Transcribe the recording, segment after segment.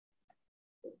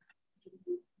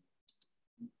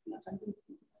专注的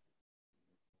地方。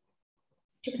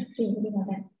就看这个地方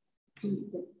在。对，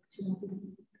其他地方。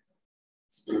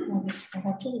然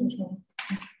后这里的时候。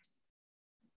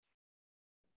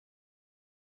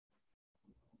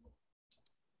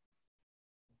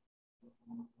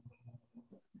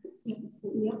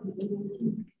不要你的眼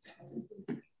睛。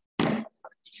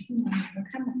能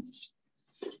看吗？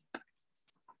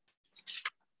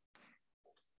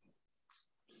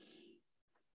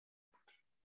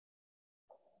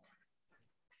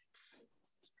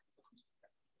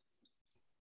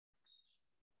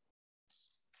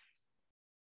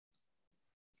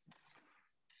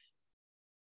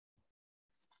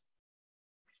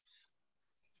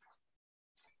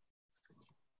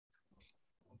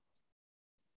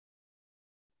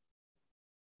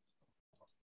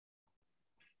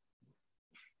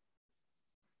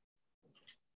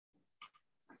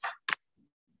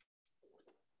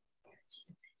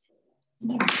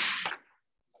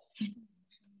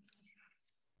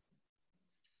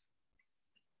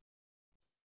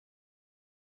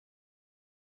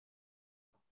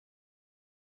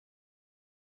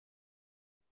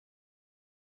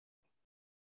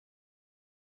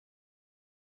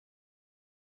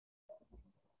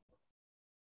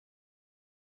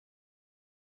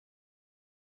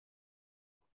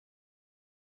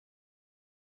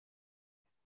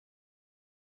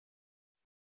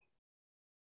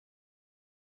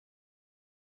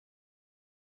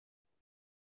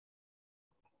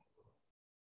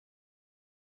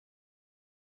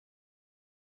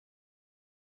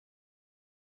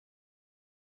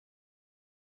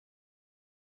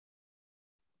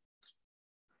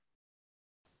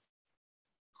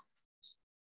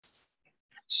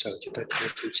手就在贴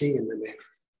住这样的没有？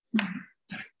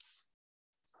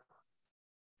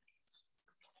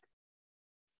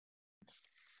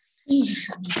逆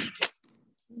向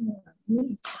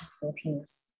和平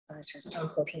发展，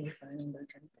和平与繁荣的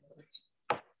战斗关系。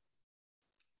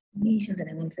逆向这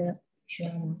两个字需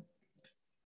要吗？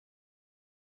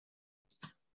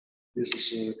意思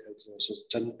是是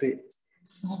针对，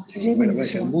是为了完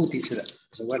成目的去的，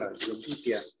是为了这个目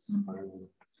的啊。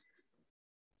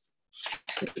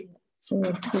所以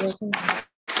这个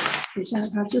等下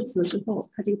他这词之后，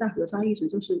他这个大合照意思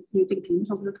就是因为这个屏幕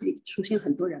上不是可以出现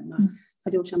很多人嘛，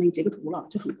他就相当于截个图了，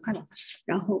就很快了。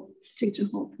然后这个之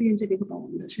后，会员这边会把我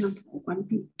们的摄像头关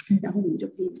闭，然后你们就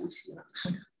可以练习了。好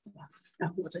的，好吧。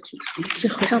然后我再去看。就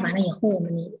合照完了以后，我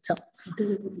们走。对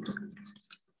对对，你就可以。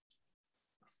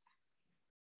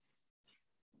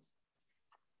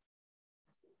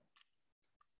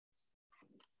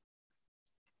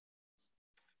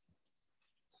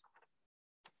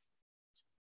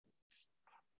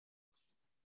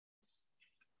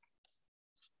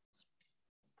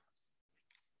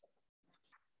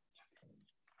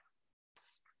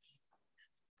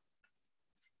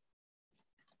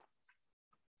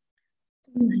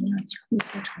东南亚教育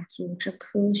课程组织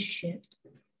科学，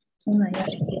东南亚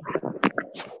教育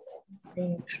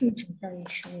对数学教育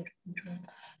实务传承。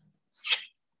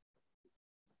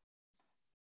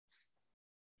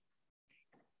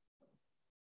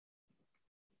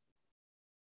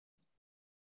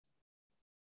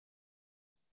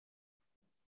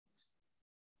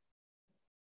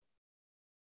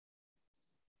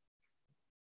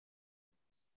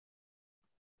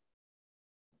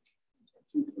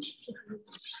镜头是不是还有便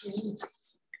宜？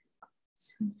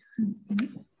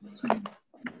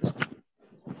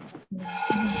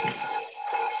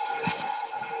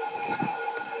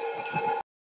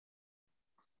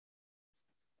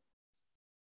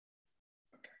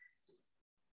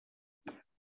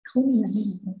后面的那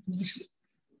个东西是，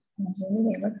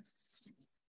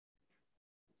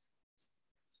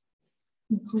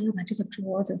以后要把这个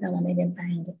桌子再往那边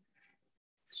搬一点。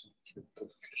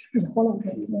以后了，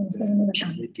对，那个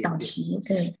档期，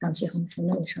对，档期横幅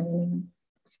那里稍微。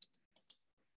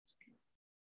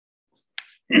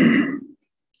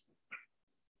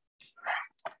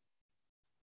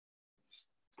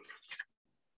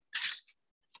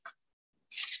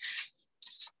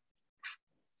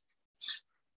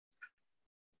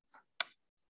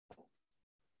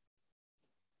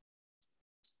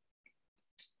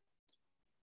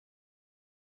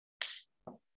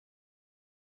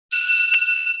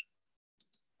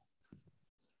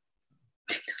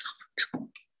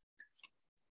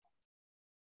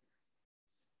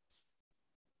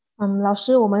老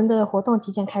师，我们的活动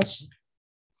即将开始。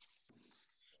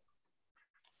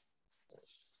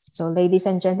So, ladies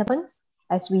and gentlemen,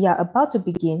 as we are about to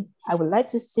begin, I would like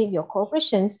to seek your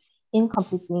cooperation in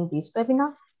completing this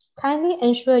webinar. Kindly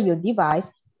ensure your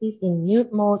device is in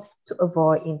mute mode to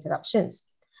avoid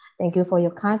interruptions. Thank you for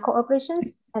your kind cooperation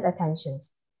and attention.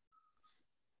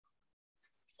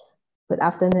 Good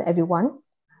afternoon, everyone.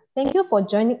 Thank you for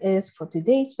joining us for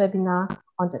today's webinar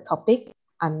on the topic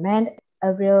Unmanned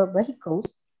Aerial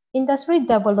Vehicles, Industry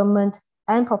Development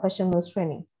and Professional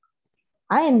Training.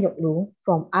 I am Yok Lu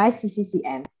from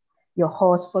ICCCM, your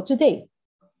host for today.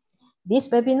 This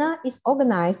webinar is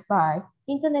organized by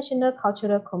International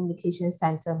Cultural Communication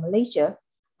Center Malaysia,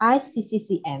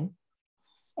 ICCCM,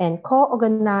 and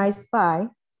co-organized by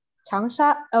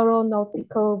Changsha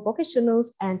Aeronautical Vocational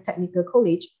and Technical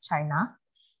College, China,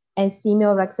 and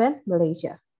Simeo Rexam,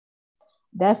 Malaysia.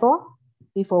 Therefore,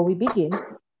 before we begin,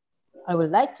 I would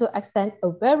like to extend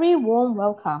a very warm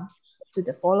welcome to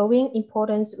the following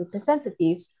important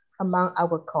representatives among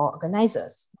our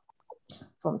co-organizers.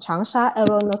 From Changsha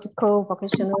Aeronautical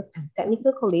Vocational and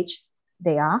Technical College,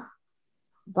 they are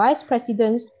Vice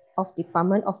President of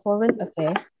Department of Foreign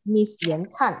Affairs, Ms. Yan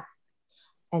Tan,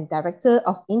 and Director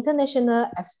of International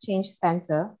Exchange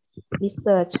Center,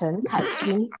 Mr. Chen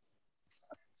Taijun.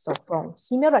 So from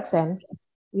Simeo Rexam,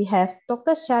 we have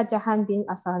Dr. Shah Jahan bin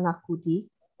Asal Naqudi,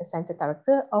 the Center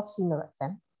Director of Simeo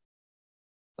Rexam.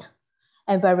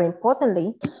 And very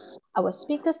importantly, our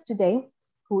speakers today,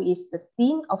 who is the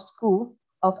Dean of School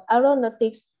of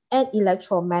Aeronautics and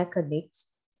Electromechanics,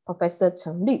 Professor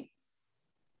Chen Lü.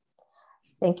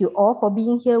 Thank you all for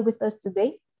being here with us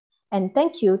today. And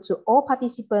thank you to all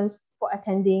participants for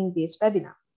attending this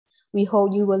webinar. We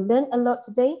hope you will learn a lot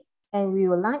today, and we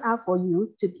will line up for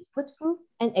you to be fruitful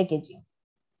and engaging.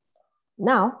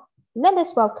 Now, let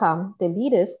us welcome the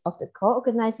leaders of the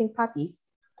co-organizing parties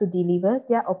to deliver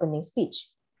their opening speech.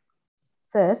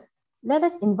 First, let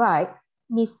us invite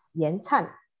Ms. Yan Tan,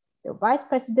 the Vice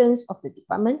President of the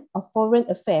Department of Foreign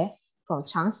Affairs from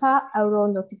Changsha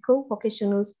Aeronautical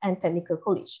Vocational and Technical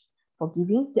College, for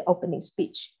giving the opening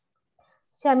speech.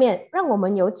 下面让我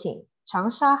们有请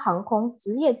长沙航空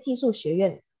职业技术学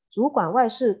院主管外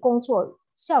事工作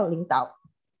校领导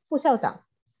副校长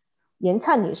严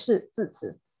灿女士致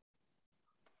辞。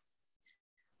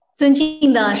尊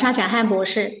敬的沙贾汉博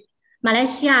士，马来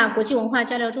西亚国际文化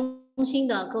交流中心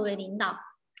的各位领导，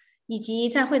以及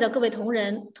在会的各位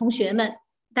同学们，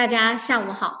大家下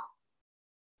午好。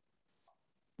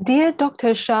Dear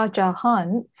Dr. Shah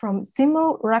Jahan from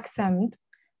Simeo Rexam,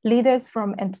 leaders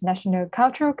from International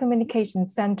Cultural Communication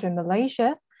Center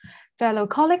Malaysia, fellow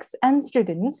colleagues and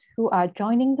students who are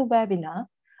joining the webinar,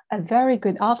 a very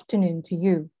good afternoon to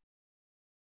you.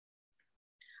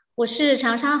 我是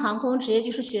长沙航空职业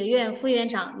技术学院副院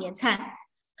长严灿，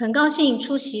很高兴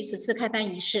出席此次开班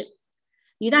仪式，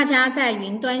与大家在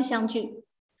云端相聚。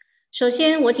首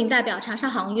先，我谨代表长沙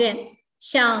航院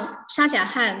向沙贾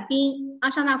汉宾阿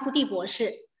沙纳库蒂博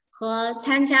士和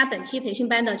参加本期培训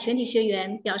班的全体学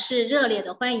员表示热烈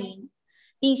的欢迎，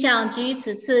并向给予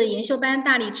此次研修班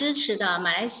大力支持的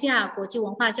马来西亚国际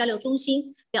文化交流中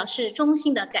心表示衷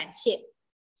心的感谢。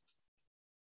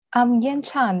I'm Yan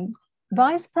Chan,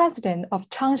 Vice President of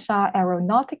Changsha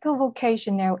Aeronautical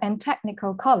Vocational and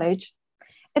Technical College.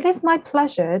 It is my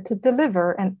pleasure to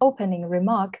deliver an opening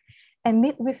remark and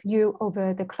meet with you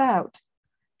over the cloud.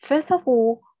 First of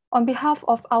all, on behalf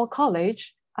of our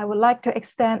college, I would like to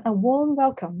extend a warm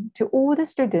welcome to all the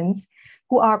students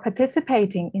who are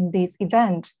participating in this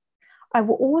event. I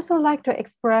would also like to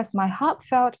express my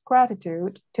heartfelt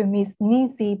gratitude to Ms.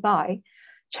 Nisi Bai,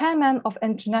 Chairman of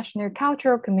International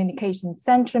Cultural Communication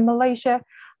Center Malaysia,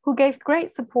 who gave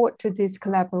great support to this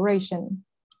collaboration.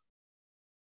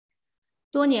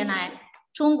 多年来，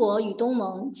中国与东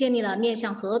盟建立了面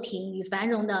向和平与繁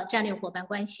荣的战略伙伴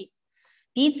关系，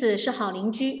彼此是好邻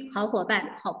居、好伙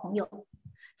伴、好朋友。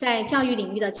在教育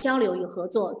领域的交流与合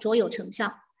作卓有成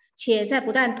效，且在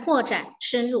不断拓展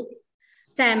深入。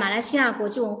在马来西亚国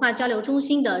际文化交流中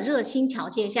心的热心侨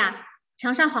介下，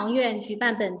长沙航院举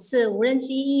办本次无人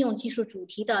机应用技术主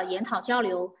题的研讨交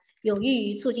流，有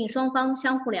益于促进双方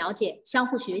相互了解、相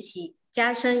互学习，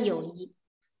加深友谊。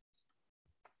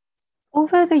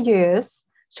Over the years,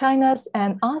 China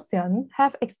and ASEAN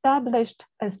have established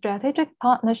a strategic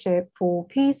partnership for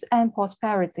peace and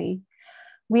prosperity.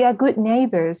 We are good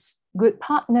neighbors, good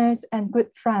partners, and good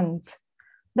friends.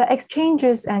 The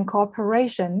exchanges and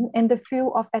cooperation in the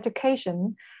field of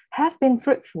education have been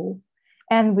fruitful,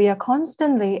 and we are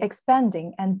constantly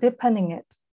expanding and deepening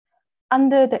it.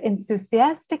 Under the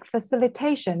enthusiastic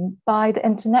facilitation by the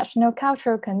International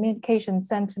Cultural Communication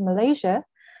Center Malaysia,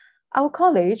 our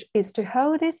college is to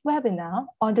hold this webinar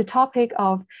on the topic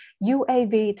of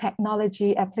UAV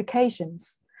technology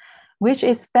applications, which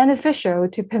is beneficial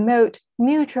to promote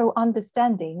mutual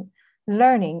understanding,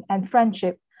 learning, and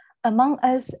friendship among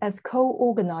us as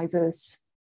co-organizers.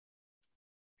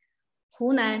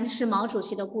 湖南是毛主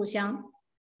席的故乡，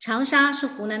长沙是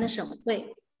湖南的省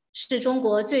会，是中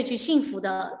国最具幸福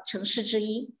的城市之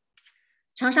一。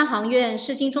长沙航院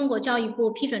是经中国教育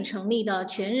部批准成立的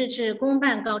全日制公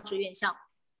办高职院校，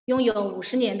拥有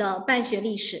50年的办学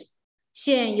历史，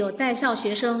现有在校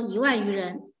学生1万余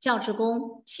人，教职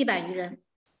工700余人。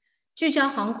聚焦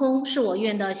航空是我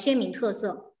院的鲜明特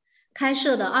色，开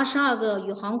设的22个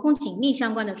与航空紧密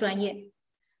相关的专业，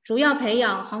主要培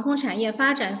养航空产业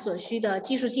发展所需的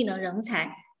技术技能人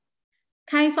才。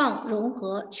开放、融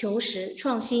合、求实、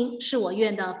创新是我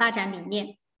院的发展理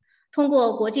念。通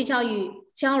过国际教育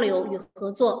交流与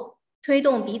合作，推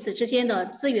动彼此之间的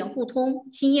资源互通、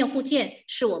经验互鉴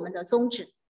是我们的宗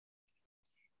旨。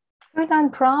Hunan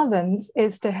Province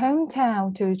is the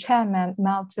hometown to Chairman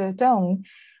Mao Zedong,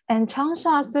 and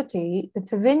Changsha City, the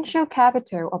provincial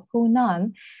capital of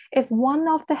Hunan, is one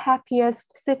of the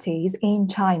happiest cities in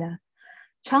China.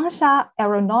 Changsha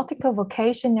Aeronautical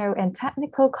Vocational and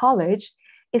Technical College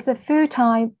is a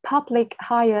full-time public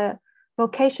higher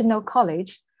vocational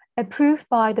college approved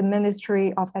by the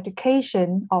Ministry of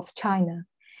Education of China.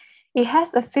 It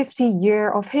has a 50-year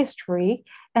of history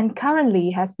and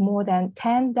currently has more than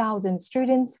 10,000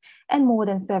 students and more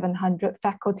than 700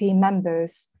 faculty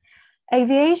members.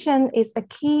 Aviation is a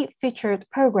key featured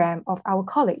program of our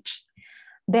college.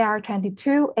 There are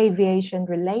 22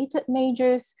 aviation-related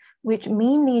majors which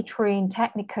mainly train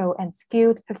technical and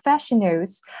skilled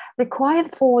professionals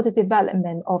required for the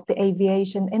development of the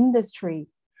aviation industry.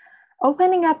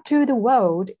 Opening up to the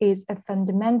world is a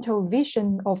fundamental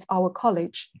vision of our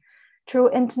college. Through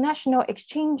international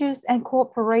exchanges and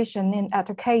cooperation in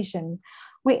education,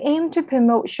 we aim to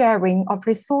promote sharing of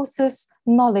resources,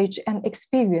 knowledge, and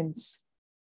experience.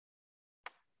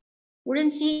 无人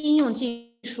机应用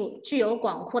技术具有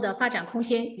广阔的发展空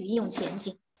间与应用前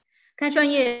景。该专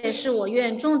业是我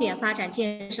院重点发展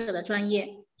建设的专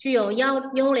业，具有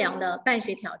优良的办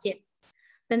学条件。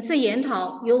本次研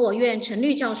讨由我院陈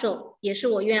律教授，也是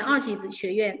我院2级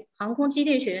学院航空机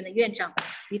电学院的院长，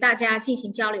与大家进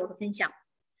行交流和分享。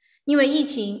因为疫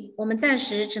情，我们暂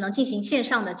时只能进行线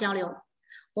上的交流。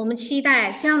我们期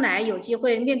待将来有机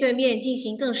会面对面进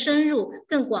行更深入、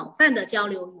更广泛的交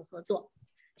流与合作，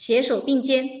携手并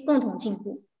肩，共同进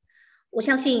步。我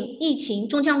相信疫情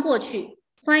终将过去，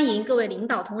欢迎各位领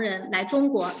导同仁来中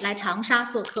国、来长沙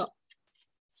做客。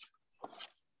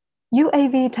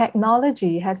UAV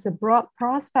technology has a broad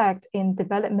prospect in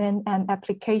development and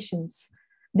applications.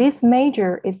 This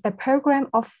major is a program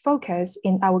of focus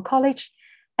in our college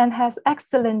and has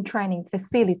excellent training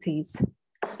facilities.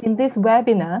 In this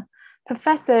webinar,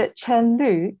 Professor Chen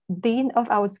Lu, Dean of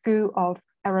our School of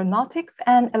Aeronautics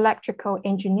and Electrical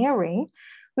Engineering,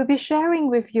 will be sharing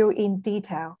with you in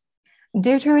detail.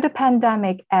 Due to the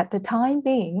pandemic at the time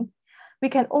being, we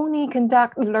can only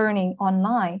conduct learning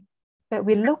online, but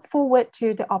we look forward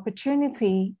to the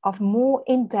opportunity of more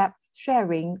in-depth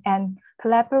sharing and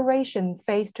collaboration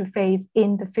face-to-face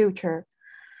in the future.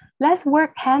 Let's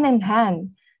work hand in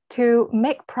hand to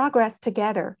make progress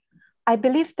together. I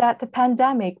believe that the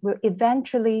pandemic will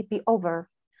eventually be over.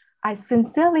 I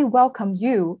sincerely welcome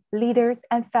you, leaders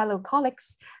and fellow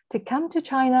colleagues, to come to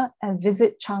China and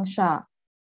visit Changsha.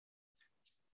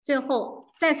 最后，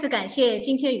再次感谢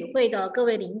今天与会的各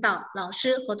位领导、老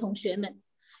师和同学们，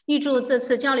预祝这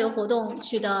次交流活动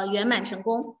取得圆满成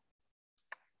功。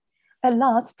At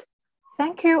last,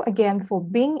 thank you again for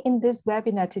being in this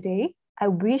webinar today. I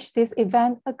wish this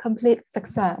event a complete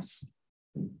success.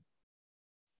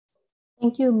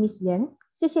 Thank you, Ms. Yan.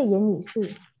 谢谢严女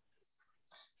士。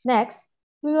Next,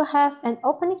 we will have an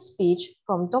opening speech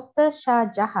from Dr. Shah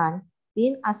Jahan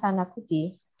bin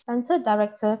Asanakuti, Center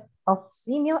Director of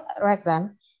Simeo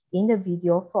Exam, in the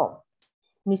video form.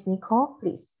 Ms. Nicole,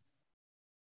 please.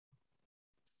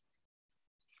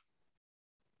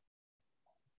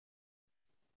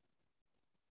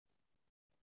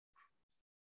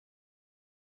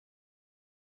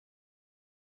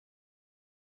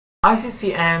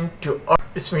 ICCM to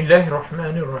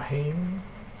Bismillahirrahmanirrahim.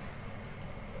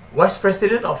 Vice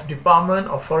President of Department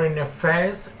of Foreign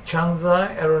Affairs, Changsha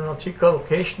Aeronautical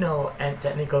Vocational and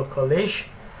Technical College,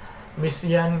 Ms.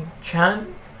 Yan Chan,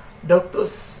 Dr.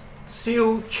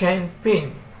 Siu Chen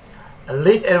Ping,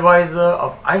 Lead Advisor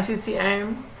of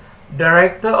ICCM,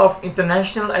 Director of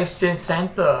International Exchange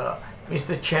Center,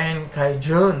 Mr. Chen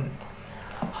Kai-jun,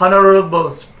 Honorable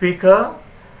Speaker,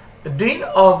 the Dean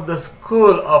of the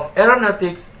School of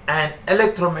Aeronautics and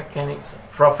Electromechanics,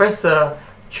 Professor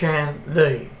Chen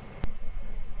Lei.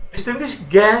 Distinguished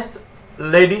guests,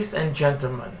 ladies and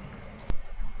gentlemen.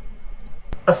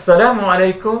 Assalamu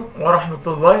alaikum wa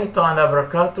rahmatullahi ta'ala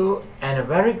barakatuh, and a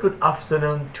very good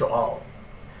afternoon to all.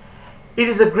 It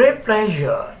is a great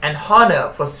pleasure and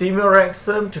honor for Simeo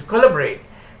Exam to collaborate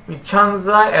with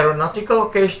Changsha Aeronautical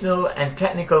Vocational and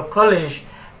Technical College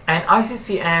and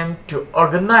ICCM to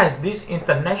organize this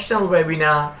international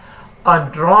webinar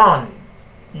on drone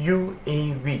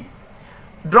UAV.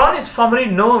 Drone is formerly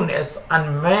known as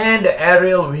unmanned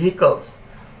aerial vehicles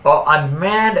or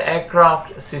unmanned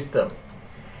aircraft system.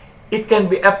 It can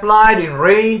be applied in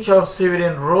range of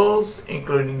civilian roles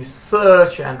including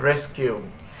search and rescue,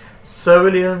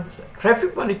 surveillance,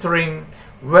 traffic monitoring,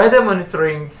 weather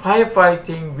monitoring,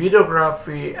 firefighting,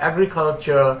 videography,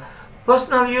 agriculture,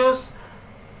 personal use,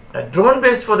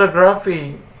 drone-based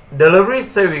photography, delivery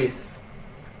service.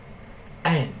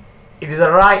 And it is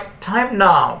the right time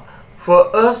now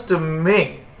for us to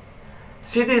make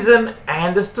citizens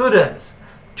and the students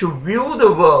to view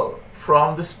the world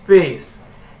from the space,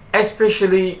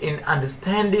 especially in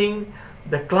understanding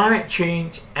the climate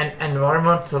change and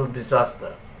environmental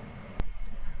disaster.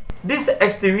 This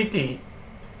activity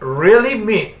really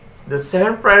meets the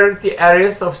 7 priority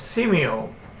areas of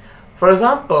CMEO. For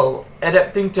example,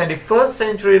 adapting 21st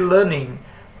century learning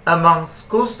among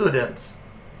school students.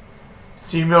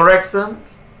 CMEO Wrexham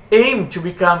aim to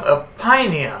become a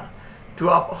pioneer to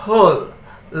uphold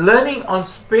learning on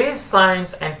space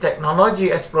science and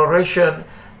technology exploration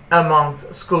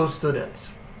amongst school students.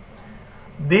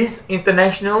 This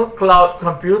International Cloud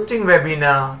Computing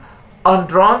webinar on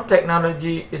drone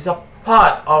technology is a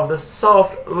part of the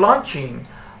soft launching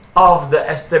of the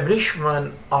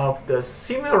establishment of the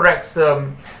CMEO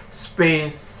Wrexham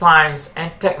Space Science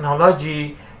and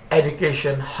Technology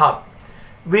Education Hub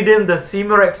within the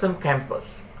CMEO Wrexham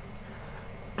campus.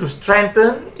 To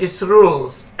strengthen its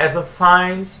roles as a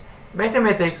science,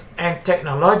 mathematics and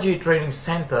technology training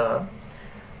center,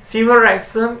 CMEO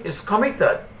Wrexham is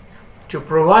committed to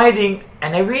providing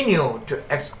an avenue to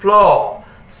explore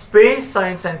space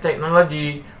science and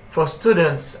technology for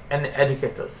students and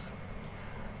educators.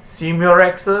 CMEO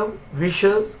Wrexham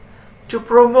wishes to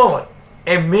promote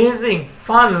amazing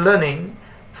fun learning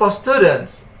for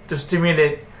students to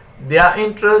stimulate their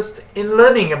interest in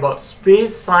learning about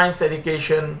space science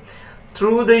education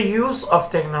through the use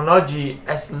of technology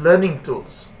as learning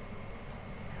tools.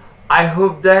 I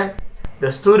hope that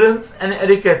the students and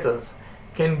educators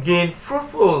can gain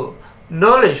fruitful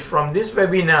knowledge from this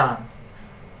webinar.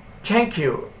 Thank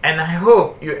you, and I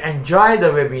hope you enjoy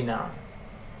the webinar.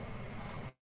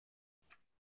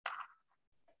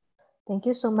 Thank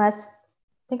you so much.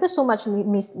 Thank you so much,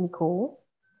 Ms. Nicole.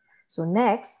 So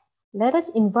next, let us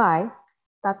invite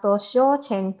Dr. Shaw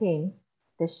Cheng Ping,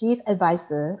 the Chief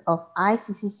Advisor of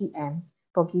ICCCM,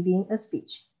 for giving a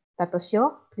speech. Dr.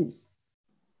 Shaw, please.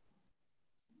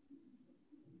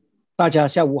 大家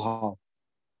下午好。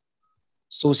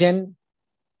首先，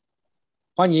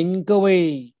欢迎各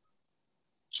位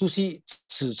出席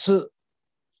此次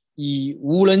以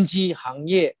无人机行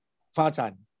业发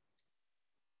展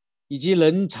以及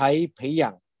人才培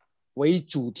养为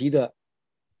主题的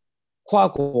跨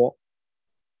国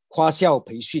跨校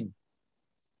培训。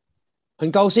很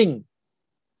高兴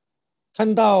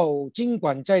看到，尽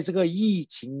管在这个疫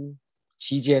情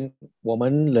期间，我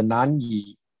们仍然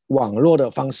以网络的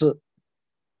方式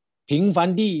频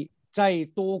繁地在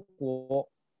多国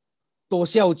多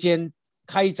校间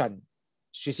开展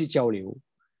学习交流。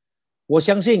我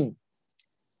相信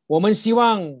我们希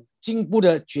望进步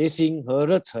的决心和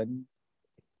热忱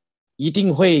一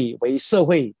定会为社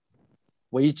会、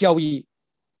为教育、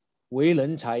为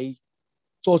人才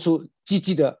做出积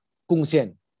极的贡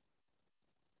献。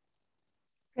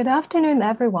 Good afternoon,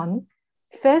 everyone.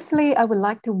 Firstly, I would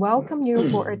like to welcome you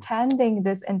for attending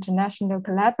this international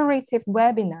collaborative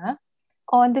webinar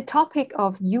on the topic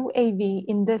of UAV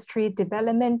industry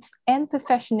development and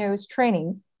professionals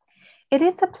training. It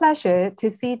is a pleasure to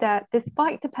see that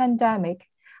despite the pandemic,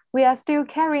 we are still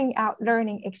carrying out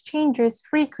learning exchanges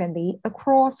frequently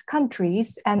across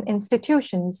countries and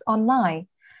institutions online.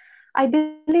 I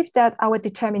believe that our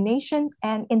determination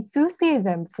and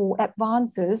enthusiasm for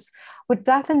advances would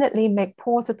definitely make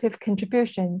positive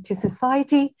contribution to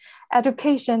society,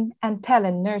 education, and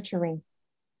talent nurturing.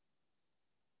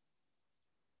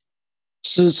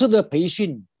 此次的培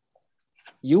训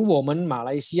由我们马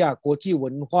来西亚国际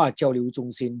文化交流中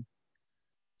心、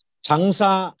长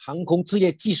沙航空职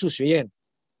业技术学院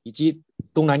以及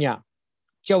东南亚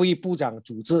教育部长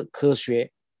组织科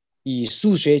学与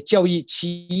数学教育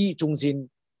区域中心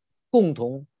共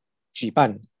同举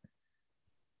办。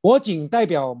我仅代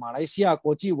表马来西亚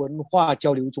国际文化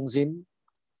交流中心，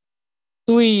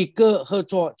对各合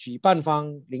作举办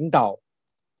方领导、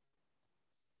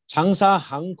长沙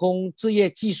航空职业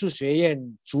技术学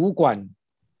院主管、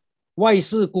外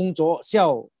事工作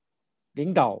校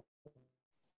领导、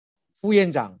副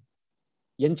院长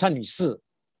严灿女士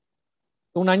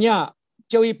东南亚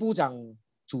教育部长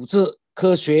组织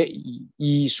科学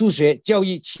与数学教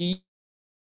育区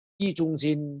域中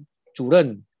心主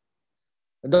任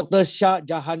Dr. Shah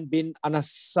Jahan bin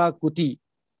Anasakuti，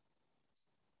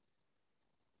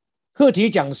 课题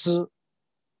讲师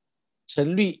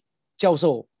陈律教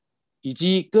授以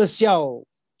及各校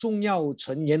重要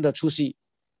成员的出席，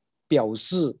表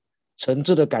示诚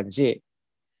挚的感谢，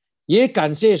也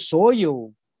感谢所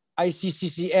有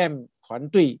ICCCM 团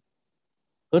队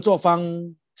合作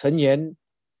方成员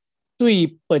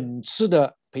对本次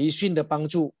的培训的帮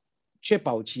助，确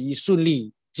保其顺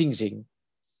利进行。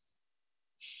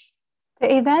The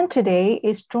event today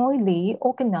is jointly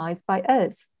organized by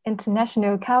us,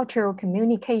 International Cultural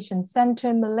Communication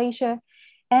Center Malaysia,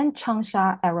 and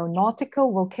Changsha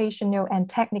Aeronautical Vocational and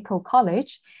Technical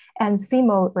College and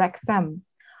SIMO Rexam.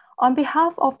 On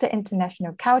behalf of the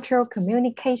International Cultural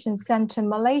Communication Center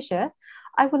Malaysia,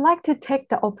 I would like to take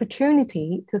the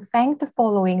opportunity to thank the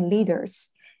following leaders.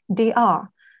 They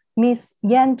are Ms.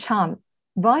 Yan Chan,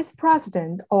 Vice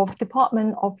President of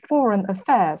Department of Foreign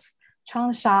Affairs,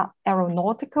 Changsha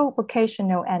Aeronautical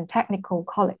Vocational and Technical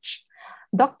College;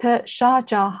 Dr. Shah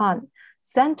Jahan,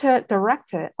 Center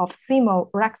Director of SIMO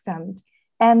Rexam,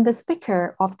 and the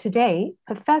speaker of today,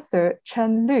 Professor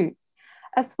Chen Lu,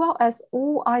 as well as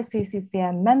all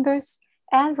ICCCM members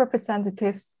and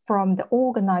representatives from the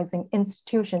organizing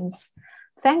institutions.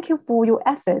 Thank you for your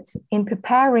efforts in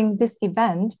preparing this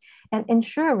event and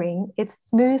ensuring its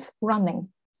smooth running.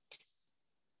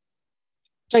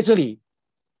 在这里，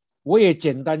我也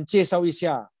简单介绍一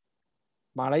下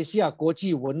马来西亚国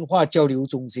际文化交流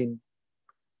中心。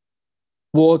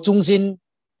我中心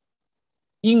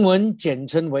英文简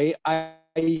称为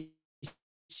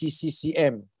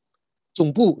ICCCM，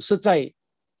 总部是在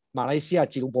马来西亚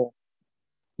吉隆坡，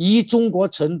于中国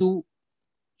成都、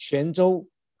泉州、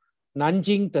南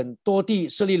京等多地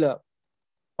设立了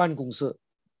办公室。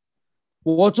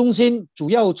我中心主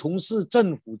要从事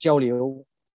政府交流、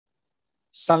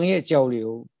商业交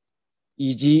流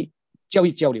以及教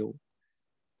育交流。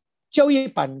教育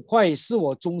板块是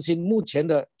我中心目前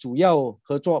的主要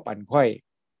合作板块，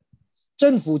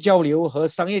政府交流和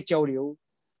商业交流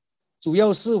主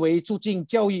要是为促进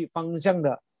教育方向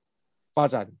的发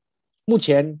展。目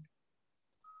前，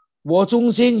我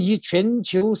中心与全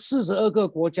球42个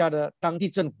国家的当地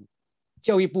政府、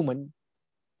教育部门、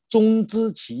中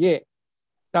资企业、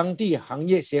当地行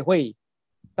业协会、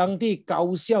当地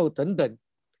高校等等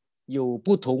有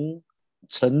不同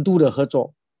程度的合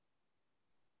作。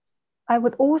I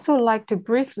would also like to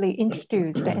briefly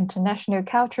introduce the International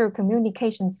Cultural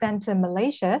Communication Center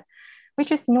Malaysia,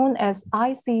 which is known as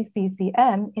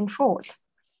ICCCM in short.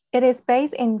 It is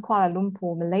based in Kuala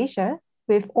Lumpur, Malaysia,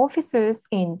 with offices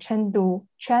in Chengdu,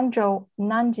 Quanzhou,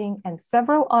 Nanjing, and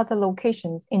several other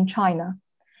locations in China.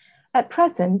 At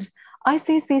present,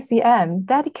 ICCCM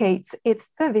dedicates its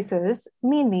services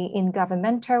mainly in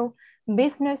governmental,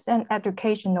 business and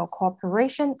educational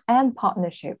cooperation and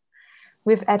partnership,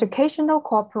 with educational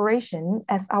cooperation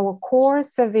as our core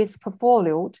service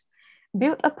portfolio,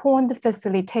 built upon the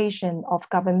facilitation of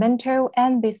governmental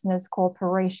and business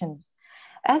cooperation.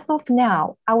 As of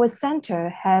now, our center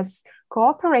has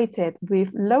cooperated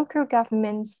with local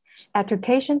governments,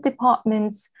 education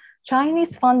departments,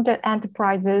 Chinese-funded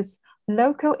enterprises,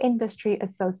 local industry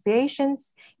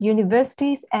associations,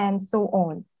 universities, and so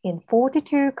on, in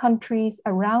 42 countries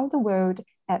around the world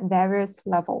at various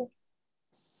levels.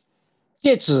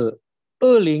 截止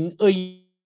2021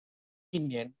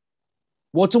年，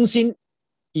我中心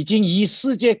已经与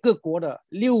世界各国的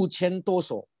6000多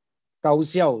所高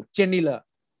校建立了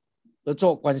合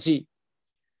作关系。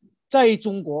在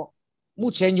中国，目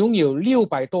前拥有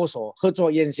600多所合作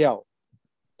院校。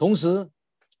同时，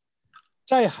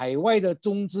在海外的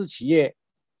中资企业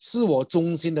是我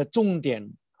中心的重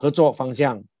点合作方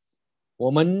向。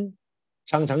我们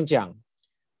常常讲，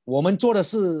我们做的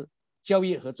是教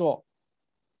育合作，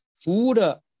服务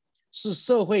的是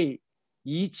社会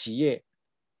与企业。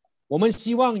我们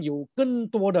希望有更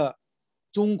多的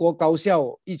中国高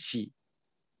校一起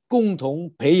共同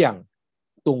培养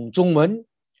懂中文、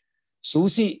熟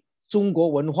悉中国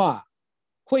文化、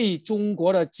会中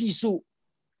国的技术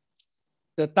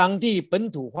的当地本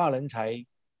土化人才，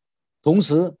同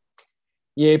时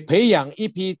也培养一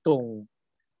批懂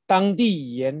当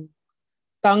地语言、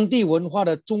当地文化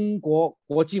的中国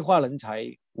国际化人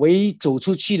才，为走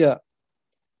出去的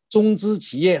中资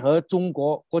企业和中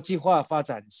国国际化发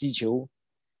展需求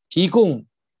提供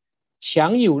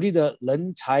强有力的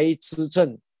人才支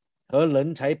撑和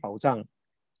人才保障。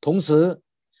同时，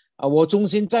我中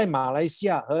心在马来西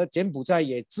亚和柬埔寨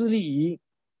也致力于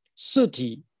实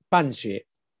体办学。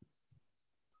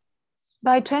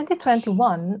By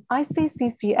 2021,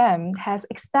 ICCCM has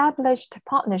established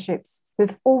partnerships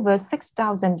with over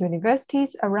 6,000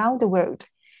 universities around the world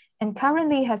and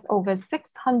currently has over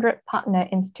 600 partner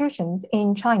institutions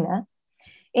in China.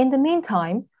 In the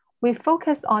meantime, we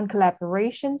focus on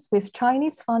collaborations with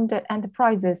Chinese-funded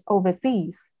enterprises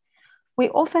overseas. We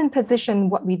often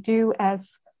position what we do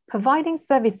as providing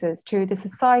services to the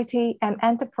society and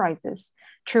enterprises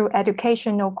through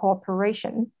educational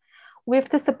cooperation. With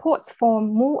the support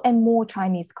from more and more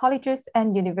Chinese colleges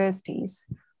and universities,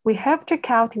 we hope to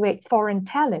cultivate foreign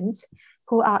talents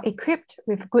who are equipped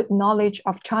with good knowledge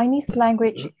of Chinese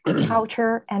language,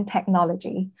 culture, and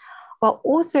technology, but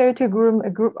also to groom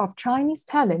a group of Chinese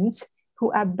talents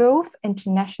who are both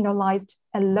internationalized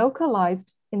and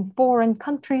localized in foreign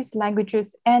countries'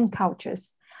 languages and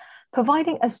cultures,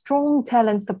 providing a strong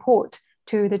talent support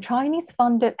to the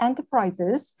Chinese-funded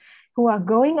enterprises who are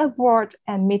going abroad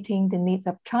and meeting the needs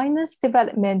of China's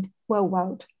development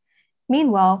worldwide.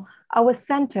 Meanwhile, our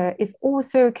center is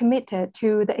also committed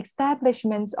to the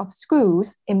establishment of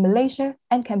schools in Malaysia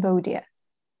and Cambodia.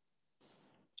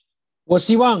 我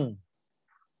希望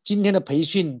今天的培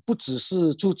训不只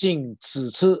是促进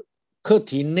此次课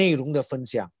题内容的分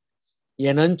享，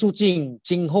也能促进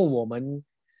今后我们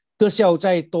各校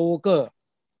在多个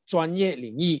专业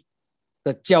领域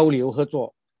的交流合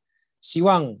作。希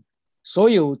望所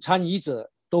有参与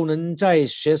者都能在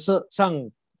学识上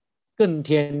更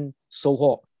添收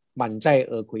获，满载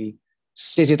而归。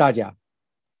谢谢大家。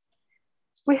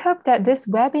We hope that this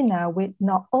webinar will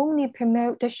not only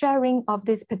promote the sharing of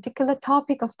this particular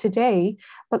topic of today,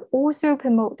 but also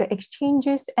promote the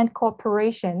exchanges and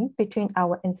cooperation between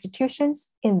our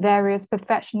institutions in various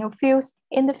professional fields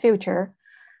in the future.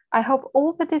 I hope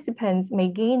all participants may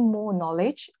gain more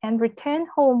knowledge and return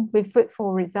home with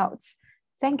fruitful results.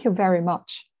 Thank you very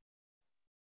much.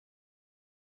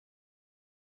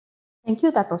 Thank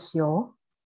you, Dr. Xiu.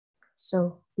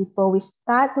 So before we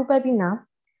start the webinar,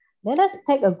 let us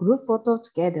take a group photo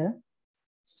together.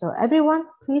 So everyone,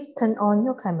 please turn on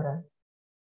your camera.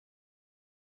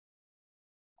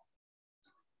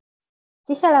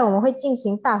 接下来我们会进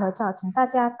行大合照，请大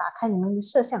家打开你们的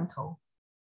摄像头。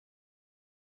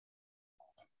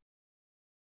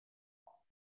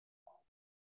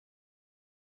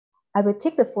I will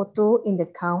take the photo in the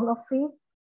count of 3.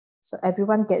 So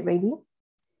everyone get ready.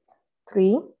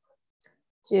 3,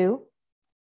 2,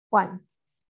 1.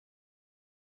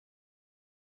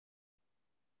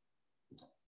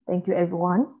 Thank you,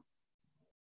 everyone.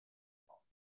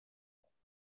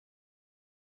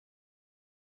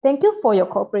 Thank you for your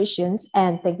cooperation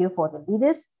and thank you for the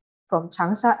leaders from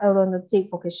Changsha Aeronautic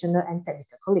Vocational and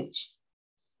Technical College.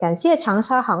 感谢长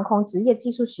沙航空职业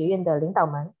技术学院的领导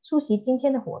们出席今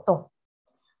天的活动。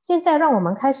现在让我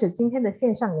们开始今天的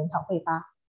线上研讨会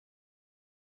吧。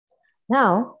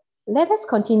Now, let us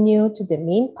continue to the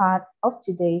main part of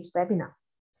today's webinar.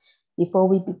 Before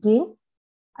we begin,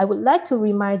 I would like to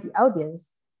remind the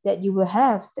audience that you will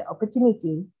have the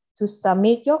opportunity to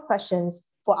submit your questions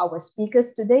for our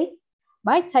speakers today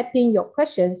by typing your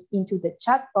questions into the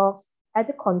chat box at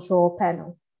the control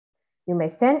panel. You may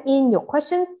send in your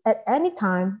questions at any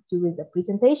time during the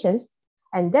presentations,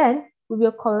 and then we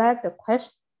will collect the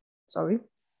questions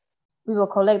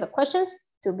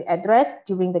to be addressed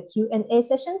during the Q&A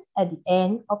sessions at the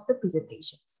end of the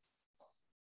presentations.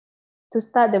 To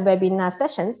start the webinar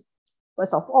sessions,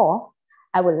 first of all,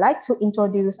 I would like to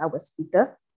introduce our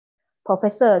speaker,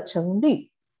 Professor Cheng Lü.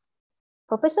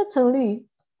 Professor Cheng Lü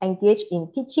engaged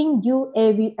in teaching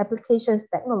UAV applications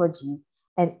technology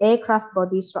and aircraft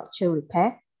body structure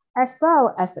repair, as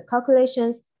well as the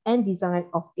calculations and design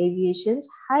of aviation's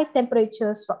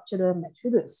high-temperature structural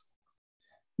materials.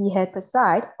 He had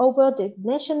presided over the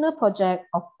national project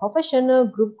of professional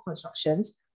group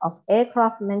constructions of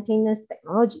aircraft maintenance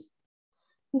technology.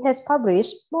 He has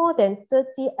published more than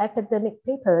 30 academic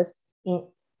papers in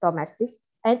domestic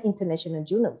and international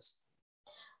journals.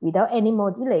 Without any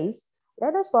more delays,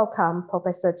 let us welcome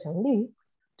Professor Cheng Lü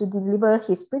to deliver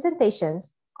his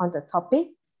presentations on the topic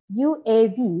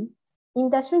UAV,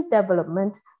 Industry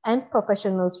Development and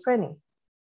Professionals Training.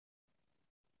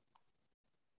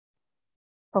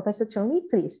 Professor Cheng Lü,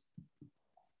 please.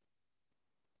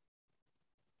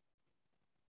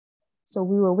 So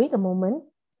we will wait a moment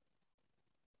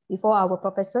before our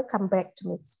professor come back to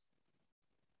meet.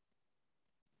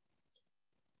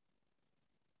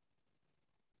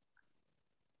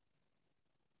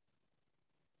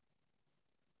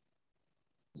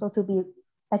 So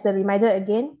as a reminder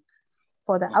again,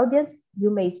 for the audience, you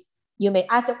may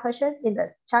ask your questions in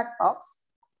the chat box,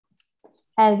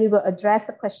 and we will address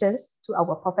the questions to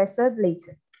our professor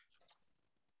later.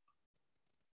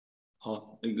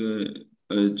 好，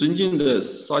尊敬的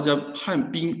沙加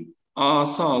汉宾阿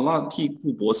萨拉蒂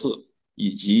库博士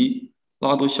以及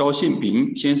拉都肖宪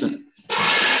平先生，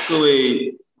各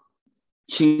位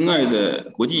亲爱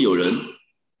的国际友人，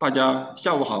大家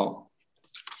下午好。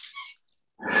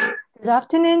Good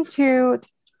afternoon to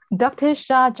Dr.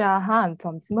 Shah Jahan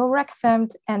from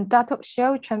Simulrexamt and Datuk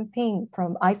Xiao Chenping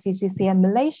from ICCCM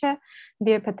Malaysia,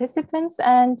 dear participants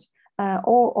and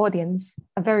all audience,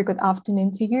 a very good afternoon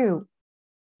to you.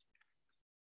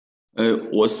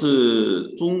 我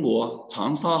是中国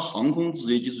长沙航空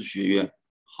职业技术学院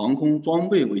航空装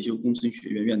备维修工程学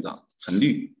院院长陈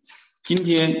律，今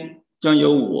天将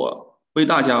由我为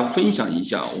大家分享一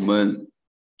下我们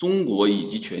中国以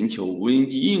及全球无人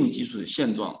机应用技术的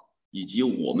现状，以及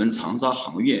我们长沙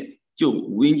航院就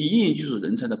无人机应用技术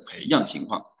人才的培养情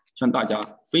况，向大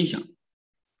家分享。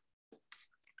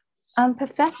I'm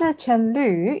Professor Chen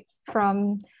Lu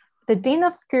from the Dean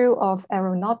of School of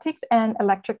Aeronautics and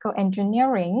Electrical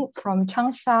Engineering from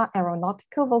Changsha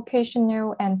Aeronautical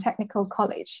Vocational and Technical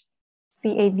College,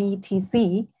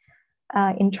 CAVTC,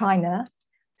 in China.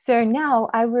 So now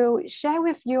I will share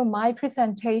with you my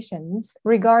presentations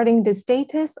regarding the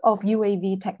status of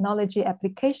UAV technology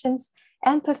applications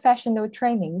and professional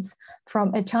trainings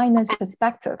from a China's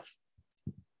perspective.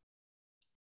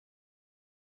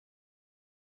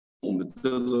 我们这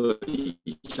个以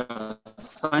下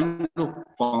3个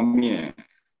方面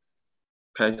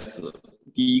开始，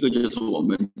第一个就是我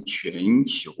们全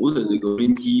球的这个无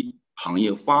人机行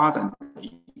业发展的一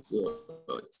个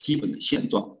基本的现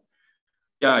状。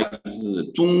第二个是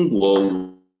中国。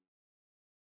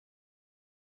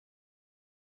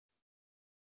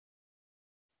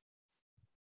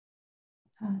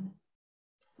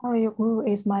Sorry,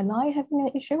 is my line having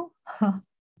an issue?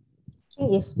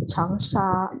 Is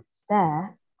Changsha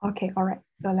there? Okay, all right.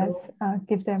 So let's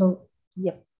give them. So,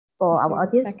 yep. For our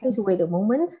audience, please wait a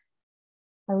moment.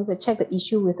 And we will check the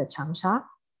issue with the Changsha.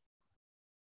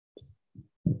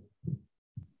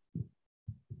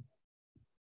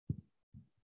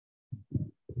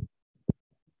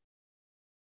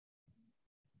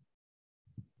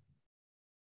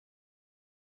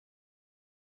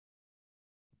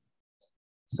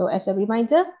 So as a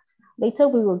reminder, later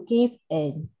we will give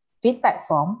a feedback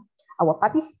form. Our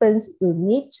participants will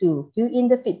need to fill in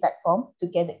the feedback form to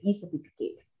get the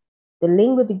e-certificate. The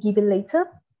link will be given later,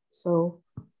 so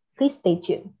please stay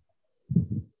tuned.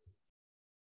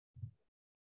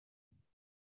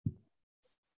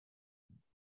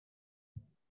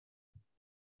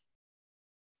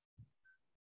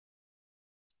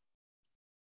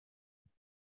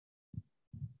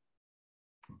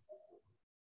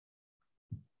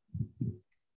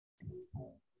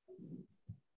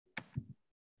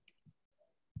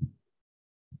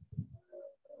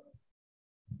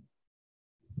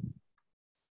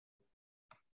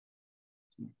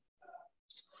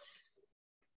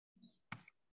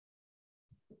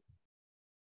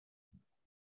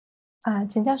啊，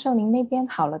陈教授，您那边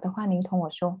好了的话，您同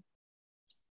我说。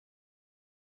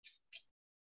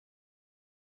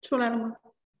出来了吗？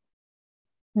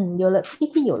有了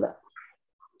 ，PT 有了。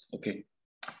OK。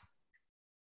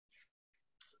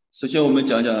首先，我们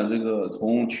讲讲这个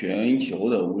从全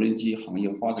球的无人机行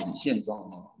业发展的现状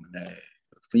啊，我们来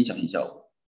分享一下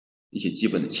一些基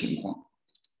本的情况。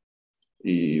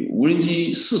无人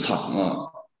机市场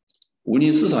啊，无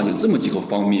人机市场有这么几个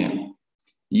方面。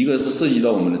一个是涉及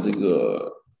到我们的这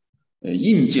个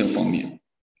硬件方面，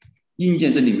硬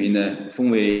件这里面呢分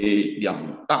为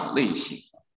2大类型，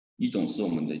一种是我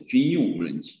们的军用无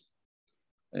人机，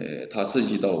它涉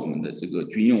及到我们的这个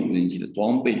军用无人机的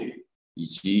装备以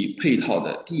及配套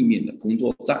的地面的工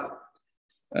作站，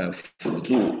辅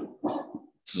助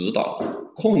指导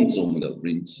控制我们的无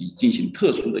人机进行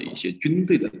特殊的一些军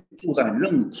队的作战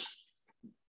任务，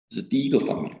这是第一个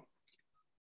方面。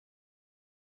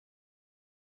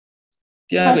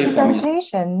My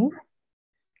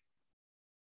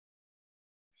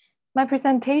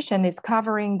presentation is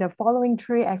covering the following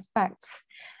 3 aspects.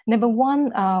 Number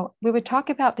 1, we will talk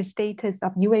about the status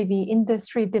of UAV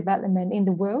industry development in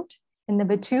the world. And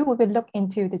number 2, we will look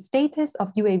into the status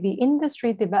of UAV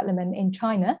industry development in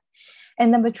China.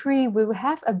 And number 3, we will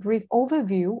have a brief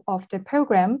overview of the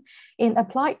program in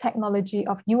applied technology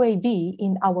of UAV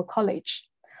in our college.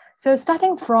 So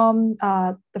starting from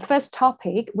the first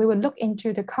topic, we will look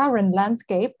into the current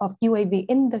landscape of UAV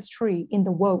industry in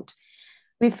the world.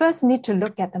 We first need to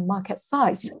look at the market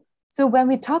size. So when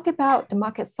we talk about the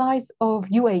market size of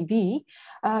UAV,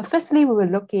 firstly, we will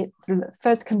look at the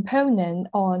first component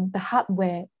on the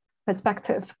hardware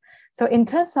perspective. So in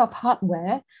terms of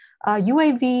hardware,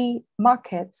 UAV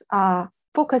markets are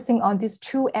focusing on these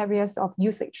two areas of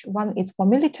usage. One is for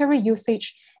military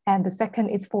usage, and the second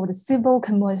is for the civil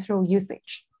commercial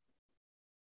usage.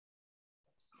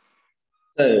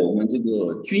 在我们这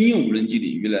个军用无人机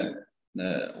领域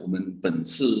呢，我们本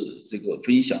次这个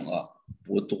分享啊，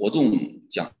我着重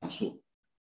讲述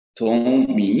从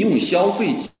民用消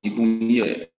费级工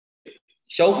业、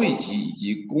消费级以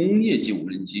及工业级无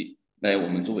人机来我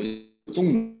们作为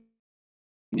重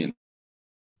点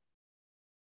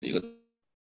的一个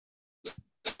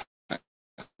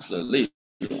的内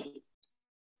容。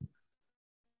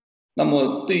那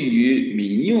么对于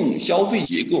民用消费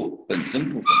结构本身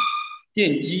部分，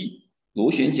电机、螺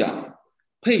旋桨、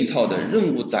配套的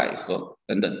任务载荷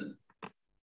等等。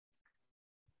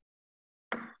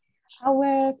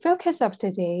Our focus of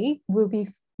today will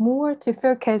be more to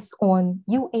focus on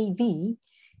UAV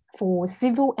for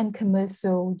civil and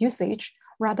commercial usage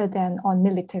rather than on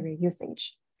military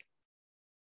usage.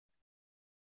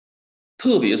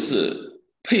 特别是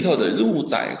配套的任务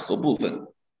载荷部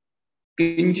分，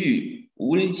根据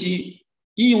无人机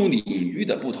应用领域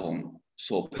的不同，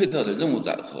所配套的任务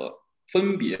载荷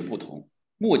分别不同。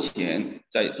目前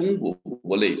在中国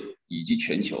国内以及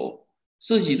全球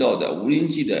涉及到的无人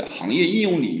机的行业应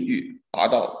用领域达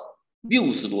到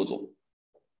60多种。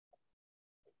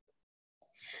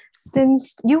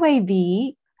Since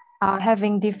UAV are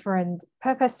having different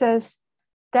purposes,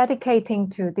 dedicating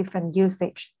to different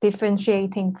usage,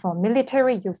 differentiating from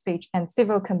military usage and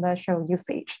civil commercial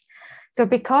usage. So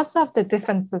because of the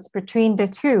differences between the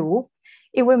two,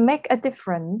 it will make a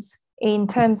difference in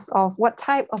terms of what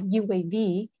type of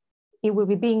UAV it will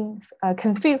be being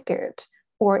configured,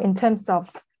 or in terms of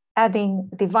adding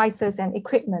devices and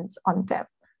equipment on them.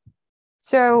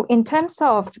 So in terms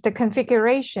of the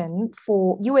configuration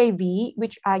for UAV,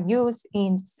 which are used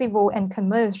in civil and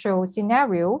commercial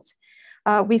scenarios,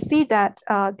 we see that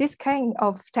this kind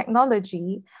of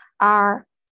technology are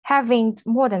having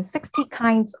more than 60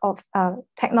 kinds of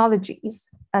technologies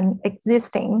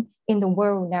existing in the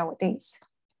world nowadays.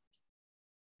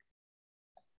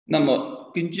 那么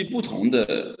根据不同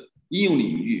的应用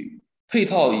领域，配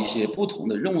套一些不同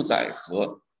的任务载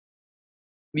荷，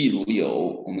例如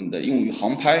有我们的用于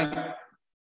航拍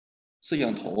摄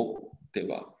像头，对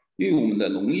吧？用于我们的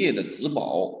农业的植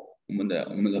保，我们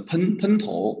的喷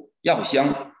头、药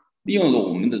箱，利用了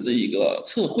我们的这一个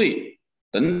测绘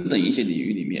等等一些领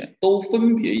域里面，都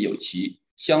分别有其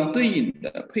相对应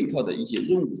的配套的一些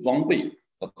任务装备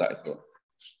和载荷。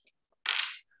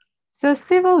So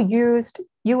civil used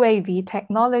UAV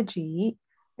technology,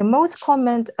 the most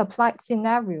common applied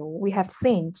scenario we have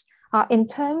seen are in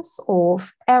terms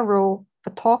of aerial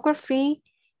photography,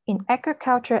 in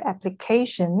agriculture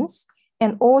applications,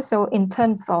 and also in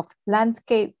terms of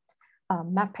landscape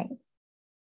mapping.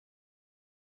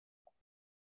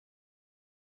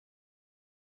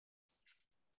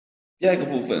 第二个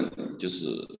部分就是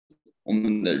我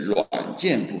们的软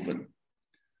件部分。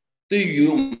对于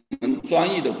我们专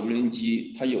业的无人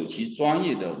机，它有其专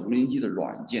业的无人机的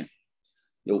软件，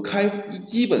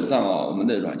基本上啊，我们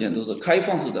的软件都是开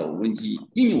放式的无人机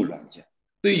应用软件。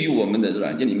对于我们的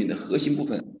软件里面的核心部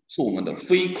分是我们的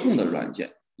飞控的软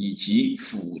件以及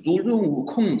辅助任务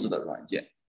控制的软件，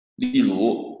例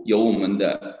如有我们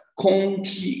的空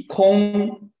地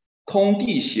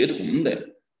协同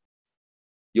的，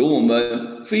有我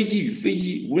们飞机与飞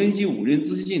机、无人机与无人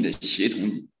之间的协同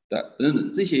的等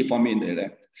等这些方面的呢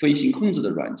飞行控制的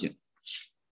软件。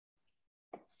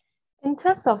In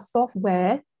terms of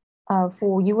software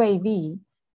for UAV,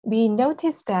 we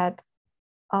noticed that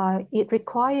it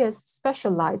requires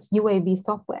specialized UAV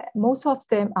software. Most of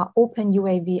them are open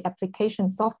UAV application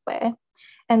software,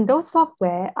 and those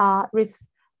software are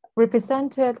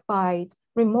represented by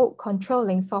remote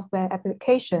controlling software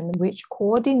application, which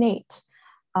coordinate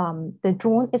the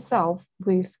drone itself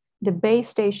with the base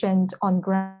station on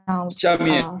ground of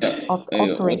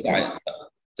operators.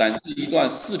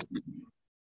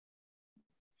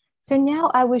 So now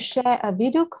I will share a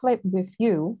video clip with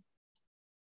you.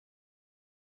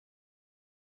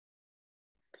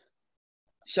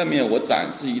 下面我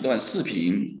展示一段视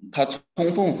频，它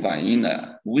充分反映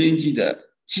了无人机的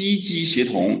机协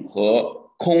同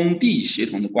和空地协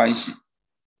同的关系。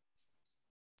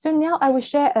So now I will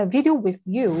share a video with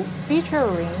you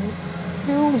featuring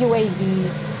two UAV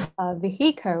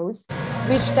vehicles,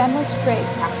 which demonstrate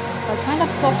a kind of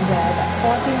software that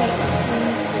coordinates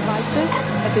between devices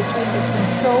and between the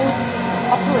controlled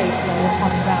operator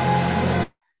on ground.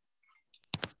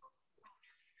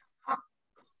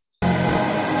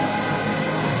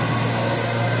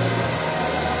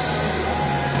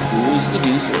 如视频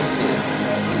所示，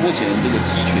目前这个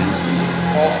机群是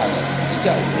包含了10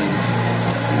架无人机。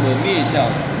那么面向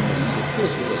我们的一些特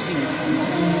殊的应用场景。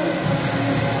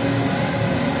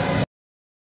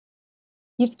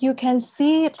If you can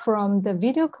see it from the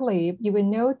video clip, you will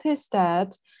notice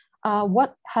that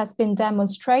what has been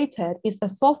demonstrated is a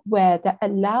software that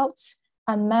allows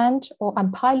unmanned or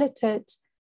unpiloted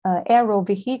aero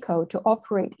vehicle to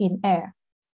operate in air.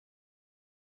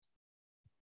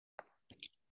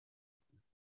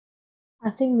 I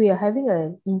think we are having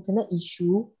an internet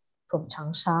issue from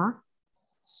Changsha.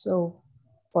 So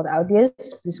for the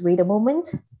audience, please wait a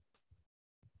moment.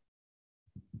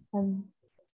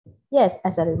 Yes,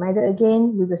 as a reminder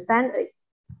again, we will send a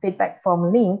feedback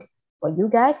form link for you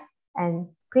guys, and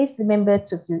please remember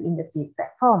to fill in the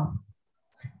feedback form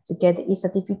to get the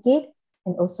e-certificate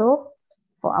and also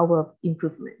for our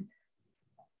improvement.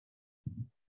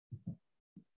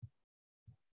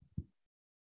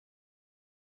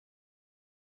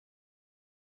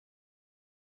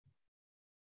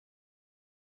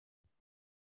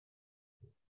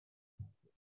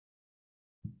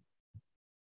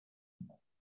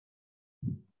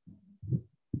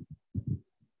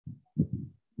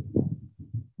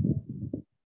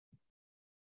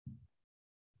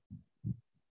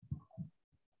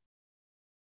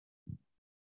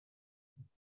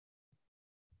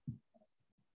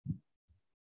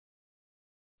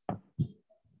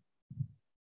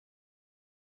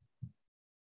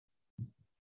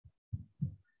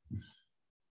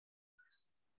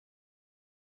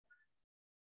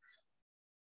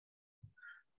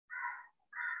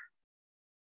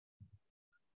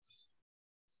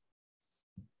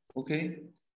 OK。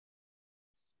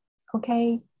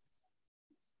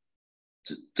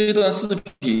这段视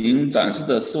频展示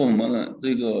的是我们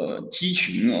这个机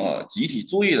群集体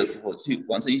作业的时候，去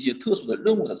完成一些特殊的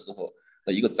任务的时候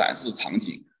的一个展示场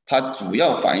景。它主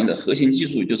要反映的核心技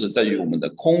术就是在于我们的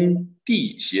空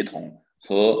地协同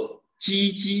和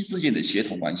机之间的协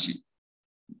同关系。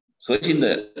核心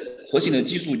的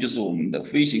技术就是我们的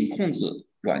飞行控制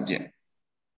软件。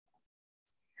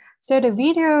So the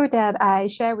video that I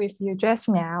shared with you just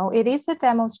now, it is a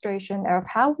demonstration of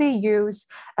how we use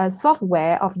a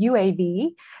software of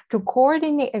UAV to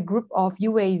coordinate a group of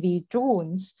UAV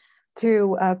drones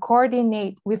to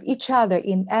coordinate with each other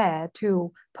in air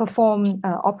to perform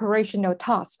operational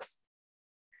tasks.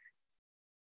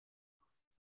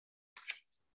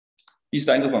 第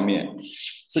三个方面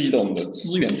涉及到我们的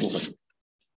资源部分。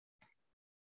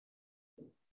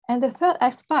And the third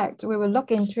aspect, we will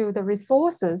look into the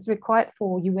resources required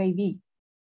for UAV.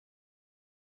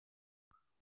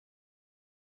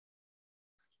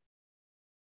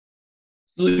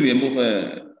 资源部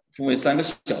分分为3个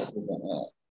小部分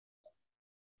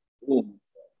无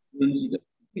人机的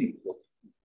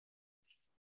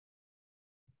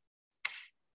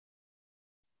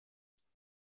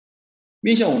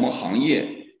面向我们行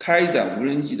业开展无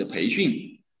人机的培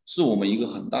训，是我们一个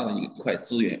很大的一块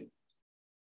资源。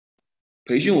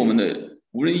培训我们的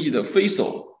无人机的飞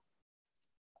手，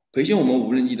培训我们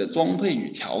无人机的装配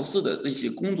与调试的这些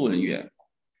工作人员，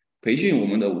培训我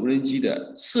们的无人机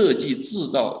的设计、制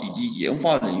造以及研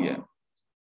发人员，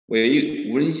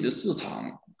为无人机的市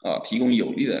场提供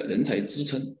有力的人才支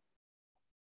撑。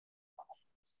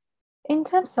In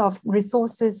terms of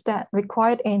resources that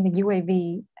required in the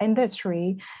UAV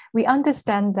industry, we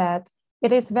understand that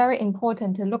it is very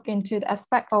important to look into the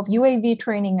aspect of UAV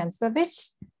training and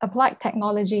service, applied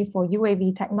technology for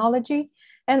UAV technology,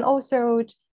 and also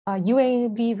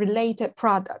UAV-related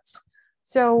products.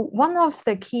 So one of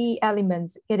the key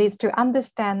elements, it is to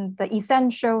understand the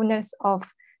essentialness of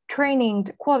training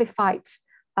qualified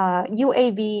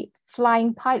UAV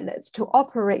flying pilots to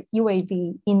operate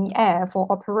UAV in air for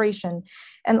operation,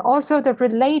 and also the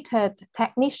related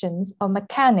technicians or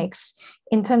mechanics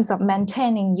in terms of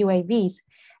maintaining UAVs,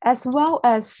 as well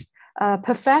as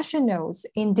professionals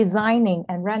in designing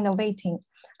and renovating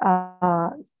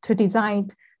to design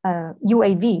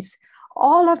UAVs.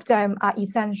 All of them are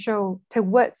essential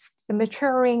towards the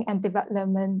maturing and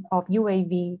development of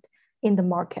UAV in the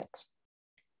market.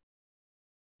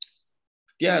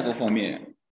 第二个方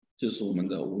面就是我们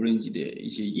的无人机的一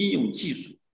些应用技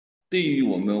术。对于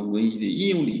我们无人机的应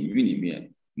用领域里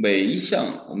面，每一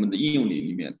项我们的应用领域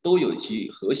里面都有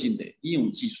其核心的应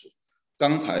用技术。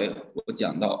刚才我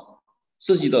讲到，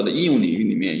涉及到的应用领域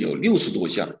里面有60多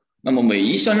项，那么每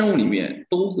一项任务里面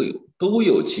都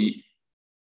有其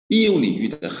应用领域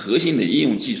的核心的应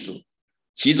用技术，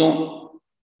其中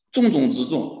重中之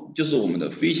重就是我们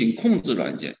的飞行控制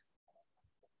软件。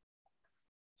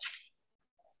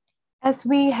As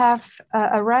we have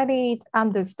already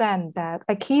understand that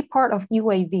a key part of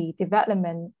UAV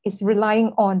development is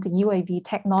relying on the UAV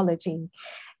technology.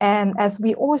 And as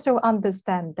we also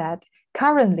understand that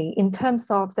currently, in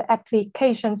terms of the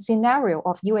application scenario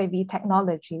of UAV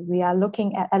technology, we are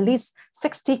looking at least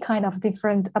 60 kind of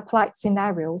different applied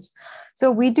scenarios.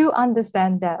 So we do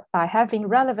understand that by having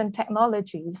relevant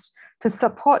technologies to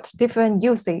support different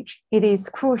usage, it is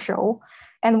crucial.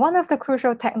 And one of the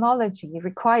crucial technology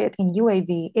required in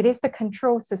UAV, it is the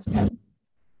control system.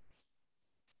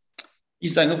 第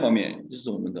三个方面就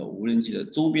是我们的无人机的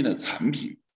周边的产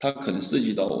品，它可能涉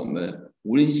及到我们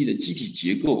无人机的机体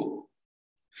结构、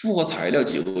复合材料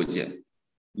结构件、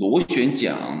螺旋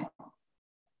桨、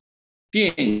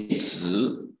电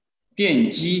池、电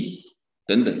机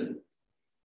等等。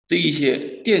这一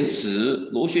些电池、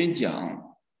螺旋桨、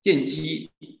电机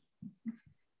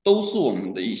都是我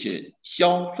们的一些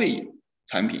消费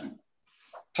产品，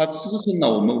它支撑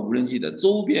了我们无人机的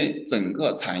周边整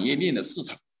个产业链的市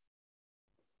场。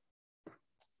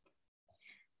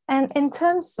And in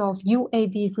terms of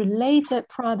UAV-related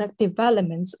product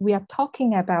developments, we are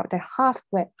talking about the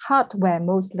hardware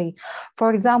mostly.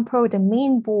 For example, the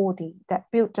main body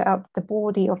that built up the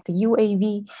body of the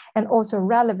UAV, and also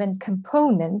relevant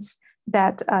components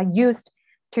that are used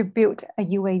to build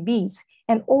UAVs,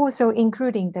 and also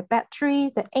including the battery,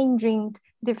 the engine,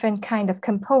 different kind of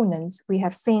components we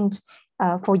have seen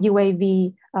for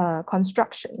UAV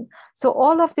construction. So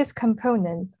all of these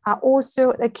components are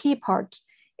also a key part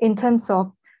in terms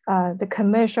of the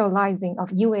commercializing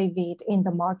of UAV in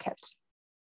the market.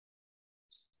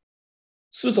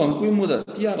 市场规模的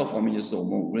第二个方面就是我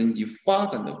们无人机发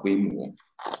展的规模。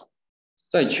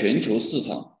在全球市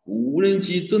场，无人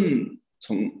机正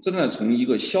在从一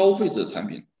个消费者产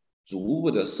品逐步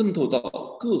的渗透到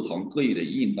各行各业的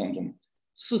应用当中，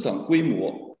市场规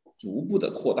模逐步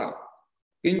的扩大。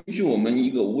根据我们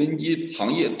一个无人机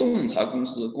行业洞察公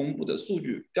司公布的数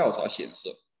据调查显示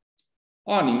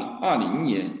，2020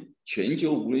年全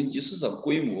球无人机市场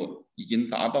规模已经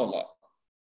达到了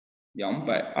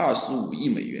225亿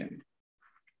美元。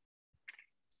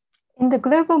In the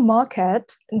global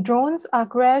market, drones are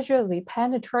gradually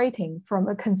penetrating from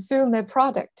a consumer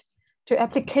product to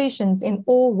applications in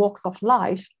all walks of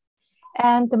life,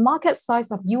 and the market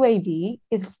size of UAV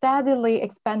is steadily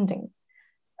expanding.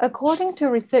 According to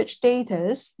research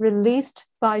data released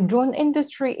by Drone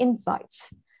Industry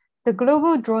Insights, the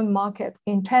global drone market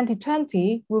in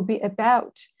 2020 will be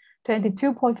about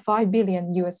 $22.5 billion.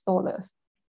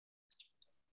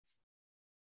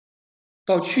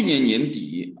 到去年年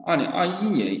底，2021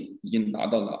年已经达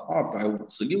到了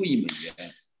256亿美元，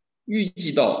预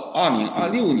计到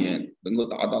2026年能够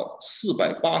达到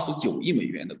489亿美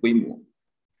元的规模。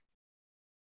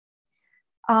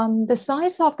The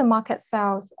size of the market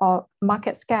sales or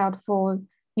market scale for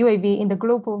UAV in the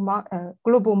global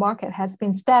market has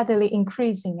been steadily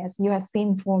increasing, as you have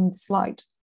seen from the slide.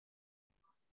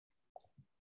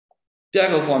 第二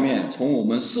个方面，从我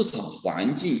们市场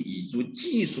环境以及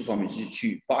技术方面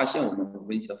去发现我们无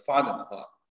人机的发展的话，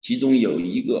其中有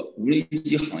一个无人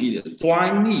机行业的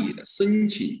专利的申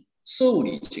请受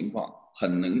理情况，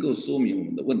很能够说明我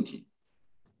们的问题。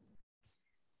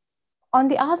On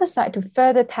the other side, to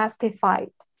further testify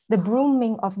the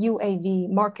booming of UAV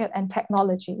market and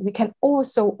technology, we can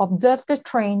also observe the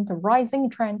rising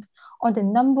trend on the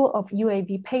number of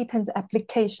UAV patents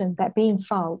applications that are being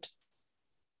filed.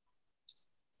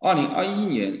 2021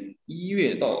年1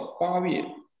月到8月，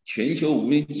全球无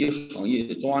人机行业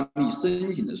的专利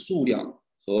申请的数量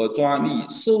和专利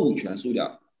授权数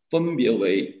量分别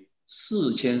为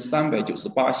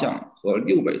4398项和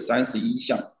631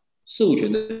项，授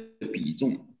权的比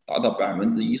重达到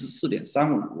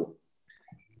14.35%。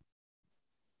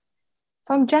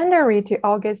From January to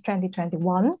August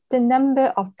 2021, the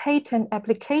number of patent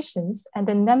applications and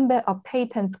the number of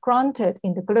patents granted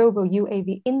in the global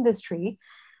UAV industry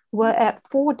were at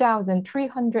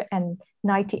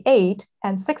 4,398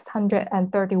 and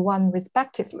 631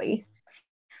 respectively,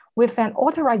 with an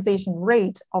authorization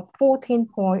rate of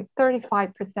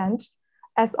 14.35%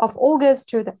 as of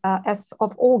August.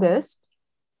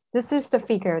 This is the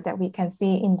figure that we can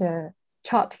see in the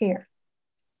chart here.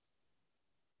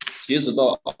 截止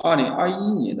到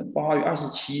2021年的8月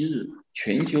27日，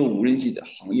全球无人机的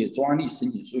行业专利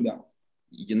申请数量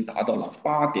已经达到了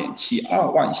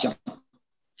8.72万项。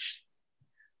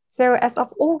So as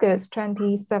of August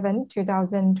 27,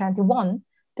 2021,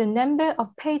 the number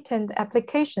of patent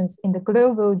applications in the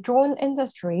global drone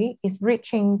industry is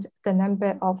reaching the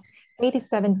number of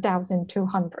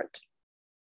 87,200.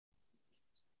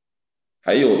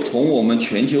 还有从我们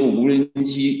全球无人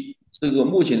机这个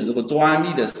目前的这个专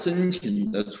利的申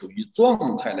请的处于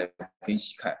状态来分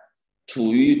析看，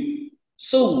处于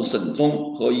受审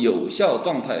中和有效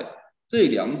状态这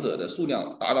两者的数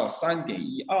量达到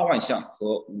3.12万项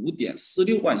和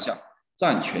5.46万项，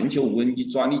占全球无人机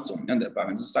专利总量的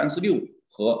36%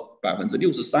和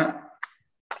63%。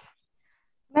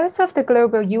Most of the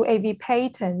global UAV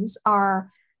patents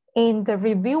are in the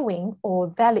reviewing or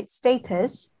valid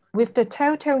status, with the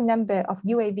total number of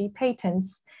UAV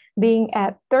patents being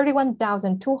at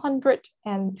 31,200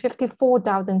 and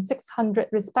 54,600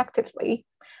 respectively,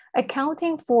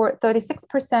 accounting for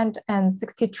 36% and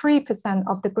 63%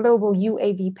 of the global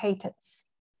UAV patents.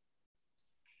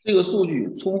 这个数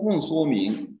据充分说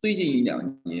明，最近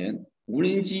1-2年，无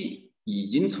人机已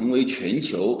经成为全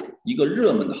球一个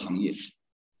热门的行业。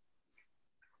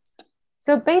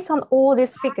So based on all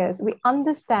these figures, we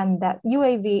understand that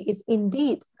UAV is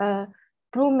indeed a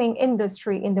booming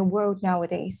industry in the world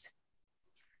nowadays.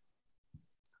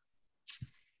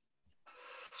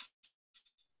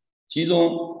 其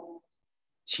中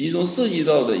涉及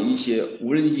到的一些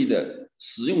无人机的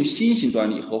使用新型专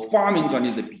利和发明专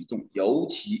利的比重尤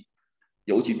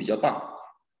其比较大。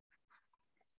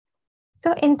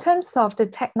So in terms of the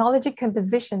technology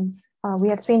compositions we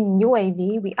have seen in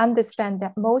UAV, we understand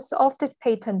that most of the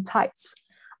patent types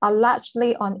are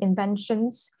largely on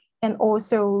inventions and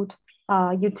also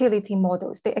utility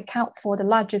models. They account for the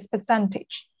largest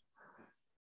percentage.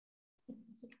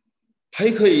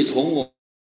 还可以从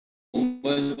我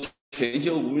们全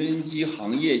球无人机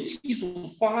行业技术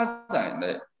发展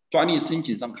的专利申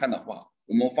请上看的话，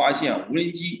我们发现无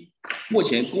人机目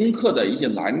前攻克的一些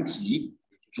难题，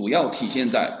主要体现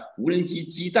在无人机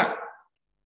基站。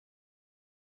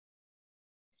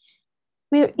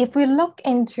If we look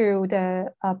into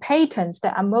the patents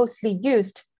that are mostly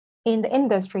used in the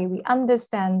industry, we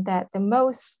understand that the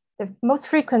most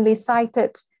frequently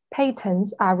cited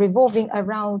patents are revolving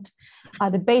around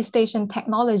the base station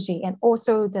technology and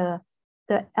also the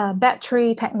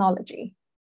battery technology.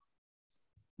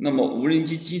 那么无人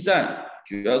机基站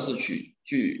主要是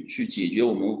去解决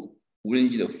我们无人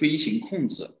机的飞行控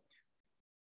制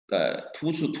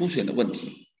凸显的问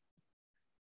题。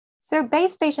So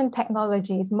base station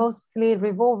technology is mostly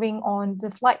revolving on the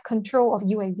flight control of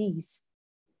UAVs.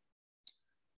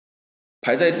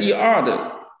 排在第2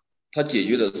的，它解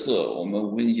决的是我们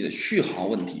无人机的续航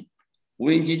问题。无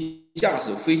人机驾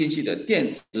驶飞行器的电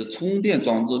池充电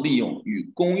装置利用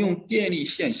与公用电力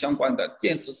线相关的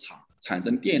电池场产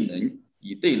生电能，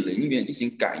以对能源进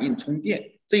行感应充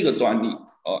电。这个专利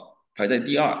排在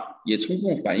第2，也充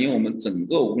分反映我们整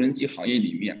个无人机行业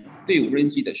里面对无人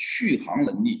机的续航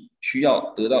能力需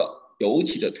要得到尤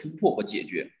其的突破和解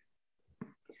决。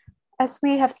As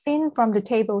we have seen from the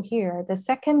table here, the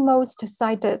second most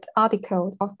cited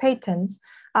article of patents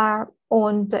are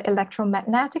on the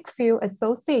electromagnetic field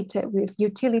associated with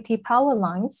utility power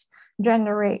lines,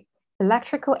 generate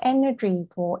electrical energy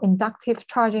for inductive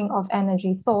charging of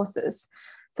energy sources.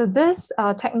 So this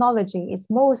technology is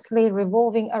mostly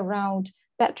revolving around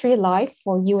battery life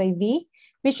for UAV,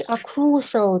 which are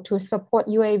crucial to support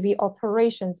UAV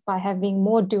operations by having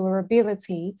more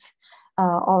durability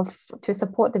to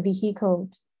support the vehicle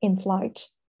in flight.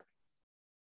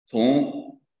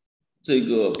 从这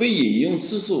个被引用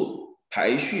次数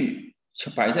排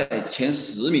在前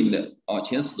10名的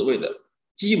前10位的，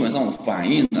基本上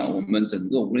反映了我们整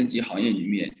个无人机行业里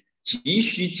面急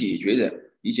需解决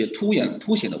的一些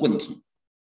凸显的问题。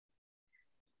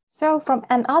So from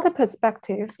another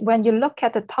perspective, when you look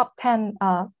at the top 10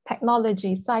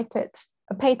 technology cited,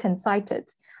 patent cited,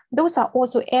 those are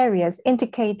also areas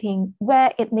indicating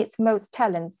where it needs most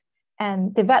talents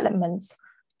and developments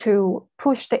to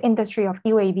push the industry of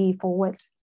UAV forward.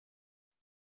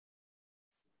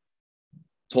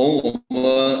 从我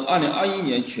们2021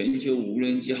年全球无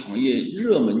人机行业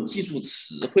热门技术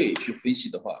词汇去分析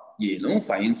的话，也能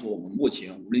反映出我们目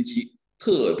前无人机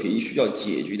特别需要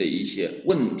解决的一些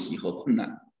问题和困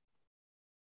难。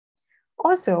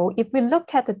Also, if we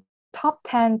look at the top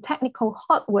 10 technical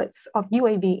hot words of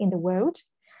UAV in the world,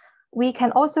 we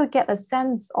can also get a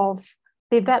sense of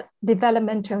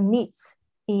developmental needs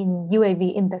in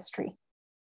UAV industry.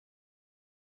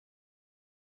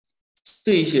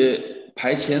 这些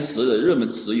排前10的热门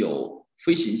词有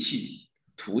飞行器、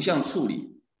图像处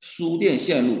理、输电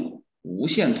线路、无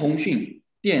线通讯、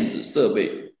电子设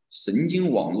备、神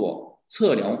经网络、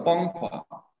测量方法、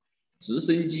直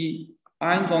升机、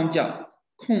安装架、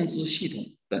控制系统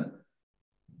等。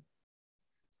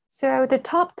So the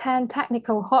top 10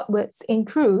 technical hot words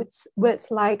includes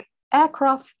words like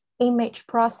aircraft, image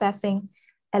processing,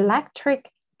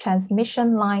 electric,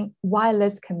 transmission line,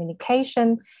 wireless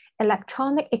communication,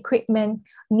 electronic equipment,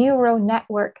 neural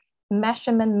network,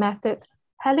 measurement method,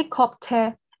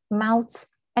 helicopter, mounts,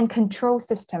 and control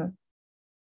system.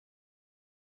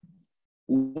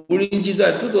 无人机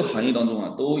在各个行业当中啊，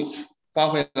都发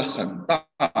挥了很大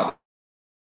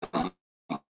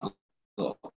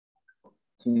的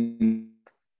空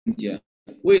间。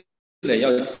未来要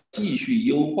继续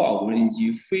优化无人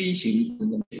机飞行功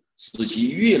能，使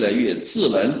其越来越智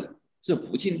能，这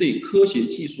不仅对科学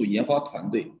技术研发团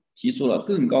队提出了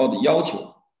更高的要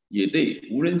求，也对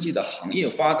无人机的行业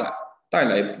发展带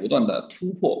来不断的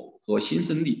突破和新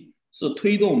生力，是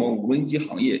推动我们无人机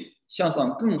行业向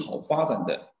上更好发展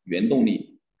的原动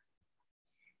力。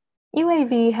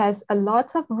UAV has a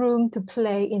lot of room to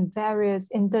play in various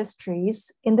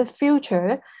industries. In the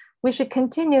future, we should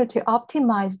continue to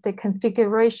optimize the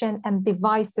configuration and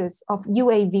devices of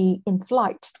UAV in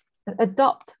flight and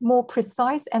adopt more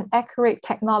precise and accurate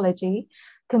technology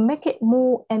to make it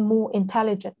more and more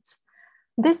intelligent.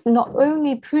 This not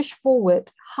only push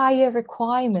forward higher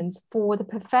requirements for the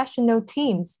professional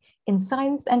teams in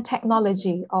science and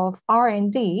technology of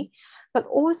R&D, but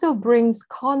also brings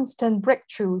constant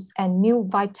breakthroughs and new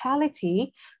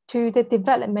vitality to the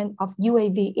development of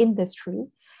UAV industry,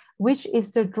 which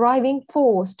is the driving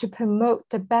force to promote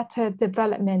the better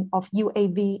development of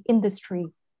UAV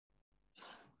industry.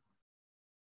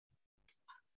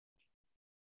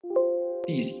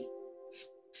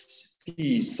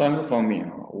 第三个方面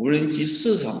啊，无人机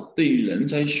市场对于人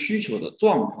才需求的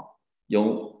状况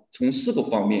有从4个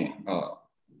方面啊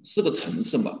，4个层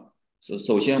次嘛。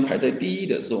首先排在第一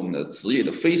的是我们的职业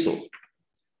的飞手，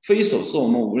飞手是我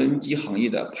们无人机行业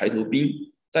的排头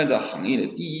兵，站在行业的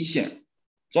第一线。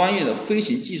专业的飞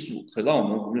行技术可让我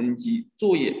们无人机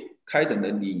作业开展的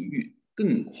领域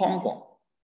更宽广。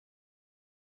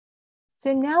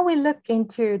So now we look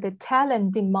into the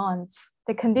talent demands,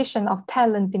 the condition of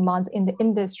talent demands in the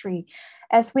industry.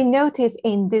 As we notice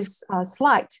in this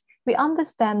slide, we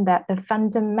understand that the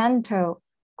fundamental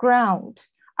ground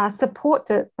are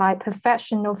supported by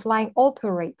professional flying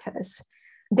operators.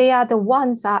 They are the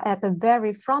ones that are at the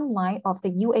very front line of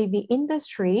the UAV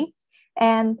industry,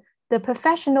 and the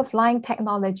professional flying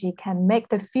technology can make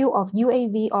the field of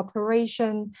UAV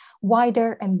operation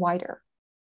wider and wider.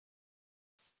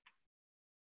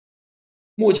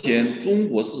 目前中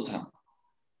国市场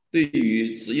对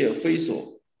于职业飞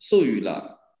手授予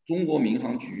了中国民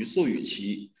航局授予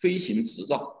其飞行执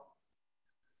照，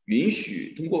允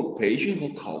许通过培训和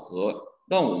考核，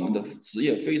让我们的职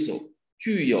业飞手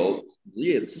具有职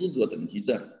业资格等级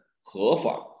证，合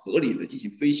法合理的进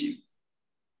行飞行。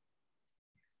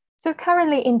So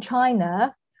currently in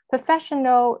China,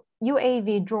 professional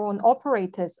UAV drone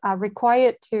operators are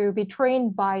required to be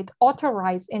trained by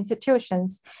authorized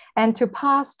institutions and to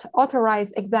pass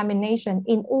authorized examination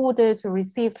in order to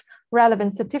receive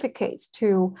relevant certificates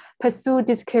to pursue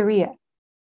this career.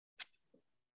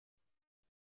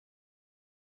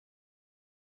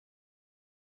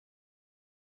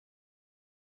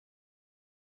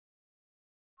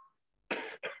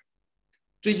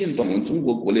 最近我们中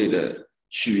国国内的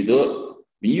取得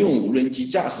民用无人机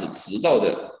驾驶执照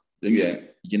的人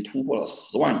员已经突破了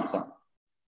10万以上。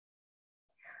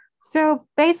So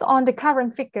based on the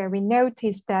current figure, we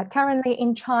noticed that currently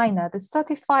in China, the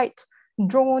certified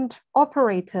drone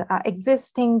operator are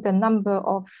existing the number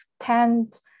of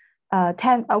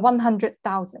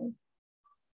 100,000.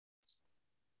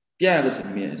 第二个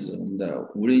层面是我们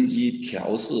的无人机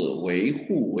调试、维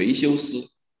护、维修师，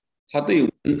他对无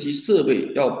人机设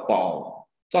备要保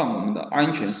障我们的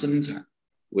安全生产，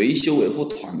维修维护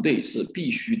团队是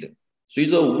必须的。随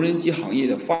着无人机行业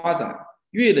的发展，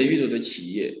越来越多的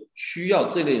企业需要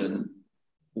这类人，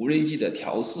无人机的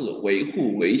调试、维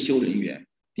护、维修人员，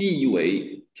定义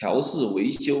为调试、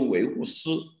维修、维护师。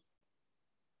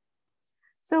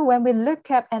So when we look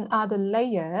at another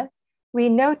layer, we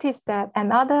notice that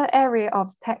another area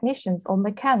of technicians or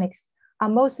mechanics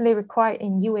are mostly required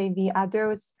in UAV are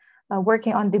those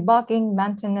working on debugging,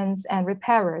 maintenance, and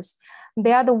repairers.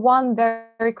 They are the one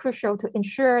very crucial to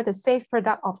ensure the safe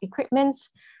product of equipment,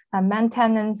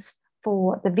 maintenance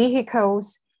for the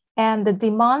vehicles, and the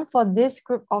demand for this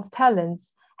group of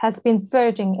talents has been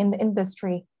surging in the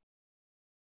industry.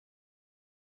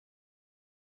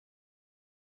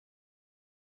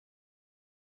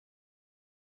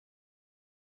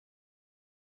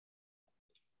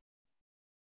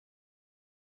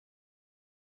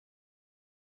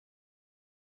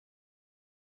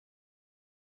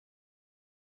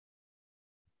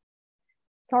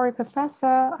 Sorry,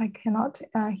 Professor, I cannot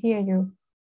hear you.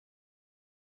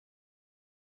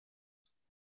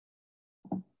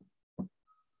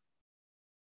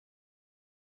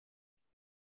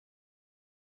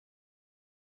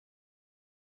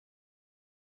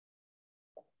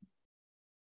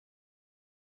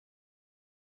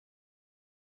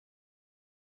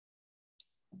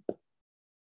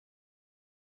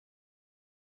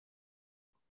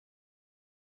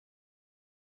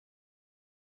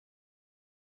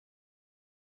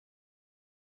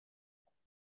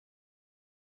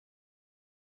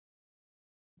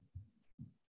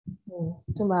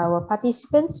 To our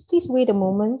participants, please wait a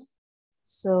moment.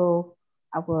 So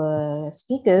our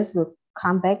speakers will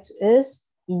come back to us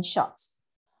in short.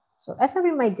 So as a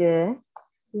reminder,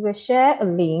 we will share a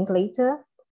link later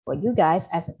for you guys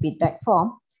as a feedback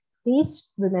form.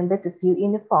 Please remember to fill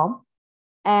in the form,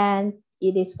 and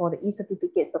it is for the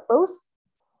e-certificate purpose,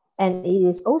 and it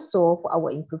is also for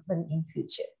our improvement in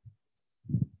future.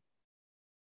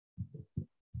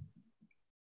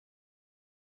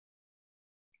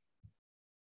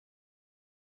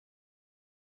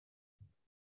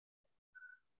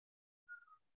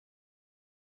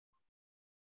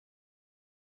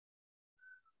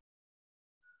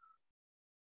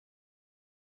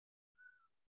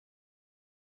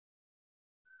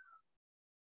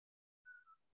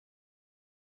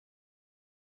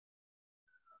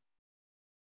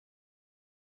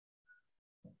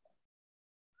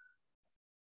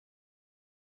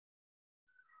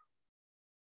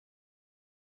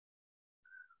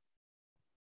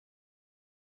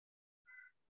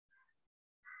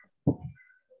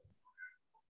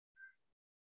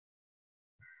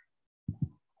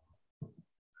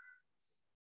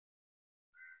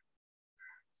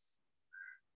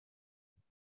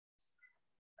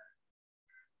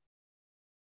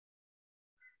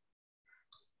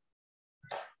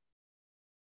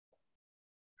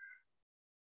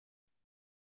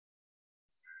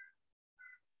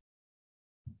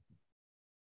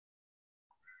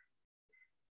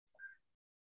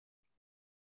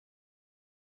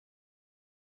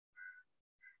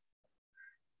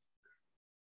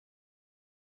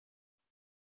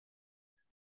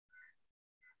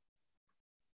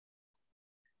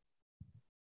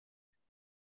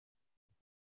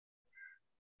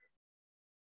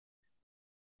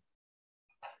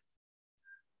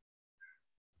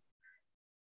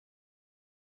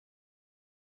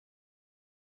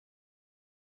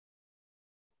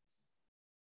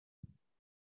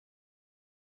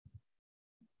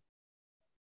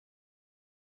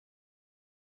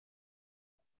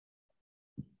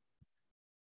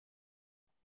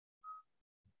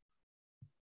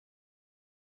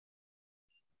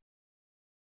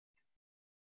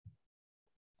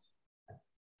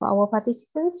 For our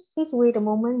participants, please wait a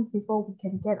moment before we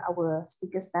can get our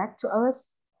speakers back to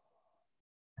us.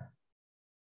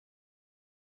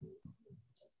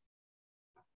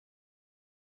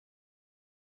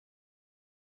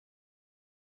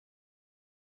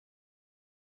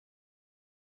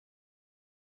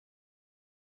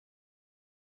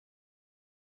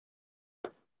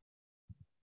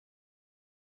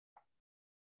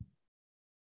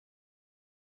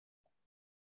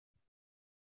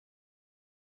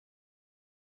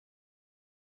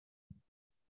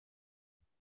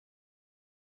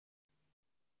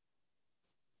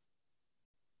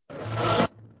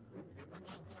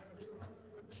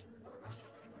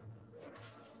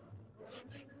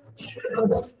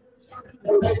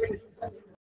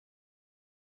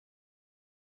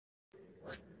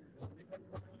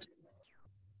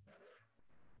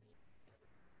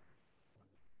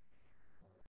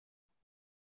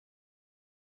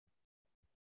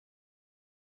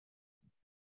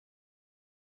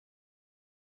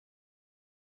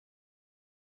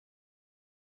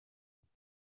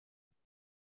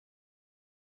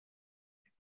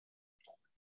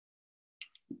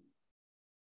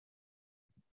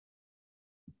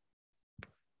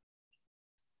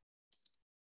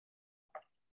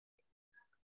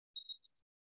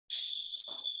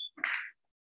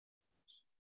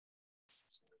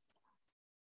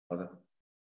好的，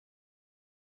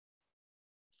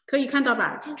可以看到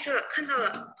吧？进去了，看到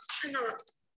了，看到了。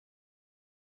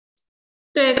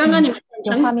对，刚刚你们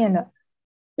有画面的。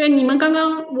对，你们刚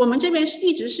刚我们这边是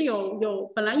一直是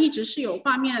本来一直是有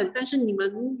画面，但是你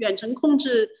们远程控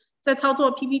制在操作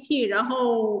PPT， 然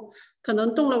后可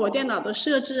能动了我电脑的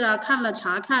设置啊，看了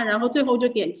查看，然后最后就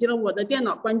点击了我的电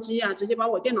脑关机啊，直接把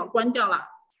我电脑关掉了。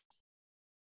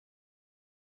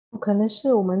可能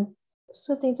是我们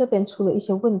设定这边出了一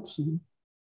些问题。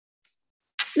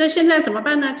那现在怎么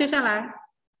办呢？接下来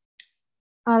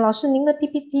老师，您的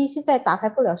PPT 现在打开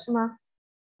不了是吗？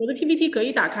我的 PPT 可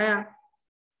以打开啊。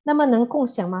那么能共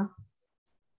享吗？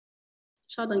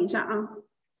稍等一下啊。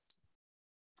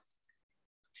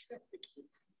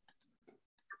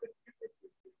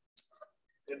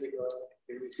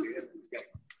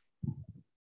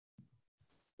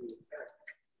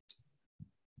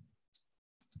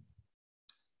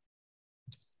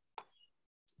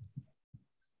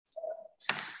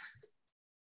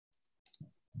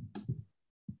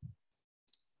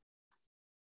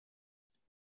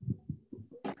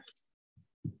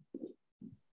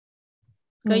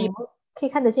可以，可以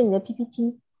看得见你的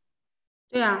PPT。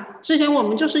对啊，之前我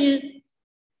们就是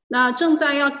那正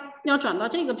在要转到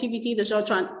这个 PPT 的时候，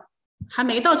还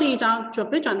没到这一章，准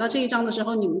备转到这一章的时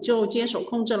候，你们就接手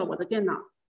控制了我的电脑。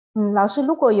老师，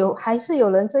如果还是有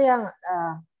人这样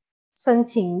申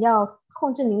请要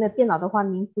控制您的电脑的话，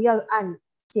您不要按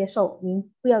接受，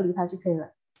您不要理他就可以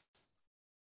了。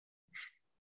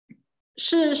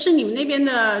是你们那边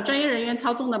的专业人员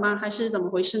操纵的吗？还是怎么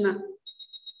回事呢？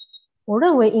我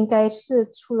认为应该是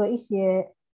出了一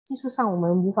些技术上我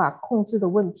们无法控制的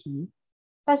问题，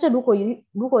但是如果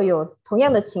有同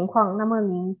样的情况，那么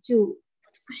您就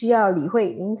不需要理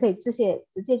会，您可以直接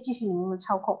继续您的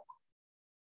操控。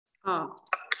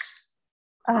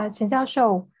陈教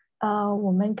授，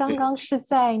我们刚刚是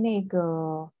在那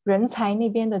个人才那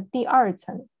边的第2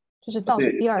层，就是倒数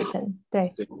第2层，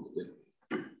对。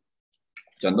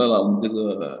讲到了我们这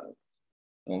个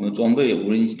我们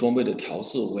无人机装备的调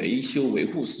试、维修、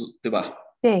维护师，对吧？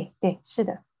对，是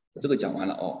的。这个讲完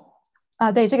了哦。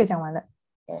对，这个讲完了。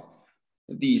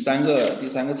第三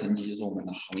个层级就是我们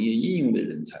的行业应用的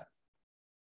人才。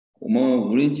我们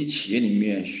无人机企业里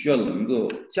面需要能够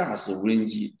驾驶无人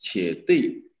机且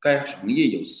对该行业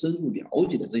有深入了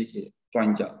解的这些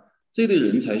专家，这类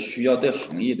人才需要对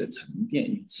行业的沉淀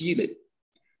与积累，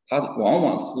它往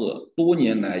往是多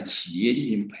年来企业进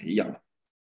行培养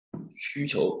需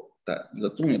求的一个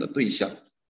重要的对象。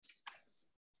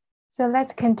So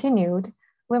let's continue.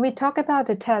 When we talk about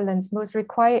the talents most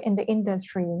required in the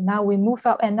industry, now we move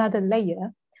up another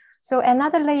layer. So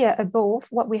another layer above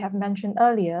what we have mentioned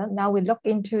earlier, now we look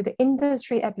into the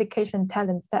industry application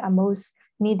talents that are most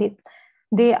needed.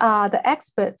 They are the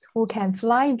experts who can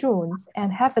fly drones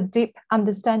and have a deep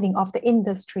understanding of the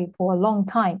industry for a long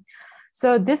time.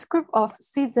 So this group of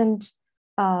seasoned,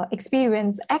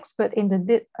 experienced expert in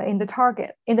the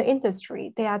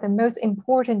industry, they are the most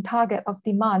important target of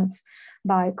demand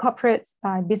by corporates,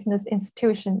 by business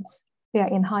institutions. They are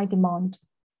in high demand.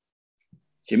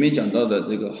 前面讲到的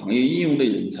这个行业应用类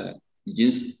人才，已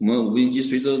经是我们无人机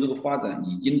随着这个发展，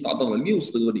已经达到了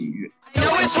60多个领域。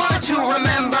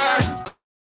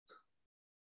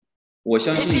我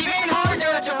相信，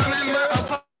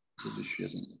这是学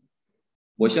生。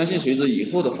我相信随着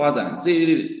以后的发展，这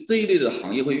一类的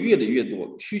行业会越来越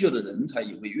多，需求的人才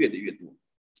也会越来越多。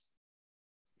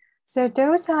So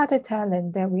those are the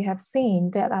talent that we have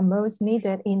seen that are most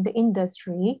needed in the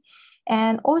industry,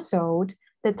 and also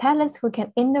the talents who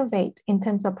can innovate in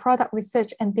terms of product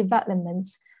research and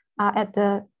developments are at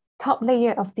the top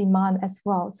layer of demand as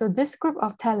well. So this group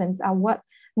of talents are what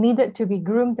needed to be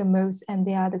groomed the most, and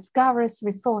they are the scarce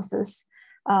resources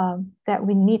that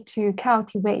we need to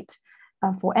cultivate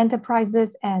for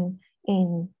enterprises and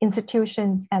in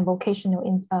institutions and vocational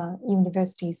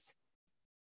universities.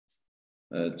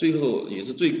 最后也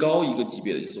是最高一个级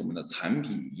别的，就是我们的产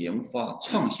品研发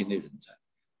创新类人才。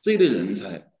这一类人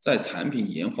才在产品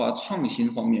研发创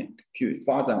新方面去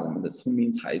发展我们的聪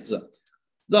明才智，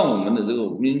让我们的这个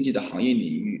无人机的行业领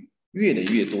域越来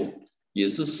越多，也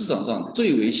是市场上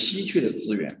最为稀缺的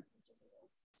资源。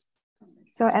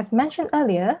So as mentioned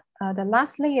earlier, the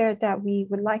last layer that we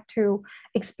would like to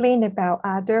explain about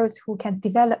are those who can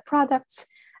develop products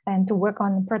and to work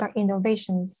on product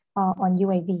innovations on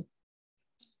UAV.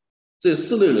 这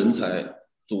4类人才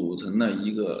组成了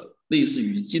一个类似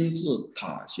于金字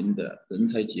塔型的人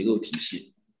才结构体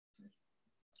系。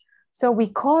So we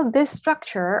call this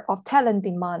structure of talent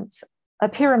demands a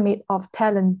pyramid of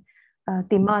talent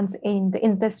demands in the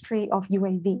industry of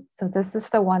UAV. So this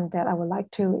is the one that I would like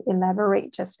to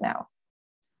elaborate just now.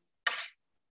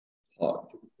 好，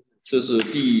这是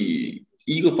第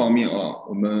一个方面啊，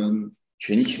我们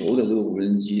全球的这个无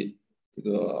人机这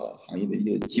个行业的一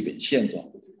个基本现状。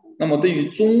那么对于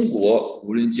中国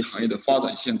无人机行业的发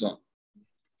展现状，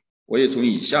我也从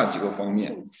以下几个方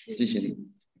面进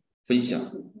行分享。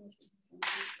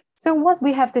So what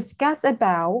we have discussed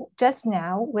about just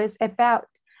now was about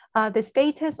the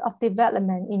status of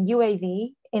development in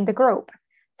UAV in the globe.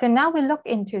 So now we look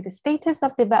into the status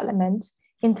of development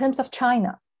in terms of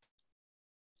China.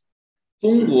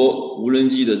 中国无人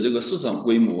机的这个市场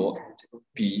规模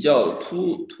比较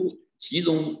集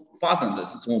中发展的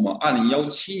是从我们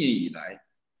2017年以来，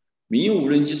民用无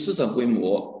人机市场规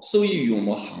模受益于我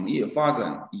们行业发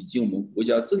展以及我们国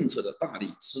家政策的大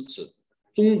力支持，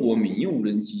中国民用无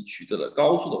人机取得了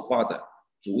高速的发展，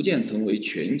逐渐成为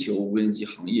全球无人机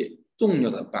行业重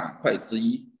要的板块之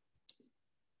一。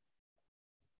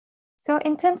So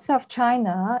in terms of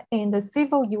China in the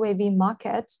civil UAV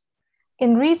market,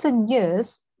 in recent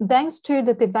years, thanks to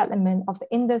the development of the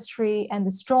industry and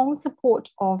the strong support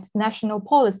of national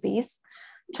policies,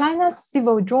 China's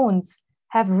civil drones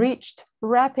have reached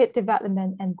rapid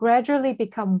development and gradually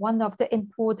become one of the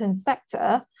important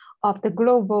sector of the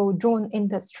global drone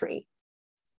industry.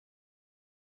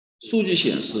 数据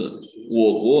显示，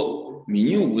我国民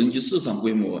用无人机市场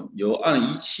规模由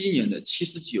2017年的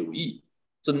79亿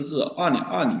增至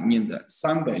2020年的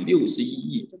361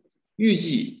亿，预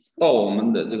计到我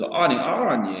们的这个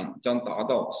2022年将达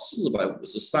到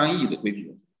453亿的规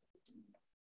模。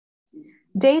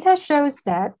Data shows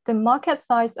that the market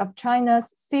size of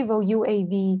China's civil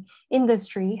UAV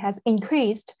industry has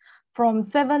increased from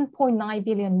 7.9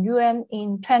 billion yuan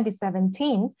in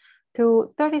 2017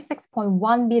 to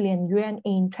 36.1 billion yuan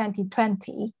in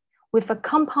 2020, with a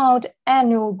compound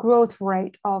annual growth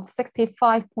rate of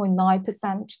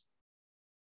 65.9%.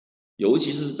 尤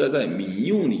其是在民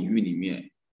用领域里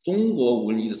面，中国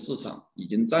无人机的市场已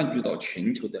经占据到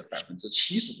全球的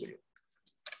70%左右。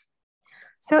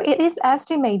So it is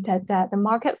estimated that the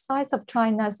market size of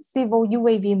China's civil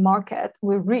UAV market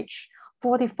will reach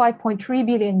 45.3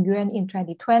 billion yuan in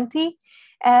 2020,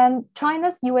 and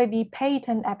China's UAV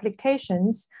patent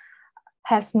applications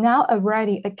has now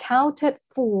already accounted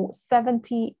for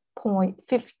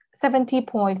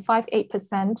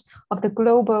 70.58% of the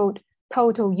global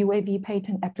total UAV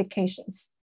patent applications.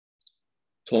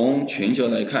 从全球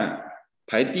来看，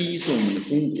排第一是我们的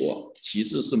中国，其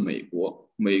次是美国。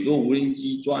美国无人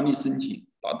机专利申请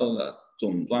达到了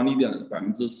总专利量的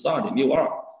12.62%，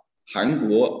韩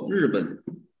国、日本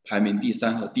排名第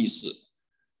3和第4。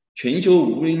全球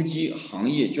无人机行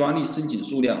业专利申请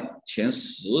数量前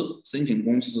10申请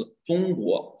公司，中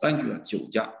国占据了9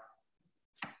家。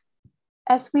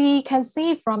As we can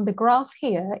see from the graph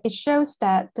here, it shows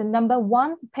that the number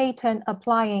 1 patent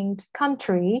applying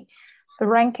country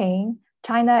ranking,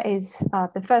 China is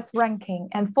the first ranking,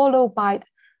 and followed by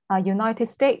United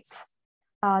States.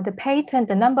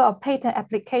 The number of patent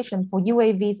applications for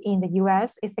UAVs in the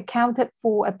US is accounted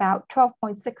for about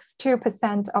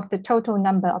 12.62% of the total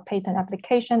number of patent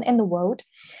applications in the world,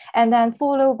 and then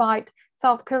followed by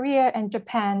South Korea and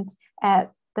Japan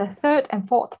at the 3rd and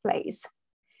 4th place.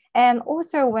 And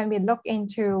also when we look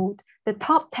into the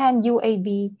top 10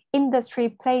 UAV industry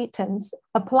patents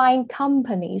applying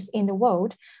companies in the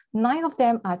world, 9 of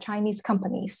them are Chinese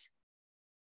companies.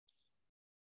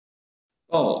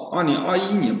 到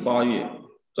2021年8月，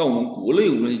在我们国内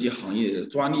无人机行业的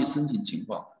专利申请情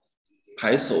况，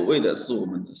排首位的是我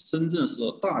们的深圳市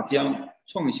大疆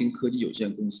创新科技有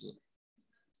限公司。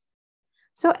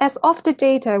So as of the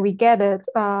data we gathered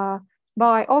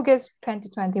by August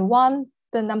 2021,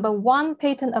 the number 1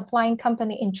 patent applying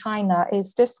company in China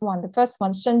is this one, the first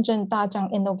one, Shenzhen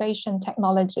Dajiang Innovation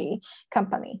Technology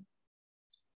Company.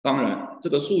 当然，这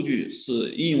个数据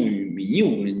是应用于民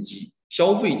用无人机、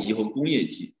消费级和工业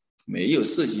级，没有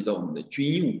涉及到我们的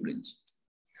军用无人机。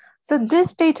So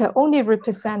this data only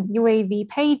represent UAV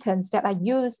patents that are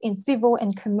used in civil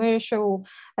and commercial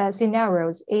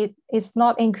scenarios. It is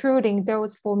not including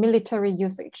those for military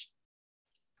usage.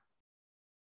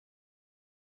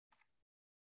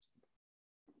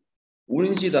 无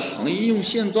人机的行业应用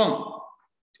现状，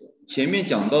前面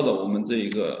讲到的我们这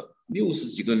个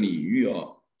60几个领域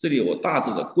这里我大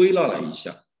致的归纳了一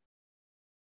下。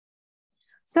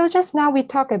So just now we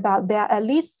talk about there are at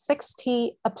least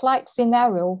 60 applied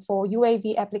scenarios for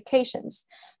UAV applications.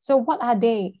 So what are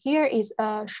they? Here is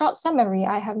a short summary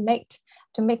I have made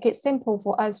to make it simple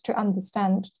for us to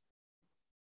understand.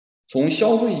 从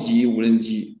消费级无人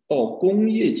机到工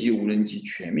业级无人机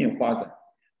全面发展，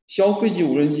消费级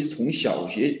无人机从小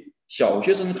学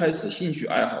生开始兴趣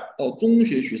爱好，到中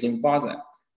学学生发展，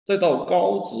再到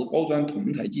高职高专同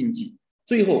台竞技，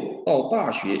最后到大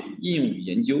学应用与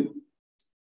研究。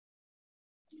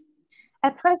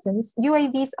At present,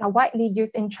 UAVs are widely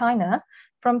used in China,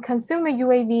 from consumer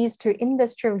UAVs to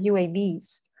industrial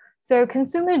UAVs. So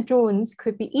consumer drones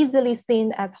could be easily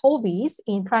seen as hobbies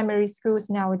in primary schools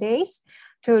nowadays,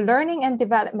 to learning and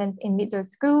development in middle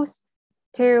schools,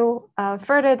 to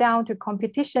further down to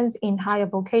competitions in higher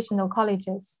vocational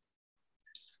colleges.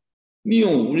 利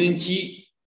用无人机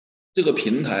这个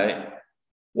平台，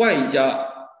外加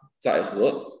载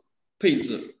荷配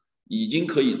置，已经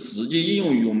可以直接应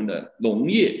用于我们的农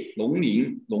业、农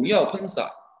林、农药喷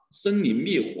洒、森林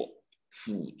灭火、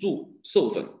辅助授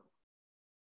粉。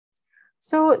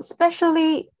So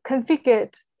specially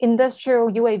configured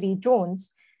industrial UAV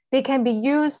drones, they can be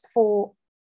used for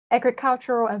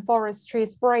agricultural and forestry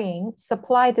spraying,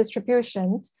 supply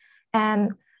distribution,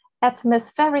 and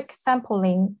atmospheric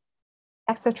sampling,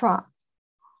 etc.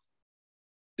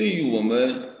 对于我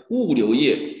们物流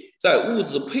业，在物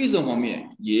质配送方面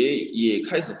也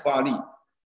开始发力。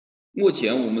目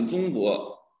前我们中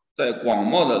国在广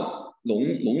袤的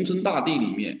农村大地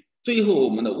里面，最后我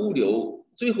们的物流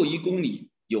最后1公里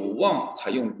有望采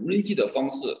用无人机的方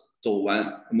式走完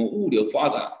我们物流发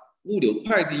展、物流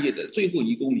快递业的最后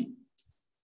1公里。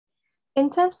In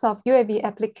terms of UAV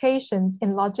applications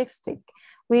in logistics,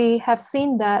 we have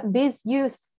seen that this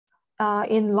use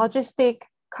in logistic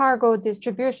cargo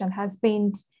distribution has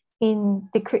been in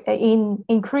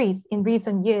increase in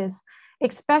recent years,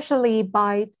 especially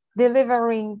by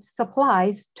delivering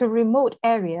supplies to remote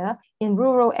area in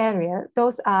rural area.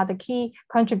 Those are the key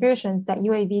contributions that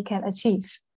UAV can achieve.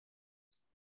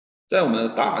 在我们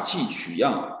的大气取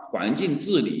样、环境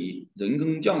治理、人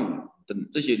工降雨等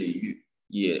这些领域，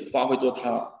也发挥着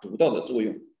它独到的作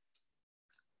用。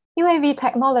UAV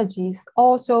technologies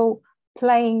also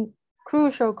playing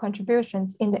crucial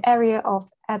contributions in the area of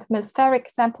atmospheric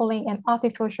sampling and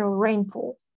artificial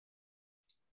rainfall.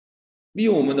 利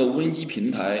用我们的无人机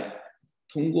平台，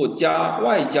通过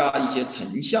外加一些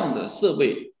成像的设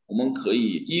备，我们可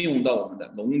以应用到我们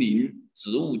的农林、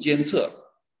植物监测、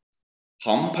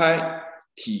航拍、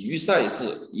体育赛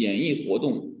事、演艺活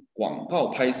动、广告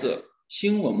拍摄、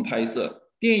新闻拍摄、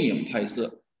电影拍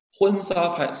摄、婚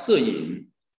纱摄影。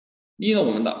利用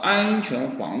我们的安全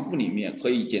防护里面，可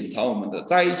以检查我们的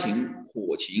灾情、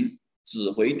火情、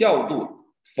指挥调度、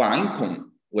反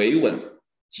恐维稳、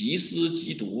缉私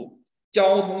缉毒、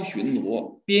交通巡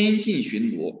逻、边境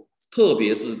巡逻，特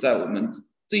别是在我们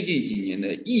最近几年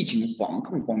的疫情防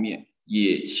控方面，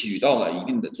也起到了一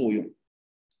定的作用。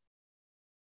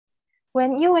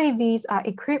When UAVs are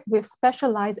equipped with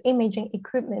specialized imaging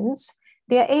equipments,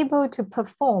 they are able to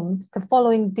perform the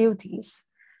following duties.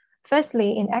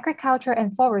 Firstly, in agriculture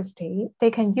and forestry, they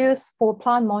can use for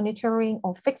plant monitoring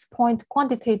or fixed point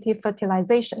quantitative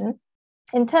fertilization.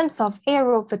 In terms of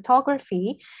aerial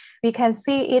photography, we can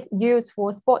see it used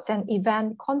for sports and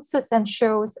event, concerts and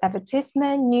shows,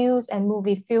 advertisement, news and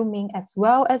movie filming, as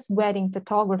well as wedding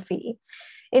photography.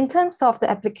 In terms of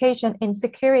the application in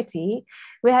security,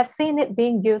 we have seen it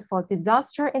being used for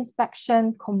disaster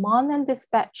inspection, command and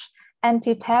dispatch,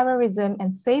 anti-terrorism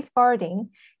and safeguarding,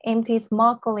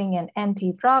 anti-smuggling and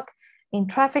anti-drug, in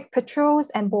traffic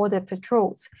patrols and border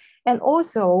patrols. And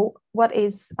also what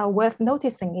is worth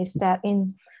noticing is that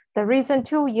in the recent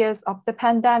 2 years of the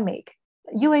pandemic,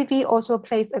 UAV also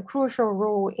plays a crucial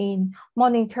role in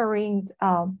monitoring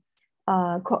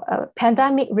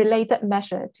pandemic-related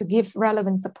measures to give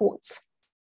relevant supports.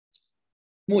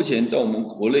 目前在我们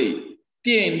国内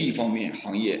电力方面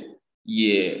行业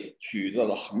也取得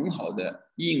了很好的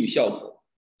应用效果。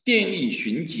电力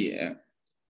巡检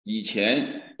以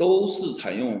前都是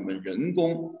采用我们人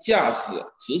工驾驶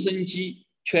直升机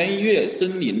穿越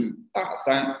森林、大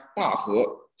山、大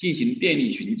河进行电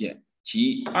力巡检，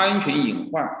其安全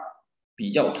隐患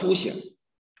比较凸显。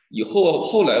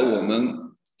后来我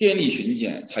们电力巡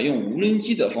检采用无人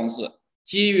机的方式，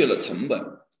节约了成本，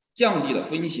降低了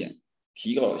风险，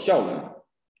提高了效能。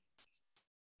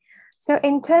So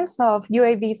in terms of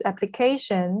UAV's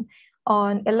application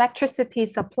on electricity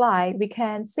supply, we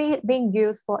can see it being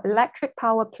used for electric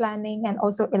power planning and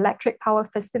also electric power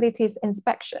facilities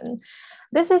inspection.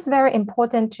 This is very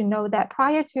important to know that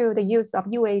prior to the use of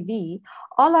UAV,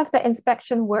 all of the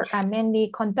inspection work are mainly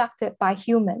conducted by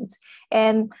humans.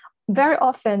 And very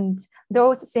often,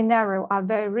 those scenarios are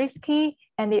very risky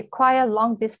and they require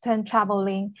long distance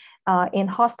traveling in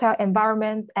hostile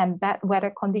environments and bad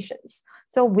weather conditions.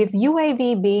 So with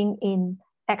UAV being in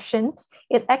action,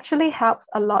 it actually helps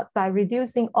a lot by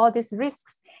reducing all these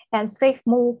risks and save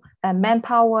more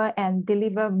manpower and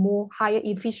deliver more higher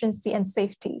efficiency and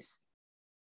safeties.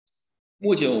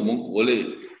 目前我们国内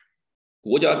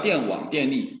国家电网电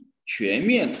力全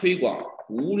面推广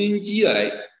无人机来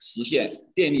实现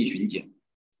电力巡检。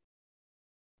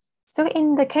So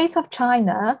in the case of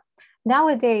China,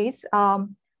 nowadays,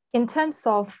 in terms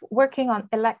of working on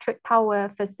electric power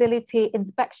facility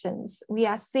inspections, we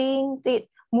are seeing it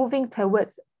moving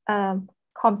towards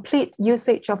complete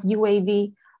usage of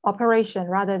UAV operation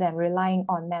rather than relying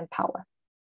on manpower.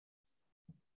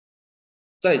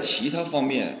 在其他方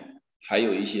面，还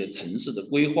有一些城市的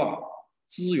规划、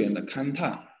资源的勘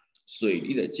探、水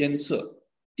利的监测、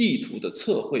地图的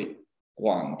测绘、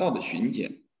管道的巡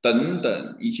检等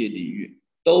等一些领域，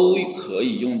都可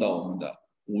以用到我们的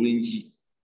无人机。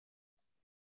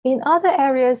In other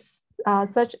areas,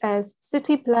 such as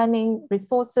city planning,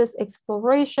 resources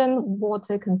exploration,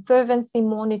 water conservancy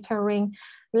monitoring,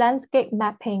 landscape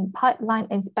mapping, pipeline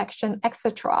inspection,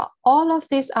 etc. All of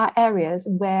these are areas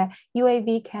where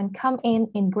UAV can come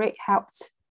in great helps.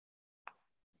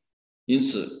 因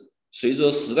此，随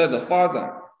着时代的发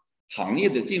展，行业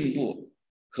的进步，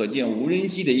可见无人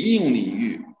机的应用领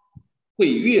域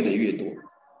会越来越多。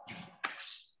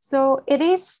So it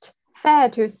is fair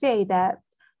to say that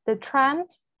the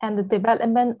trend and the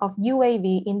development of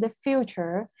UAV in the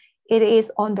future, it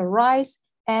is on the rise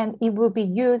and it will be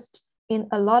used in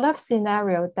a lot of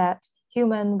scenarios that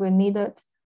human will need it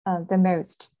the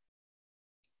most.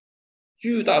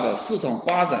 巨大的市场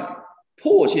发展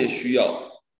迫切需要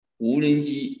无人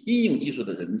机应用技术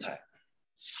的人才。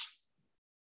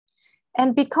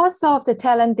And because of the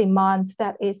talent demands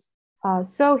that is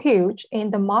so huge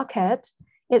in the market,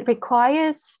 it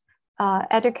requires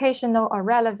educational or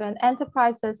relevant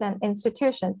enterprises and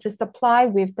institutions to supply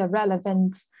with the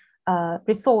relevant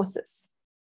resources.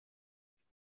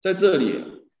 在这里，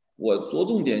我着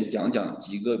重点讲讲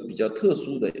几个比较特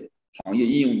殊的行业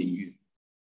应用领域。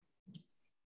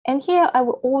And here I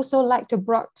would also like to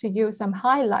bring to you some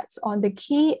highlights on the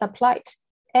key applied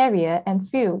area and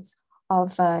fields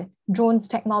of drones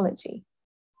technology.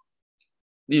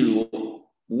 例如，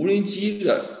无人机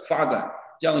的发展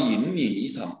将引领一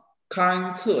场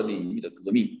勘测领域的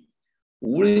革命。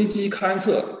无人机勘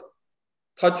测，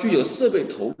它具有设备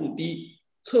投入低、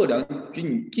测量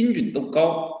精准度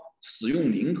高、使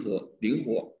用灵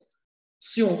活、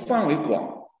适用范围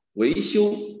广、维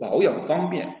修保养方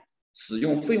便、使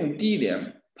用费用低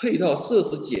廉、配套设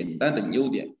施简单等优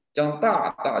点，将大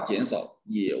大减少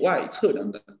野外测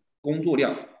量的工作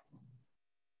量。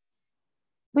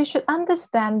We should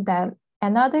understand that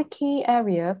another key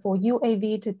area for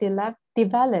UAV to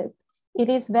develop, it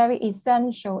is very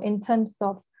essential in terms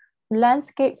of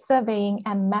landscape surveying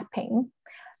and mapping.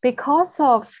 Because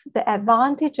of the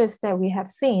advantages that we have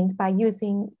seen by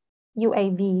using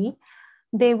UAV,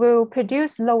 they will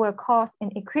produce lower cost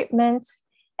in equipment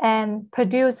and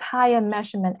produce higher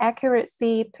measurement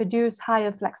accuracy, produce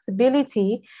higher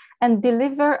flexibility, and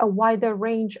deliver a wider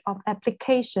range of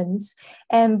applications.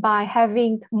 And by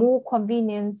having more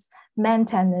convenience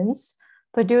maintenance,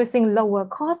 producing lower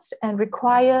costs and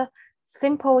require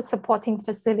simple supporting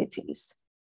facilities.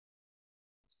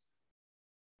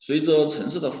 随着城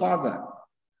市的发展，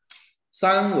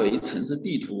三维城市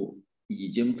地图已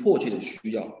经迫切的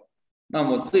需要。那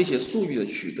么这些数据的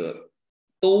取得，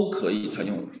都可以采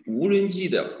用无人机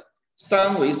的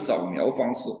三维扫描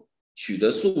方式取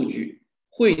得数据，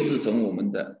绘制成我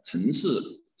们的城市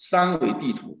三维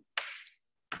地图。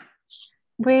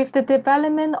With the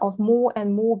development of more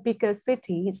and more bigger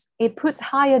cities, it puts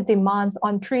higher demands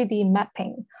on 3D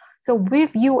mapping. So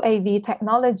with UAV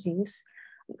technologies,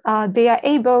 they are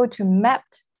able to map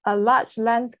a large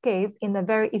landscape in a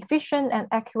very efficient and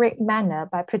accurate manner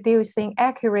by producing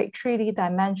accurate 3D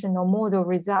dimensional model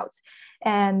results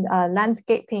and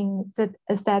landscaping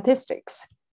statistics.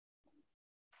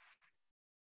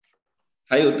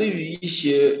 还有对于一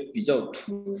些比较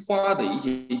突发的一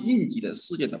些应急的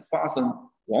事件的发生，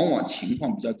往往情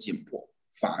况比较紧迫，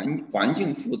环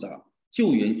境复杂，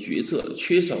救援决策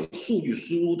缺少数据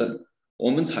输入等，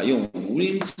我们采用无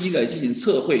人机来进行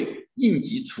测绘、应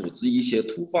急处置一些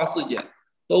突发事件，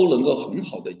都能够很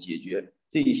好的解决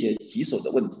这一些棘手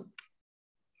的问题。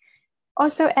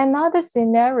Also, another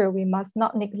scenario we must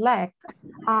not neglect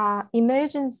are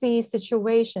emergency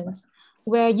situations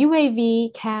where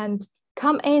UAV can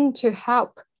come in to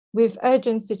help with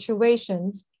urgent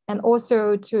situations and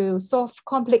also to solve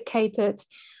complicated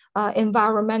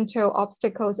environmental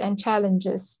obstacles and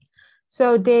challenges.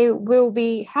 So they will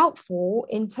be helpful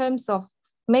in terms of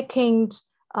making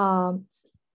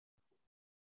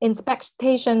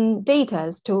inspection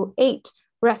data to aid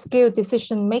rescue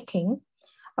decision making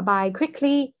by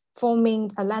quickly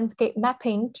forming a landscape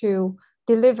mapping to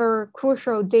deliver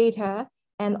crucial data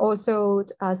and also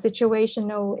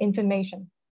situational information.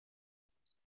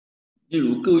 例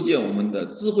如构建我们的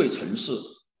智慧城市，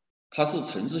它是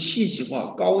城市信息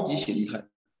化高级形态，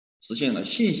实现了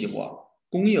信息化、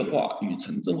工业化与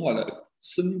城镇化的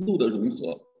深度的融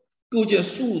合。构建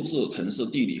数字城市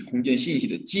地理空间信息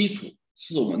的基础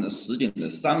是我们的实践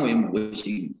的三维模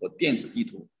型和电子地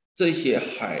图，这些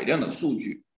海量的数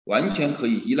据完全可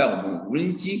以依赖我们无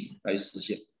人机来实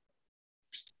现。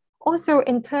Also,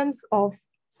 in terms of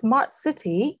smart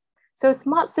city, so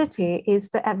smart city is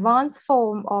the advanced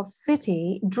form of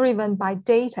city driven by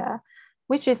data,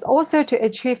 which is also to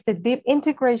achieve the deep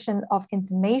integration of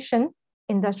information,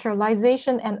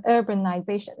 industrialization, and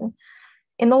urbanization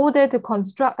in order to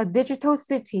construct a digital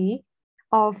city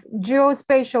of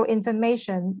geospatial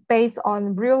information based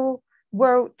on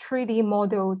real-world 3D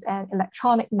models and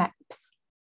electronic maps.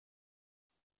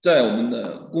 在我们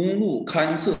的公路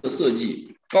勘测设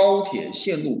计、高铁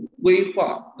线路规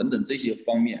划等等这些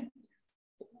方面，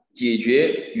解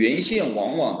决原线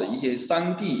往往的一些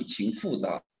3D 情复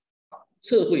杂、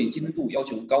测绘精度要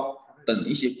求高等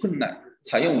一些困难，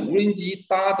采用无人机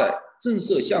搭载震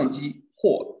慑相机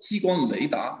或激光雷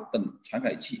达等传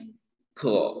感器，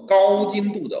可高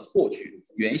精度的获取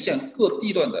原线各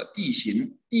地段的地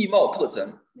形、地貌特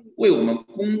征，为我们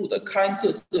公路的勘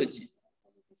测设计、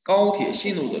高铁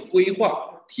线路的规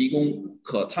划提供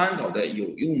可参考的有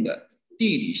用的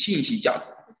地理信息价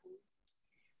值。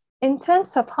In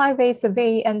terms of highway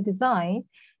survey and design,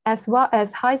 as well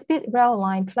as high-speed rail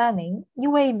line planning,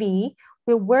 UAV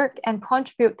will work and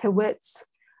contribute towards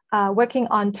working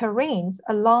on terrains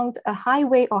along a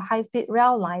highway or high-speed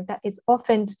rail line that is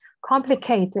often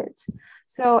complicated.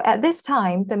 So at this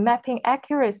time, the mapping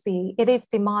accuracy, it is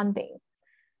demanding.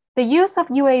 The use of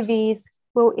UAVs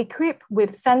will equip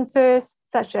with sensors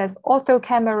such as ortho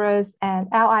cameras and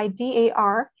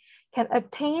LiDAR can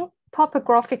obtain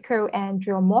topographical and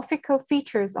geomorphical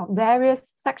features of various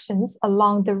sections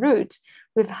along the route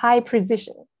with high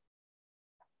precision.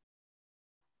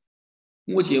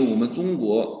 目前我们中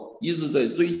国一直在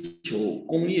追求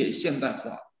工业现代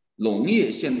化、农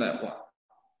业现代化。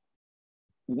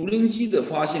无人机的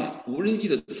发现、无人机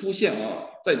的出现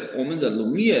在我们的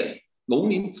农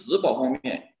林植保方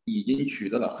面已经取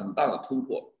得了很大的突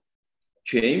破。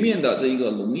全面的这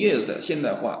个农业的现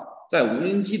代化，在无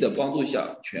人机的帮助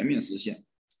下全面实现。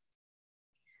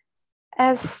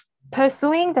As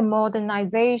pursuing the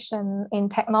modernization in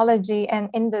technology and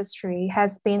industry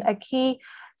has been a key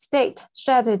state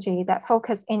strategy that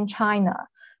focused in China.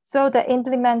 So the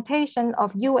implementation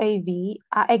of UAV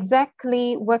are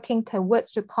exactly working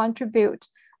towards to contribute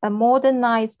a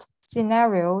modernized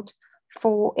scenario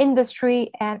for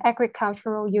industry and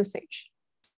agricultural usage.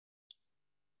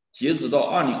 截止到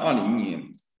2020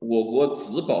年，我国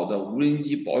植保的无人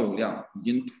机保有量已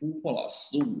经突破了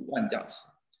15万架次，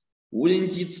无人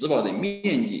机植保的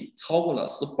面积超过了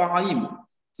18亿亩，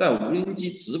在无人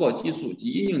机植保技术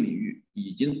及应用领域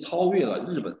已经超越了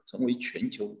日本，成为全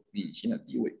球领先的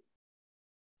地位。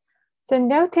So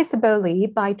noticeably,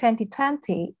 by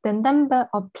 2020, the number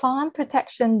of plant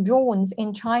protection drones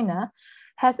in China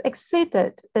has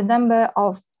exceeded the number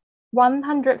of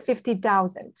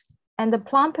 150,000, and the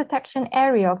plant protection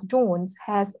area of drones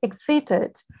has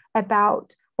exceeded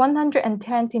about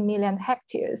 120 million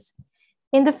hectares.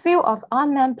 In the field of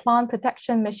unmanned plant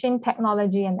protection machine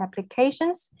technology and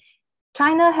applications,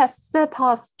 China has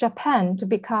surpassed Japan to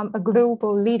become a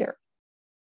global leader.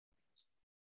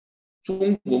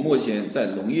 中国目前在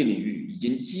农业领域已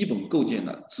经基本构建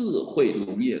了智慧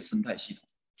农业生态系统。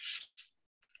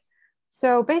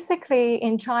So basically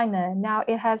in China, now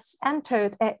it has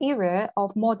entered an era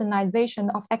of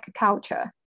modernization of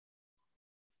agriculture.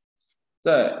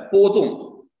 在播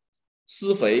种、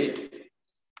施肥、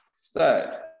在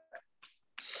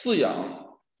饲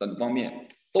养等方面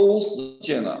都实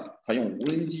现了采用无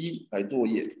人机来作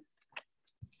业。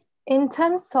In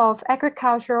terms of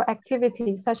agricultural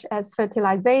activities such as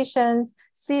fertilizations,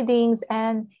 seedings,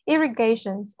 and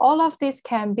irrigations, all of this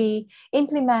can be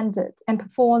implemented and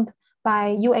performed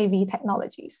by UAV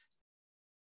technologies.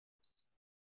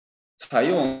 采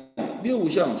用6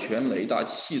项全雷达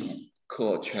系统，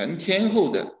可全天候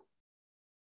的、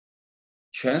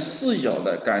全视角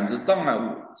的感知障碍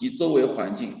物及周围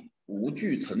环境，无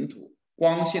惧尘土、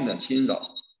光线的侵扰，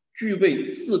具备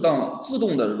自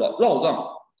动的绕障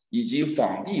以及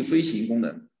仿地飞行功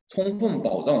能，充分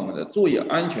保障我们的作业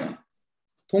安全。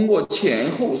通过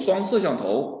前后双摄像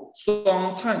头、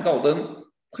双探照灯，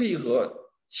配合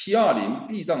720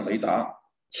避障雷达，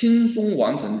轻松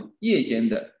完成夜间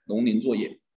的农林作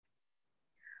业。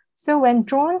So when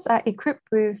drones are equipped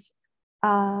with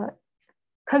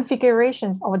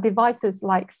configurations or devices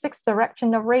like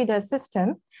 6-directional radar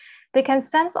system, they can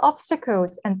sense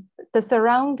obstacles and the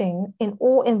surrounding in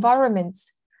all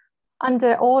environments,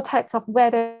 under all types of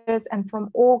weathers and from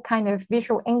all kind of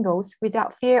visual angles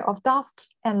without fear of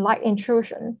dust and light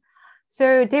intrusion.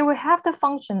 So they will have the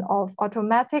function of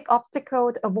automatic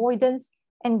obstacle avoidance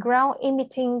and ground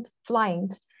emitting flying,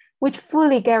 which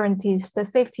fully guarantees the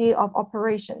safety of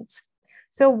operations.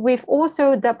 So with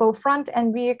also double front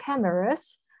and rear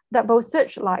cameras, double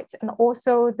searchlights, and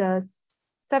also the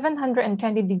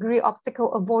 720-degree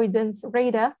obstacle avoidance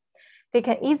radar, they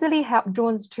can easily help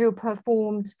drones to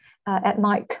perform at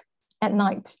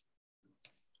night.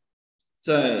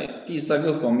 在第3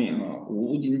个方面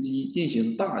无人机进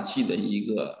行大气的一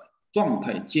个状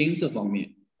态监测方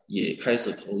面也开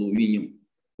始投入运用。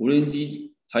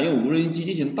采用无人机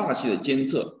进行大气的监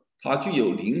测，它具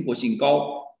有灵活性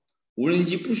高，无人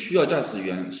机不需要驾驶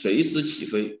员随时起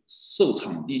飞，受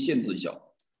场地限制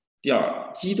小。第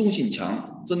二，机动性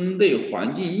强，针对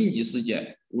环境应急事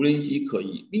件，无人机可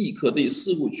以立刻对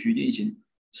事故区进行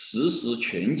实时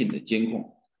全景的监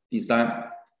控。第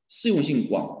三，适用性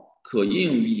广，可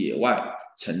应用于野外、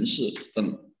城市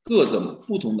等各种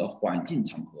不同的环境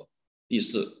场合。第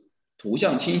四，图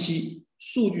像清晰，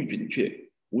数据准确。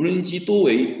无人机多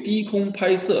为低空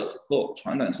拍摄和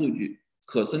传感数据，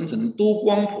可生成多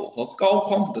光谱和高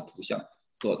光谱的图像，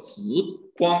和直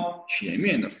观全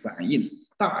面的反映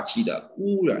大气的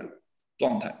污染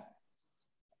状态。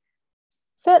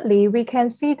Thirdly, we can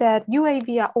see that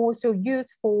UAV are also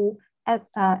used for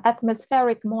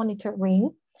atmospheric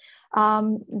monitoring.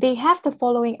 They have the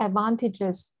following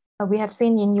advantages we have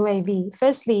seen in UAV.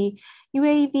 Firstly,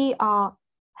 UAV are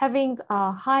having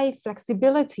high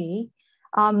flexibility.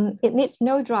 It needs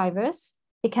no drivers.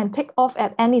 It can take off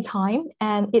at any time,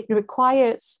 and it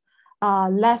requires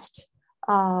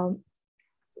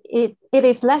it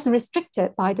is less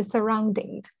restricted by the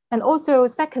surrounding. And also,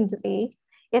 secondly,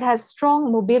 it has strong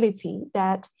mobility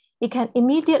that it can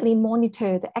immediately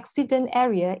monitor the accident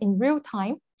area in real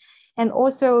time, and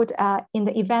also in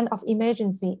the event of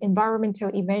emergency, environmental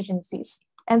emergencies.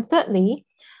 And thirdly,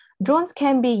 drones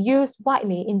can be used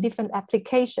widely in different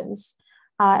applications,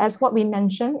 as what we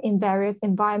mentioned, in various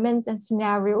environments and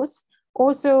scenarios,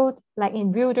 also like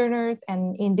in wilderness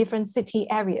and in different city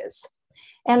areas.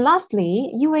 And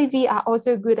lastly, UAV are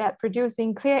also good at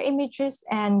producing clear images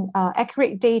and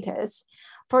accurate data.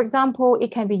 For example,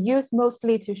 it can be used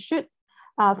mostly to shoot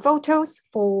photos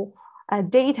for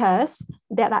data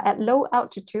that are at low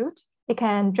altitude. It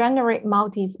can generate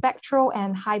multispectral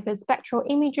and hyperspectral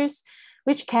images,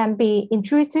 which can be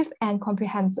intuitive and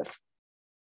comprehensive.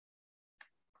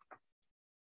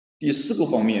 第四个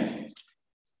方面，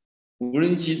无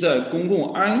人机在公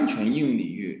共安全应用领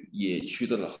域也取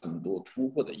得了很多突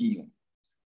破的应用。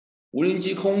无人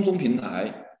机空中平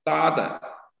台搭载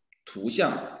图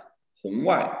像、红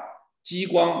外、激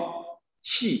光、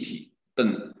气体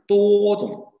等多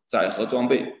种载荷装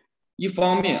备，一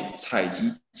方面采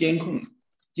集、监控、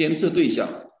监测对象，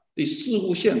对事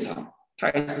故现场、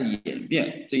态势演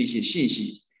变这一些信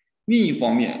息；另一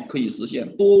方面可以实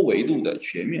现多维度的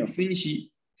全面分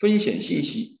析、风险信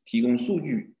息，提供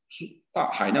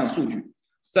大海量数据，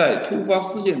在突发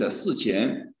事件的事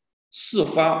前、事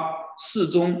发、事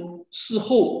中、事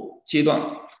后阶段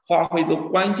发挥着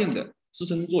关键的支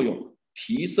撑作用，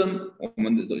提升我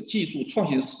们的技术创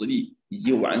新实力，以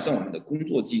及完善我们的工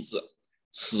作机制，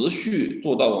持续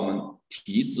做到我们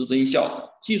提质增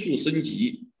效、技术升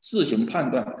级、自行判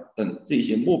断等这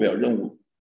些目标任务。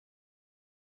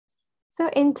So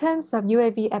in terms of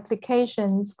UAV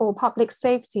applications for public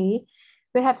safety,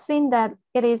 we have seen that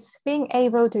it is being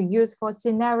able to use for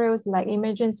scenarios like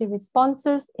emergency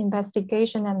responses,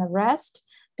 investigation and arrest,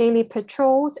 daily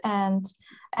patrols, and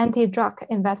anti-drug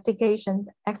investigations,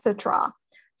 etc.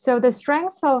 So the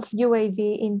strength of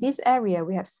UAV in this area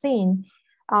we have seen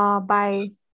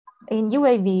in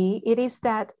UAV, it is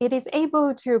that it is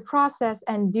able to process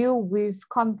and deal with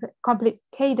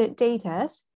complicated data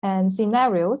and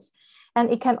scenarios,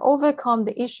 and it can overcome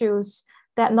the issues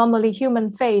that normally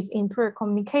humans face in poor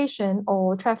communication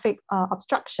or traffic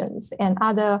obstructions and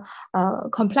other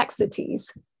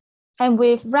complexities. And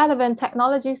with relevant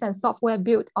technologies and software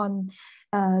built on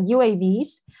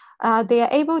UAVs, they are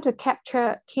able to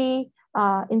capture key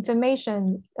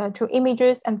information through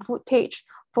images and footage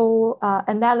for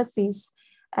analysis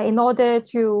in order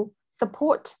to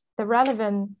support the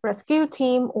relevant rescue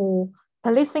team or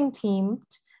policing team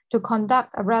to conduct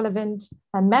a relevant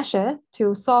measure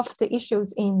to solve the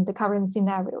issues in the current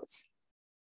scenarios.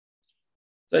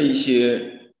 在一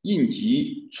些应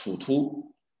急处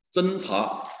突、侦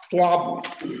查、抓捕、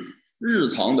日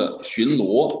常的巡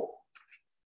逻、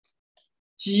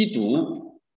缉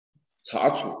毒、查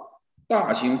处、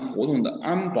大型活动的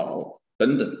安保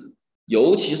等等，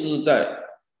尤其是在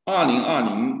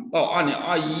2020到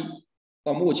2021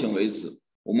到目前为止，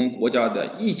我们国家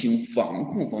的疫情防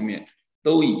控方面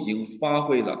都已经发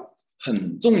挥了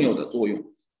很重要的作用。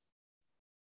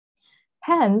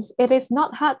Hence, it is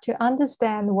not hard to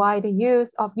understand why the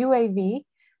use of UAV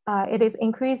it is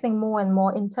increasing more and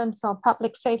more in terms of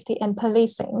public safety and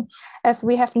policing. As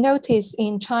we have noticed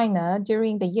in China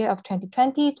during the year of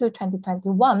 2020 to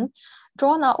 2021,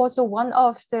 drones are also one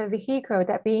of the vehicles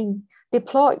that are being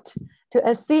deployed to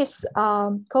assist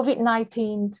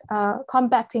COVID-19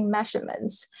 combating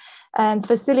measurements and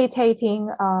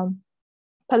facilitating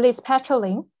police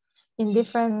patrolling in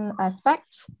different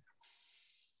aspects.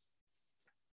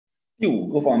 第五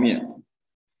个方面，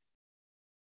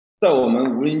在我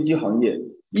们无人机行业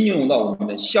应用到我们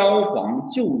的消防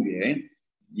救援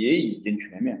也已经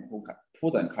全面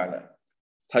铺展开来。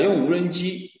采用无人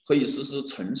机可以实施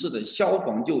城市的消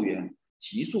防救援、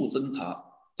急速侦查、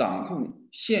掌控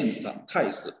现场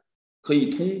态势，可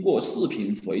以通过视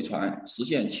频回传实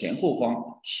现前后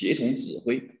方协同指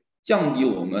挥，降低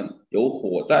我们由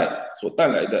火灾所带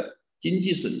来的经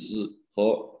济损失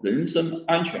和人身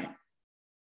安全。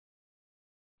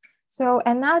So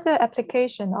another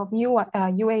application of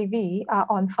UAV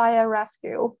on fire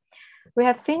rescue. We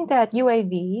have seen that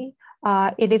UAV,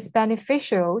 it is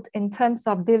beneficial in terms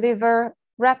of deliver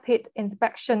rapid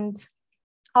inspection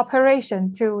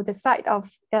operation to the site of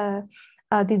a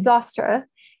disaster.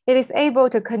 It is able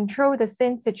to control the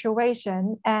scene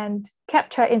situation and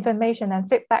capture information and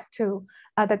feedback to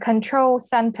the control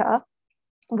center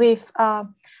with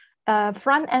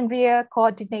front and rear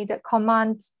coordinated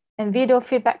command and video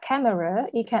feedback camera.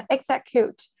 It can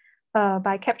execute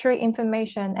by capturing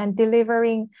information and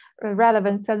delivering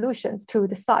relevant solutions to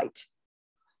the site.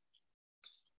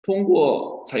 通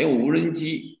过采用无人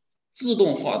机自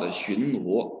动化的巡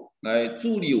逻来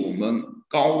助力我们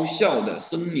高效的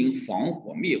森林防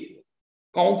火灭火，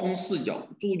高空视角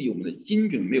助力我们的精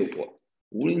准灭火，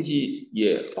无人机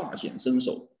也大显身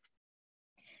手。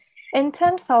In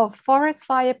terms of forest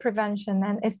fire prevention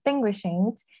and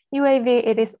extinguishing, UAV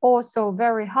it is also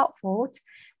very helpful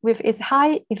with its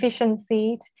high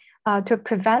efficiency to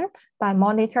prevent by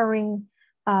monitoring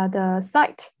the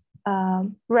site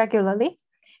regularly,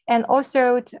 and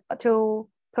also to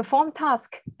perform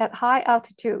tasks at high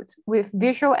altitude with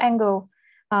visual angle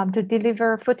to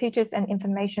deliver footages and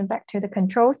information back to the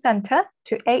control center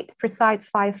to aid precise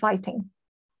firefighting.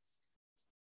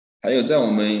 还有在我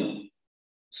们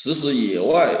实施野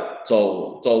外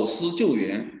走失救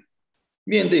援，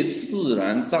面对自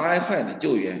然灾害的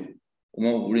救援，我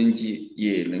们无人机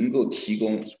也能够提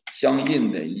供相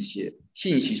应的一些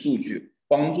信息数据，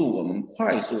帮助我们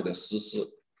快速的实施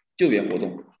救援活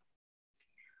动。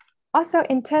Also,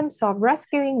 in terms of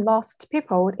rescuing lost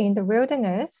people in the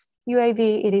wilderness,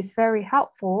 UAV it is very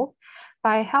helpful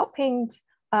by helping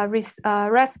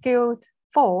rescued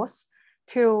force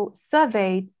to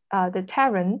survey the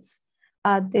terrains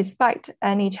despite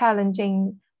any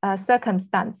challenging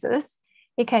circumstances.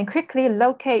 It can quickly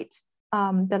locate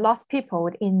the lost people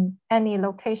in any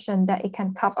location that it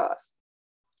can cover.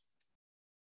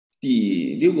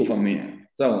 第6个方面，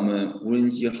在我们无人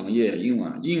机行业应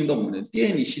用到我们的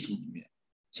电力系统里面，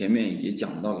前面也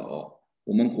讲到了哦，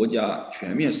我们国家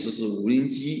全面实施无人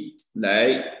机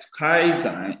来开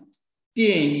展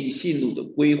电力线路的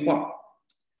规划、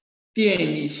电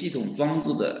力系统装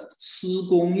置的施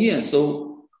工验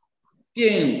收、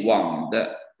电网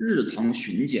的日常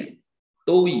巡检，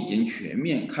都已经全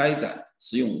面开展，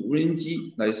使用无人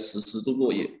机来实施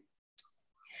作业。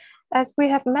As we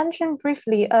have mentioned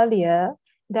briefly earlier,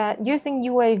 that using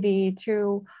UAV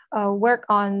to work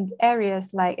on areas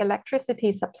like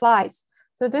electricity supplies.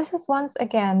 So this is once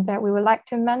again that we would like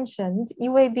to mention,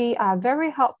 UAV are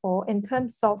very helpful in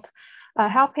terms of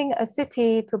helping a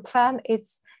city to plan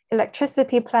its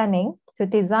electricity planning, to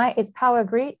design its power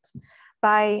grid,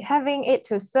 by having it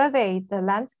to survey the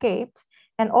landscape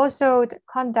and also to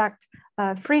conduct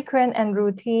frequent and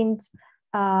routine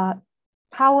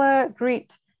power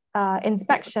grid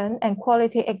inspection and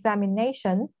quality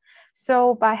examination.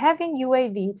 So by having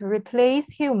UAV to replace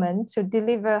human to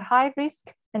deliver high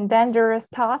risk and dangerous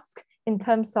tasks in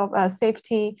terms of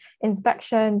safety,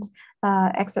 inspection,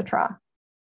 etc.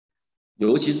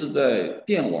 尤其是在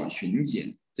电网巡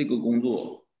检这个工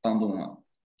作当中啊，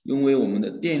因为我们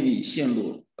的电力线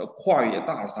路要跨越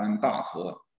大山大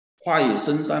河，跨越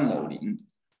深山老林，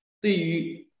对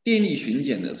于电力巡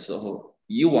检的时候，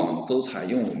以往都采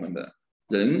用我们的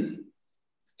人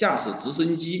驾驶直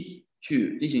升机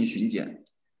去进行巡检。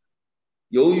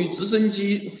由于直升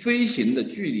机飞行的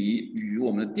距离与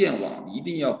我们的电网一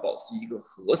定要保持一个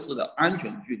合适的安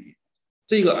全距离，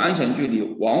这个安全距离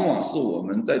往往是我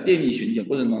们在电力巡检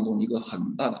过程当中一个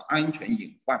很大的安全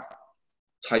隐患。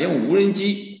采用无人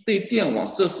机对电网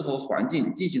设施和环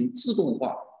境进行自动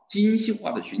化、精细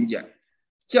化的巡检，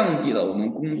降低了我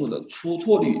们工作的出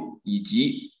错率以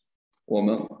及我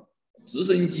们直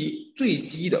升机坠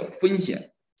机的风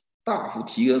险，大幅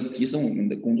提升我们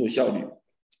的工作效率。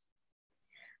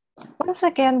Once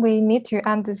again, we need to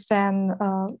understand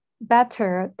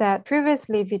better that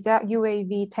previously without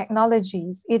UAV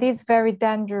technologies, it is very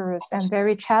dangerous and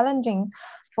very challenging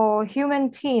for human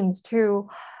teams to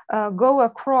go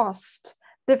across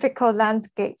difficult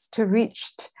landscapes to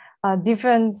reach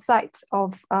different sites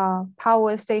of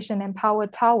power station and power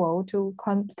tower to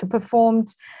perform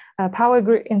power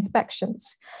grid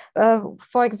inspections.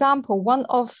 For example, one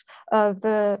of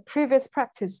the previous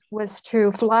practice was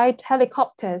to fly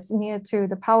helicopters near to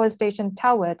the power station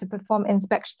tower to perform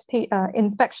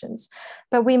inspections.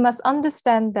 But we must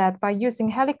understand that by using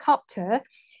helicopter,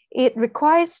 it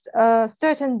requires a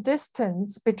certain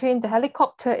distance between the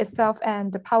helicopter itself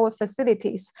and the power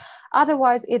facilities.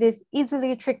 Otherwise, it is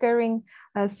easily triggering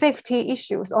safety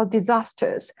issues or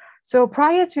disasters. So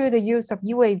prior to the use of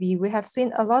UAV, we have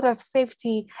seen a lot of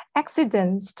safety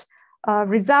accidents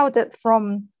resulted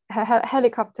from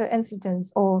helicopter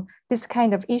incidents or this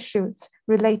kind of issues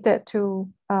related to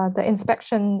the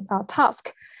inspection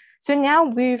task. So now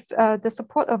with the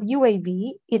support of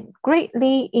UAV, it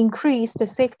greatly increased the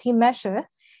safety measure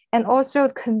and also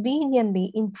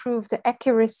conveniently improved the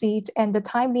accuracy and the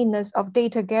timeliness of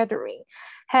data gathering.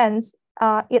 Hence,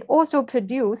 it also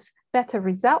produced better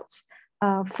results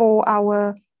for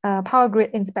our power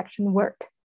grid inspection work.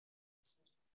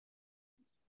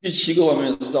 第7个方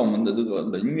面是在我们的这个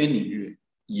能源领域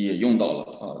也用到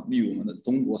了例如我们的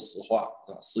中国石化、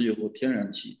石油和天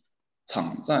然气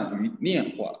场站与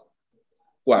炼化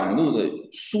管路的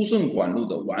输送管路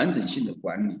的完整性的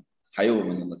管理，还有我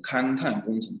们的勘探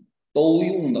工程，都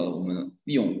用了我们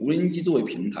利用无人机作为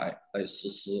平台来实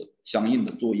施相应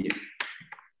的作业。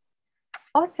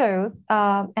Also,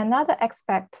 another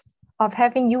aspect of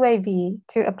having UAV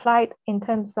to apply it in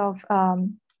terms of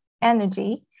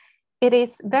energy, it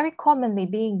is very commonly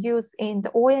being used in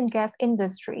the oil and gas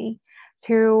industry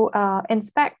to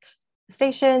inspect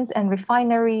stations and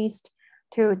refineries,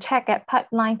 to check at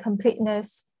pipeline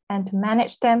completeness and to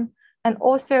manage them, and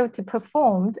also to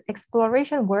perform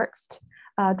exploration works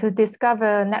to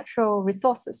discover natural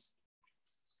resources.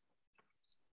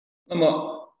 那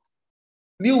么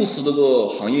60多个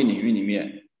行业领域里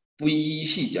面，不一一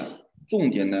细讲，重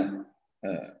点呢，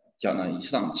讲了以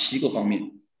上7个方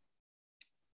面。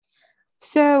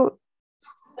So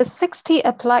the 60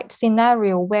 applied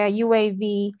scenario where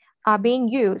UAV are being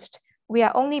used, we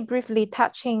are only briefly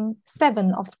touching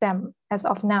 7 of them as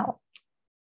of now.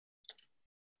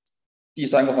 第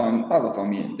3个大的方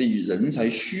面，对于人才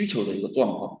需求的一个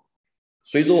状况，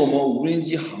随着我们无人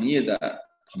机行业的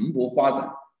蓬勃发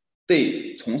展，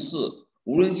对从事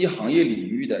无人机行业领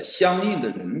域的相应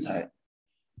的人才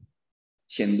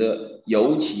显得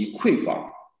尤其匮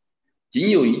乏。仅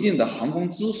有一定的航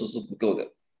空知识是不够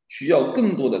的，需要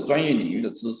更多的专业领域的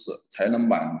知识才能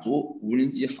满足无人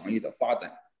机行业的发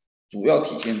展。主要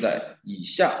体现在以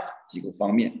下几个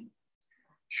方面：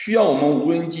需要我们无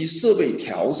人机设备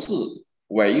调试、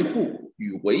维护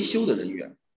与维修的人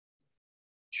员；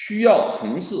需要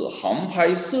从事航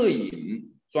拍摄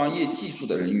影专业技术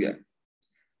的人员；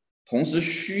同时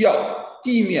需要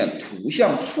地面图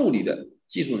像处理的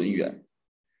技术人员；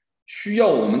需要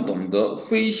我们懂得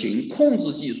飞行控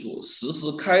制技术、实时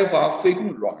开发飞控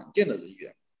软件的人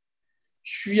员；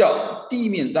需要地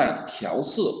面站调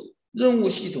试、任务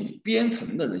系统编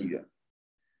程的人员；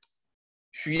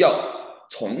需要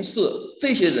从事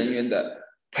这些人员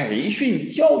的培训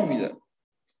教育的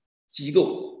机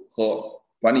构和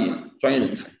管理专业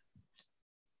人才。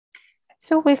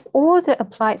So with all the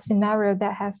applied scenario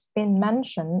that has been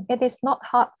mentioned, it is not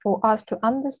hard for us to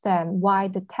understand why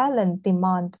the talent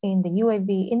demand in the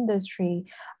UAV industry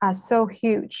are so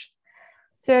huge.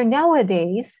 So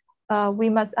nowadays, we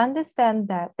must understand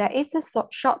that there is a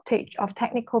shortage of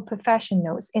technical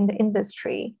professionals in the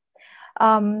industry.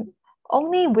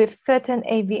 Only with certain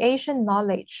aviation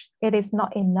knowledge, it is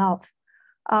not enough.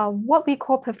 What we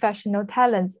call professional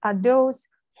talents are those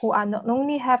who are not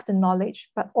only have the knowledge,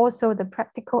 but also the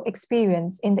practical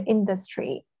experience in the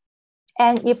industry.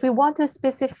 And if we want to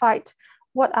specify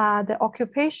what are the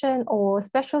occupation or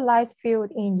specialized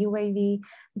field in UAV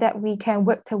that we can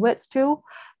work towards to,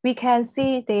 we can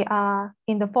see they are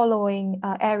in the following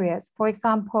areas. For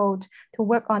example, to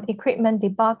work on equipment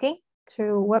debugging,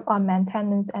 to work on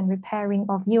maintenance and repairing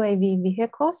of UAV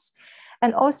vehicles,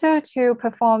 and also to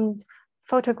perform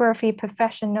photography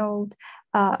professional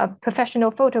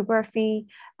photography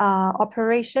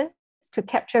operations to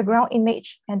capture ground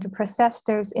image and to process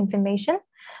those information.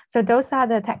 So those are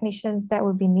the technicians that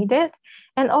will be needed.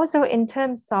 And also in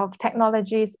terms of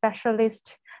technology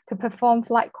specialists to perform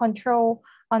flight control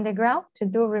on the ground, to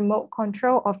do remote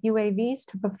control of UAVs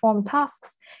to perform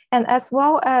tasks, and as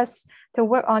well as to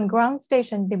work on ground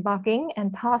station debugging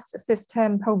and task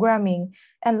system programming.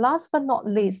 And last but not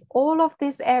least, all of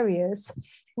these areas,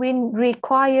 we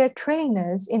require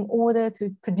trainers in order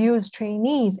to produce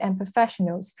trainees and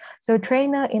professionals. So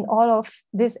trainers in all of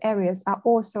these areas are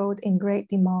also in great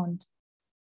demand.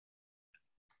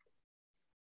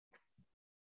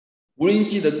 无人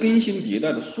机的更新迭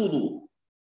代的速度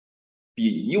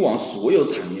比以往所有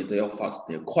产业都要发展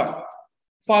得快，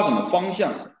发展的方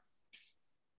向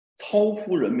超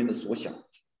乎人们的所想。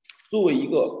作为一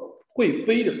个会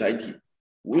飞的载体，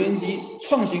无人机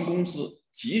创新公司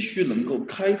急需能够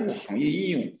开拓行业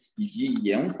应用以及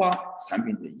研发产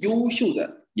品的优秀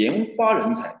的研发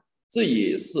人才，这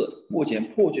也是目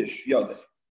前迫切需要的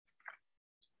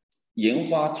研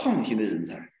发创新的人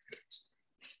才。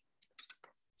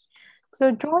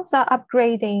So drones are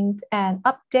upgrading and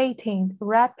updating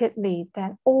rapidly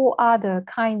than all other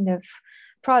kind of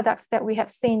products that we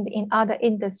have seen in other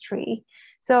industry.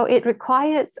 So it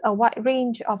requires a wide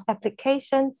range of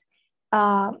applications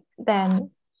than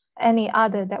any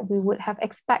other that we would have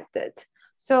expected.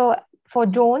 So for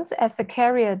drones as a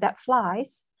carrier that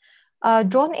flies,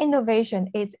 drone innovation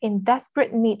is in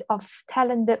desperate need of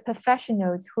talented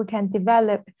professionals who can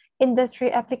develop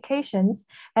industry applications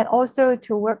and also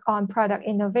to work on product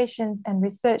innovations and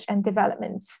research and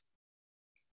developments.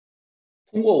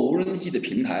 通过无人机的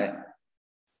平台，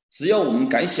只要我们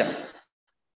敢想，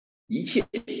一切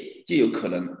皆有可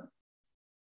能。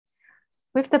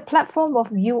With the platform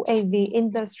of UAV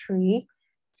industry,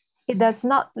 it is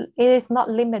not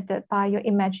limited by your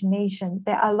imagination.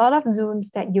 There are a lot of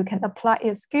zooms that you can apply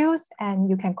your skills and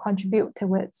you can contribute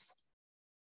towards.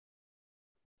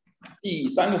 第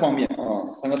三个方面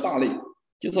三个大类，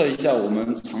介绍一下我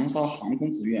们长沙航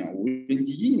空职院无人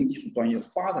机应用技术专业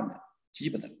发展的基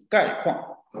本的概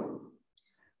况。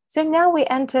So now we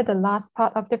enter the last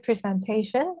part of the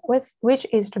presentation, which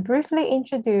is to briefly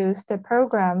introduce the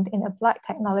program in applied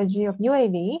technology of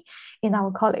UAV in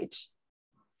our college.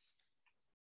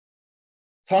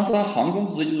 长沙航空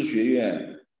职业技术学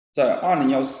院在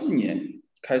2014年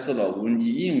开设了无人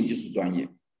机应用技术专业，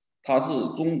它是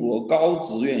中国高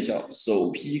职院校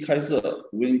首批开设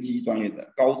无人机专业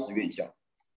的高职院校。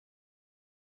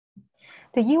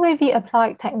The UAV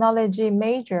Applied Technology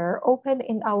major opened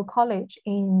in our college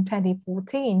in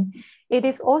 2014. It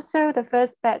is also the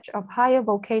first batch of higher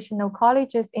vocational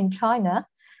colleges in China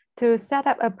to set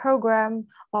up a program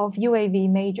of UAV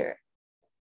major.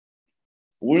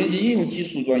 无人机应用技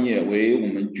术专业为我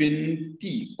们军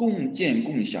地共建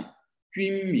共享、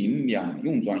军民两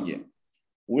用专业。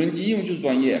无人机应用技术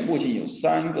专业目前有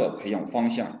3个培养方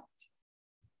向：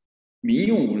民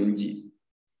用无人机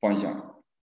方向、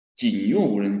警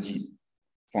用无人机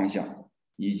方向，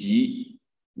以及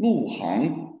陆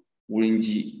航无人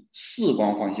机视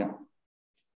光方向。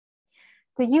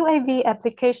The UAV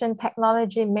Application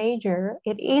Technology major,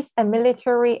 it is a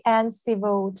military and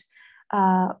civil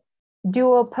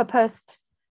dual-purposed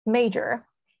major.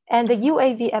 And the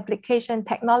UAV Application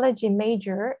Technology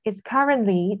major is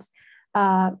currently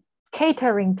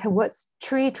catering towards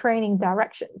 3 training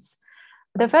directions.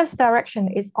 The first direction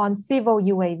is on civil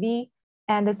UAV,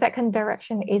 and the second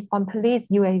direction is on police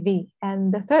UAV,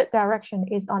 and the third direction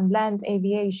is on land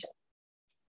aviation.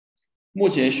 目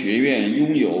前学院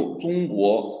拥有中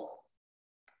国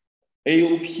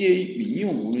AOPA 民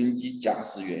用无人机驾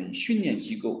驶员训练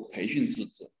机构培训资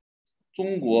质，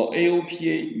中国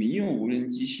AOPA 民用无人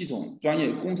机系统专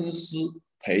业工程师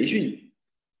培训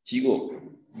机构，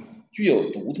具有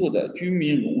独特的军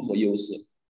民融合优势，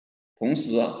同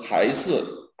时还是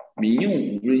民用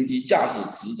无人机驾驶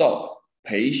执照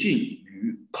培训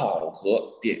与考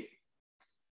核点。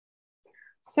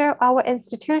So our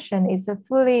institution is a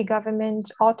fully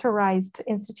government authorized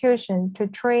institution to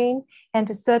train and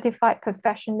to certify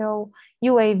professional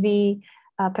UAV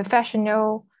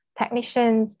professional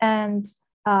technicians and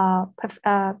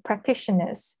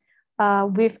practitioners,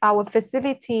 with our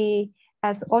facility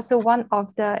as also one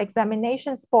of the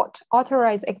examination spot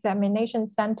authorized examination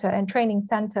center and training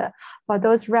center for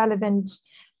those relevant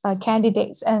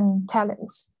candidates and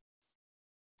talents.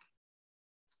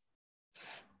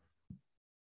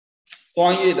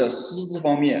 专业的师资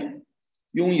方面，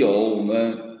拥有我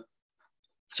们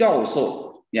教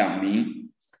授2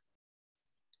名，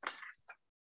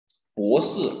博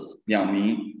士2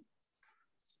名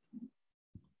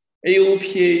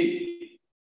 ，AOPA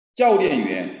教练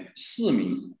员4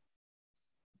名，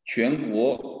全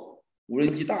国无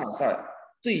人机大赛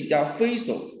最佳飞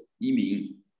手1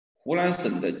名，湖南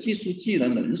省的技术技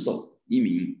能能手1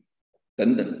名，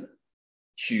等等，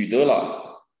取得了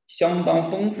相当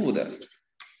丰富的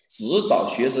指导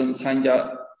学生参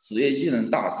加职业技能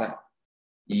大赛，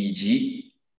以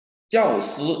及教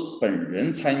师本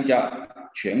人参加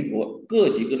全国各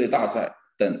级各类大赛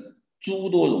等诸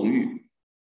多荣誉。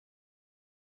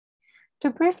To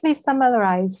briefly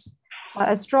summarize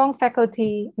a strong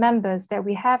faculty members that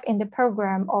we have in the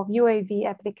program of UAV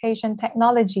application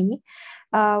technology,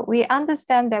 we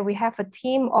understand that we have a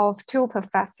team of 2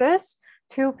 professors,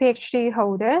 2 PhD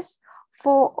holders,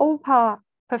 4 OPA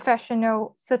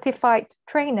professional certified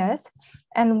trainers,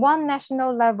 and 1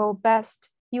 national level best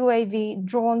UAV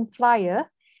drone flyer,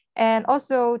 and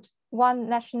also 1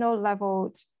 national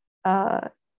level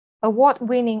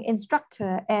award-winning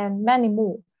instructor, and many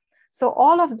more. So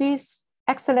all of these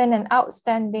excellent and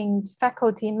outstanding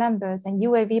faculty members and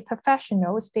UAV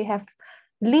professionals, they have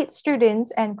lead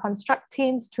students and construct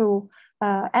teams to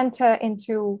enter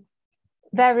into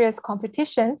various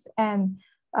competitions and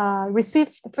receive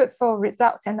fruitful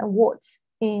results and awards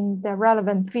in the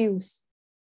relevant fields.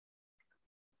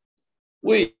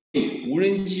 为无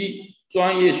人机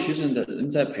专业学生的人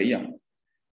才培养，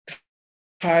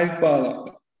开发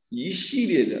了一系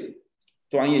列的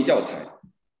专业教材，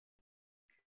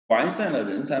完善了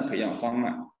人才培养方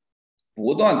案，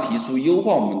不断提出优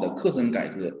化我们的课程改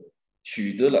革，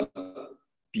取得了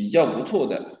比较不错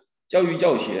的教育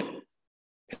教学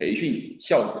培训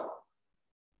效果。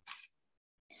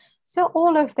So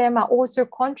all of them are also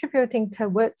contributing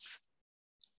towards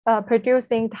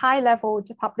producing high-level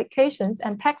publications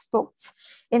and textbooks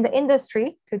in the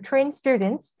industry to train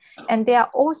students, and they are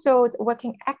also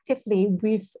working actively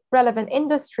with relevant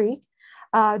industry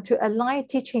to align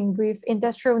teaching with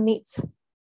industrial needs.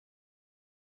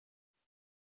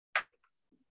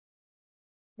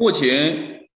 目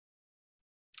前，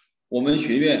我们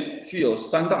学院具有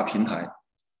3大平台。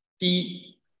第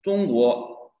一，中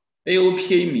国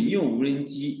AOPA 民用无人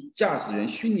机驾驶员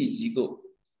训练机构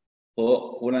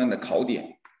和湖南的考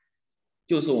点，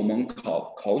就是我们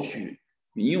考取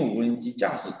民用无人机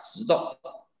驾驶执照。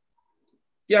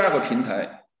第二个平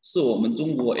台是我们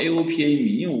中国 AOPA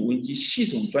民用无人机系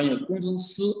统专业工程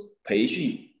师培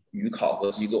训与考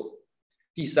核机构。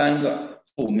第三个，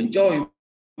我们教育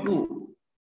部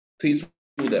推出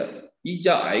的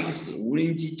1+X 无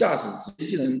人机驾驶职业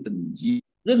技能等级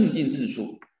认定证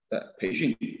书的培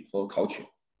训和考取。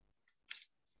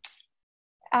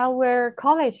Our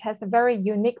college has a very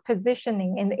unique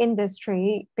positioning in the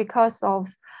industry because of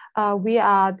we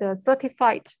are the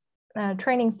certified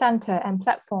training center and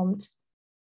platforms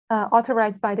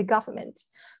authorized by the government.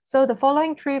 So the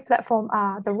following 3 platforms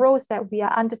are the roles that we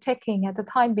are undertaking at the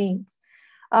time being.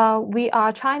 We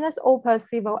are China's OPA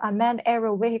Civil Unmanned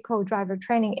Aerial Vehicle Driver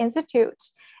Training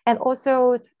Institute and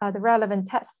also the relevant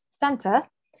test center.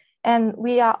 And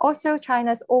we are also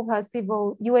China's OPA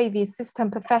Civil UAV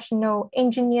System Professional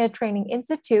Engineer Training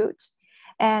Institute.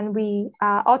 And we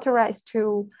are authorized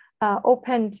to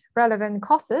open relevant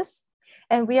courses.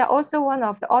 And we are also one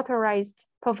of the authorized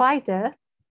provider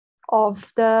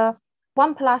of the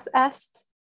 1+X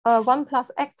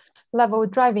level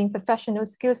driving professional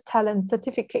skills talent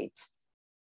certificates.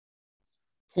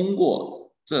 通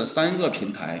过这3个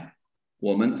平台，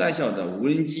我们在校的无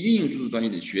人机应用技术专业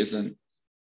的学生，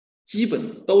基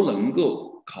本都能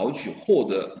够考取获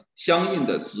得相应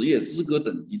的职业资格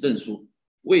等级证书，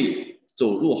为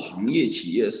走入行业、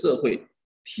企业、社会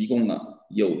提供了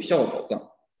有效保障。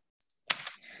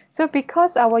So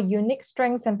because our unique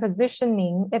strengths and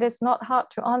positioning, it is not hard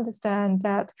to understand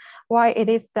that why it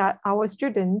is that our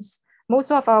students,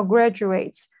 most of our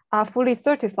graduates are fully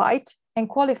certified and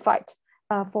qualified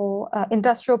for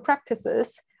industrial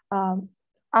practices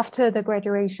after the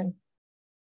graduation.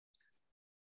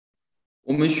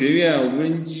 我们学院无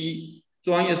人机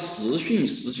专业实训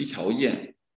实习条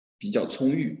件比较充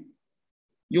裕，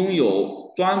拥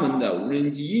有专门的无人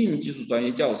机应用技术专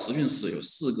业教实训室有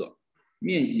4个。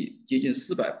面积接近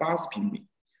480平米，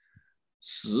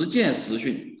实践实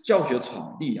训教学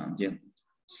场地2间，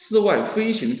室外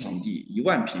飞行场地1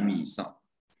万平米以上，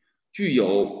具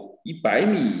有100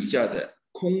米以下的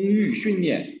空域训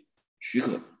练许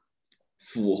可，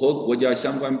符合国家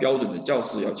相关标准的教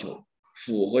室要求，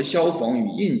符合消防与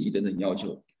应急等等要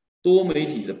求，多媒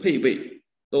体的配备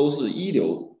都是一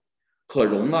流，可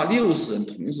容纳60人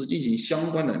同时进行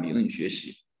相关的理论学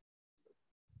习。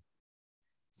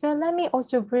So let me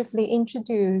also briefly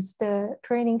introduce the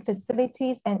training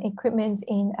facilities and equipment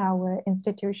in our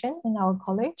institution, in our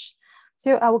college.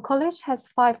 So our college has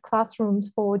 5 classrooms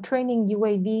for training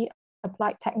UAV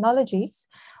applied technologies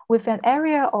with an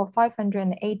area of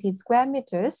 580 square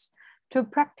meters to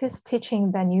practice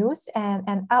teaching venues and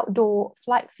an outdoor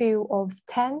flight field of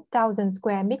 10,000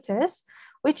 square meters,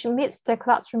 which meets the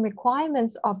classroom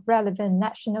requirements of relevant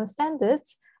national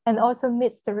standards and also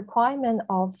meets the requirement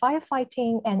of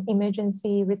firefighting and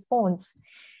emergency response.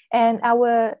 And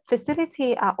our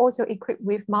facility are also equipped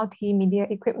with multimedia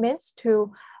equipments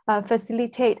to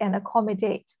facilitate and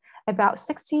accommodate about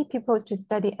 60 people to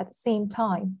study at the same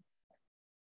time.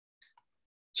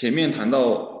 前面谈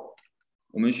到，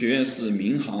我们学院是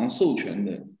民航授权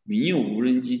的民用无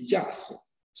人机驾驶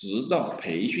执照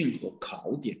培训和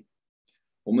考点。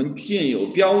我们建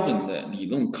有标准的理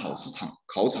论考场。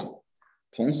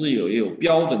同时也有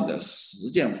标准的实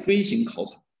践飞行考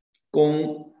场，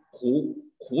供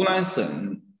湖南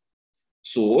省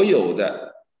所有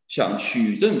的想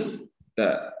取证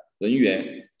的人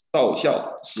员到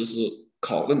校实施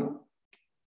考证。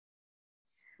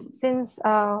Since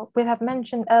we have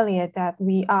mentioned earlier that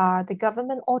we are the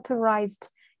government authorized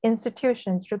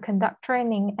institutions to conduct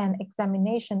training and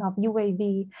examination of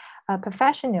UAV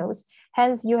professionals,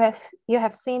 hence you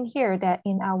have seen here that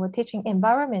in our teaching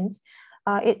environment,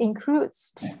 it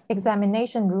includes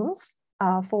examination rooms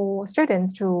for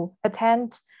students to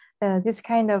attend this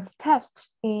kind of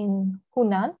test in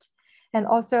Hunan, and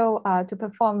also to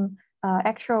perform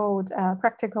actual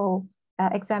practical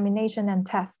examination and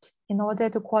test in order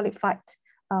to qualify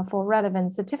for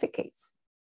relevant certificates.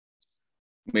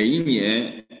 每一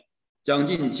年将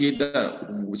近接待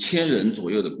5000人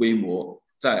左右的规模，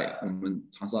在我们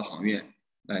长沙航院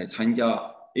来参加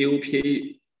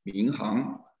AOPA 民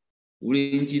航无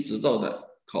人机执照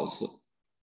的考试。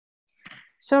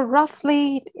So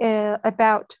roughly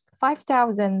about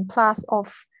 5,000 plus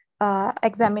of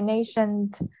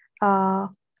examination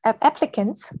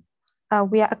applicants.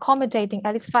 We are accommodating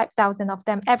at least 5,000 of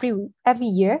them every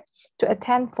year to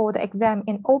attend for the exam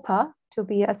in OPA to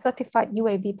be a certified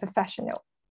UAV professional.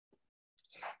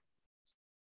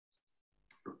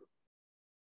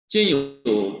 建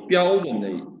有标准的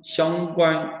相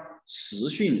关实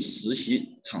训实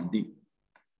习场地。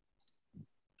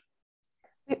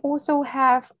We also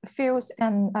have fields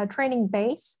and training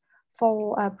base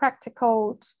for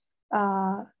practical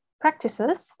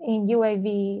practices in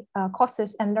UAV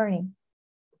courses and learning.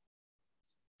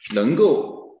 能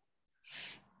够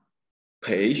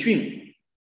培训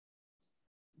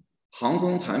航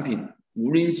空产品、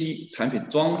无人机产品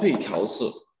装配调试、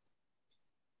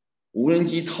无人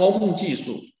机操控技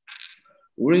术、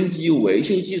无人机维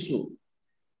修技术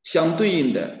相对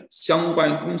应的相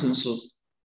关工程师。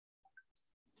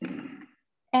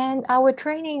And our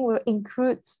training will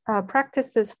include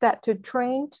practices that to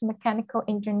train mechanical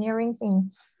engineering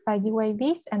in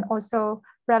UAVs and also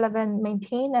relevant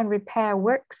maintain and repair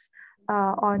works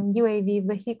on UAV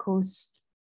vehicles.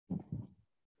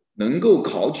 能够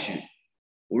考取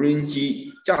无人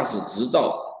机驾驶执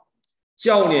照、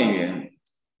教练员、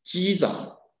机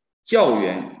长、教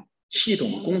员、系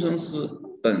统工程师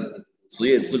等职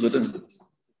业资格证。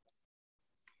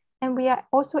And we are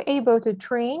also able to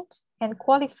train and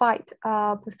qualified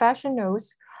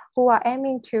professionals who are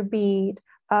aiming to be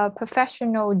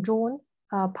professional drone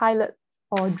pilot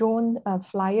or drone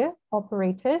flyer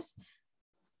operators.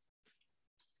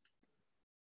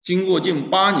 经过近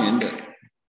8年的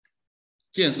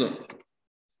建设，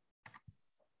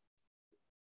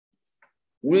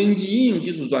无人机应用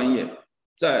技术专业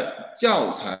在教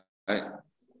材、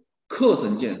课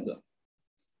程建设，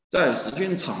在实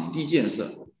训场地建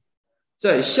设，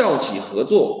在校企合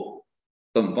作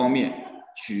等方面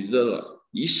取得了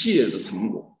一系列的成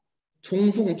果，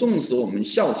充分重视我们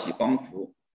校企帮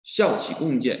扶、校企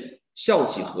共建、校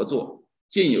企合作，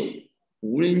建有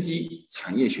无人机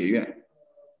产业学院。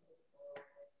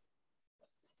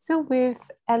So with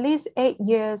at least 8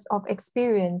 years of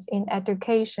experience in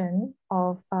education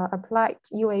of applied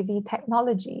UAV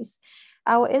technologies,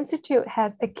 our institute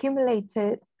has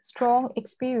accumulated strong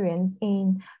experience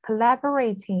in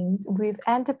collaborating with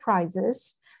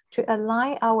enterprises to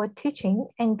align our teaching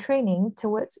and training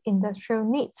towards industrial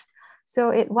needs. So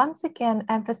it once again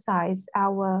emphasizes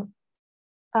our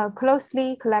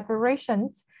closely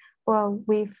collaborations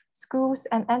with schools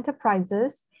and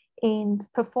enterprises in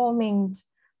performing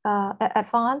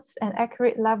advanced and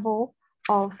accurate level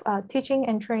of teaching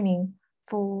and training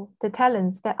for the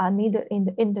talents that are needed in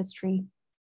the industry.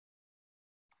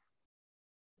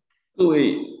 各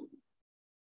位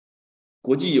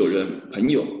国际友人朋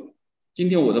友，今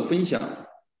天我的分享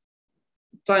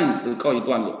暂时告一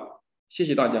段落，谢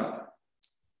谢大家。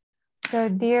So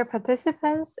dear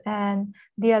participants and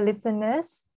dear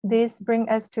listeners, this brings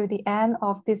us to the end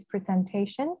of this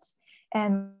presentation,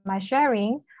 and my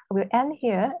sharing will end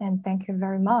here, and thank you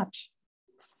very much.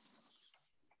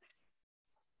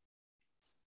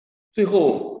 最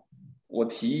后，我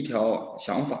提一条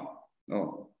想法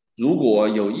如果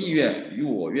有意愿与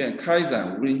我院开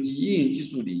展无人机应用技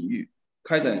术领域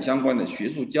开展相关的学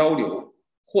术交流，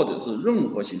或者是任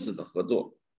何形式的合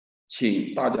作，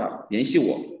请大家联系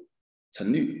我，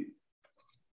陈律。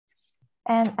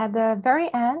And at the very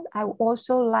end, I would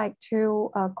also like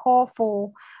to call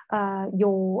for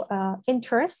your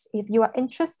interest. If you are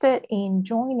interested in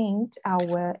joining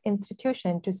our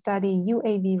institution to study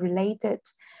UAV-related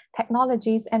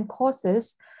technologies and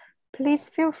courses, please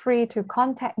feel free to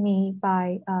contact me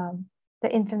by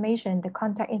the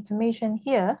contact information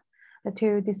here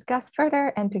to discuss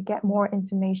further and to get more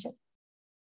information.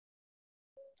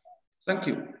 Thank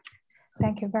you.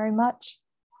 Thank you very much.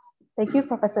 Thank you,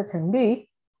 Professor Chen Lü.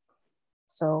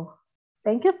 So,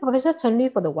 thank you, Professor Chen Lü,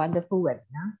 for the wonderful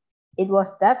webinar. It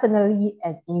was definitely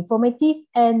an informative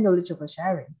and knowledgeable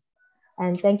sharing.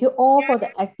 And thank you all for the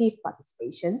active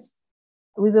participations.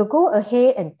 We will go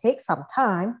ahead and take some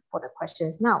time for the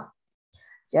questions now.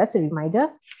 Just a reminder,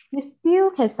 you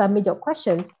still can submit your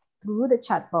questions through the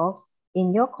chat box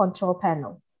in your control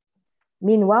panel.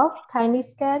 Meanwhile, kindly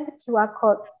scan the QR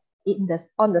code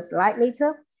on the slide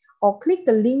later, or click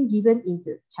the link given in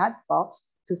the chat box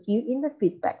to fill in the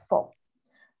feedback form.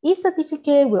 Each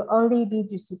certificate will only be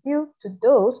distributed to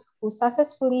those who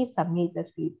successfully submit the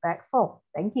feedback form.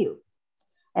 Thank you.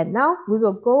 And now we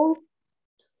will go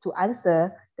to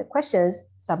answer the questions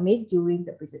submitted during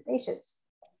the presentations.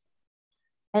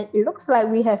 And it looks like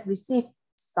we have received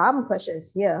some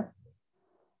questions here.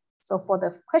 So for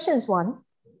the questions one,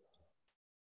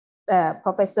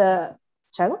 Professor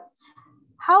Chen,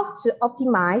 how to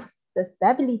optimize the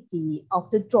stability of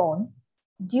the drone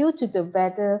due to the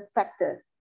weather factor?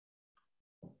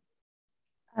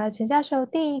 陈教授，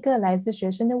第一个来自学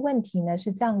生的问题呢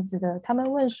是这样子的，他们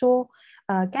问说，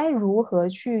该如何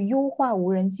去优化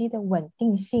无人机的稳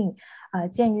定性？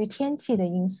鉴于天气的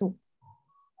因素。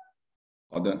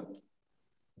好的，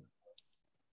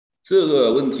这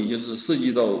个问题就是涉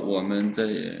及到我们在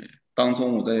当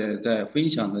中我在分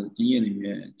享的经验里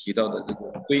面提到的这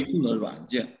个飞控的软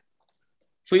件。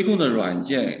飞控的软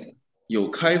件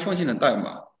有开放性的代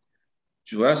码，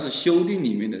主要是修订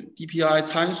里面的 DPI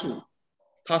参数，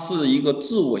它是一个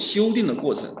自我修订的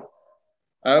过程，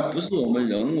而不是我们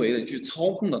人为的去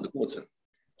操控它的过程，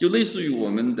就类似于我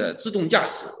们的自动驾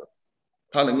驶，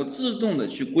它能够自动的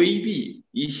去规避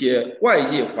一些外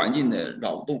界环境的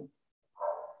扰动。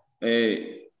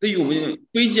对于我们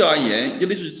飞机而言，就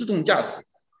类似于自动驾驶；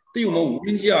对于我们无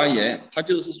人机而言，它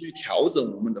就是去调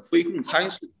整我们的飞控参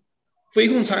数。飞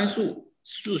控参数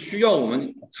是需要我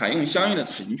们采用相应的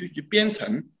程序去编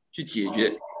程去解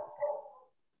决。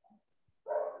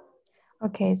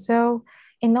Okay, so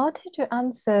in order to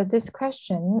answer this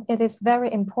question, it is very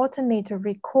importantly to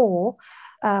recall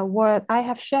what I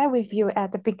have shared with you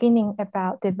at the beginning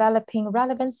about developing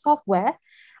relevant software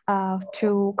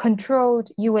to control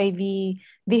UAV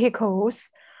vehicles.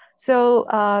 So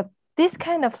this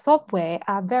kind of software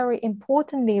are very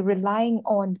importantly relying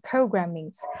on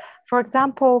programmings. For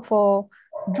example, for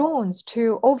drones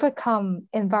to overcome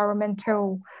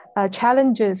environmental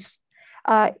challenges,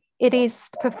 it is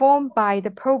performed by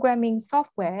the programming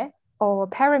software or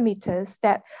parameters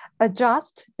that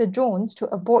adjust the drones to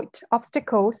avoid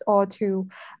obstacles or to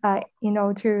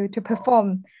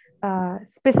perform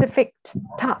specific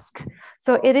tasks.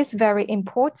 So it is very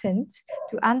important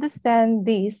to understand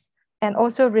this and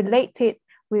also relate it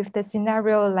with the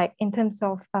scenario like in terms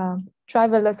of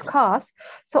driverless cars.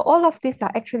 So all of these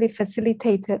are actually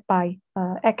facilitated by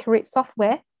accurate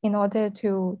software in order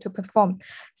to perform.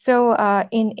 So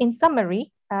in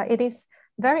summary, it is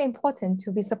very important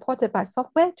to be supported by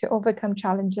software to overcome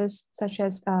challenges such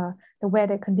as the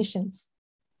weather conditions.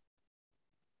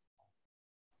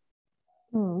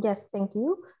 Yes, thank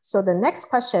you. So the next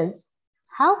questions,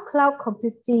 how cloud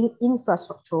computing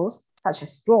infrastructures such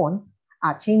as drone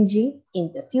are changing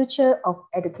in the future of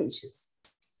education?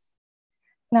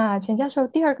 那陈教授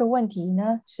第二个问题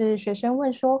呢，是学生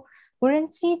问说，无人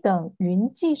机等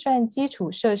云计算基础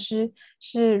设施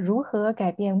是如何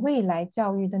改变未来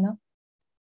教育的呢？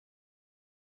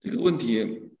这个问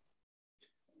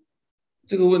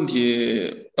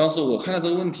题，当时我看到这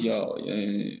个问题啊，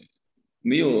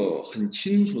没有很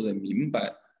清楚的明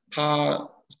白他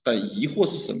的疑惑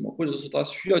是什么，或者是他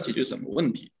需要解决什么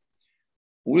问题。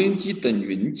无人机等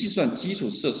云计算基础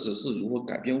设施是如何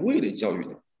改变未来教育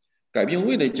的？改变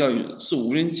未来教育是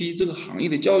无人机这个行业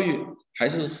的教育，还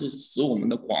是指我们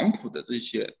的广谱的这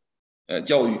些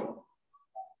教育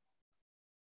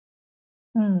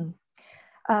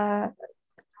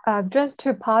？Just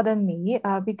to pardon me,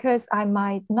 because I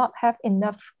might not have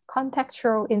enough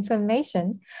contextual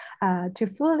information to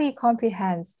fully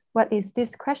comprehend what is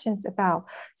this questions about.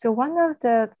 So one of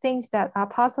the things that are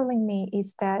puzzling me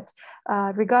is that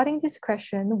regarding this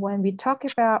question, when we talk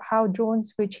about how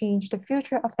drones will change the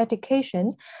future of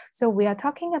education, so we are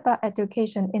talking about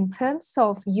education in terms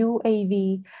of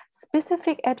UAV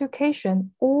specific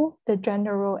education or the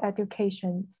general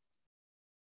education.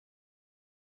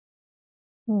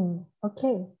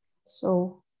 Okay,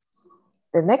 so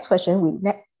the next question,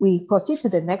 we proceed to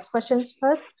the next questions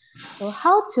first. So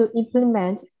how to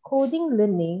implement coding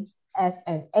learning as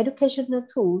an educational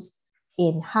tools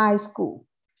in high school?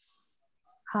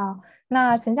 好，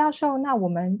那陈教授，那我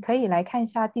们可以来看一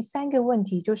下第3个问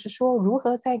题，就是说如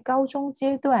何在高中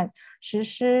阶段实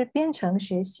施编程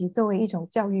学习作为一种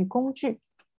教育工具。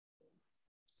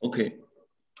OK，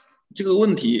 这个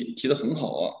问题提得很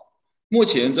好啊。目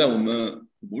前在我们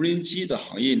无人机的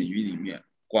行业领域里面，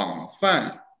广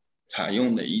泛采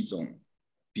用的一种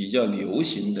比较流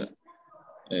行的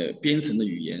编程的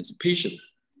语言是 Python。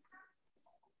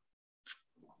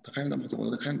他看到吗？这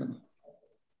我都看到吗？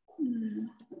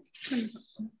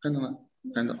看到吗？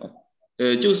看到啊。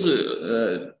就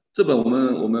是这本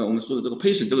我们说的这个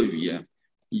Python 这个语言，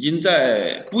已经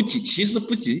在其实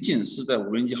不仅仅是在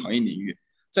无人机行业领域，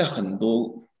在很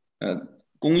多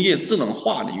工业智能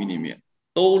化领域里面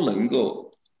都能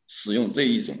够使用这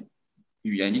一种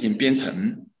语言进行编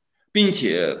程，并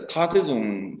且它这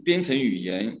种编程语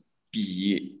言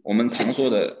比我们常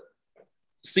说的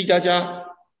C++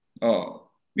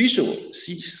 Visual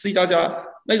C++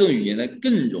 那种语言呢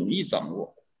更容易掌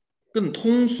握，更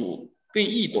通俗，更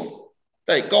易懂。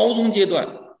在高中阶段，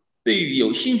对于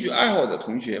有兴趣爱好的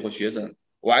同学和学生，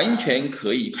完全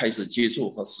可以开始接触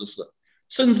和实施，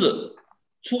甚至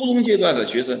初中阶段的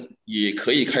学生也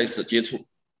可以开始接触。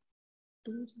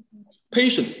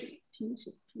Python。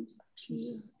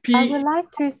I would like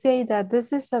to say that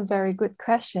this is a very good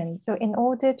question. So in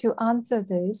order to answer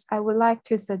this, I would like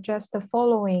to suggest the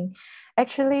following.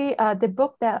 Actually, the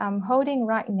book that I'm holding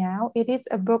right now, it is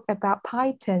a book about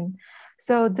Python.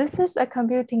 So this is a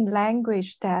computing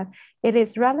language that it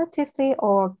is relatively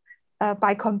or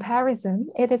by comparison,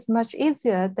 it is much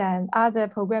easier than other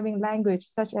programming language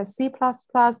such as C++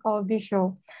 or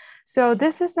Visual. So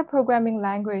this is a programming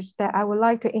language that I would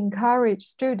like to encourage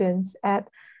students at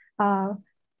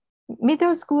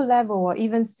middle school level or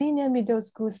even senior middle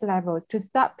school levels to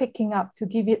start picking up, to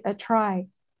give it a try.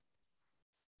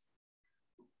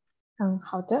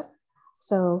 好的.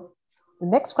 So the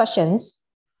next questions.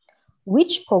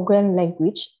 Which program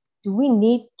language do we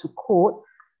need to code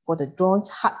for the drone's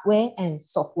hardware and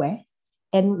software?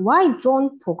 And why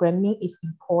drone programming is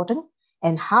important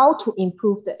and how to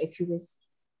improve the accuracy?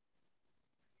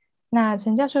 那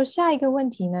陈教授，下一个问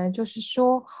题呢，就是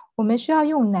说我们需要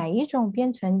用哪一种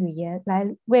编程语言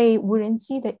来为无人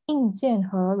机的硬件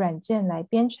和软件来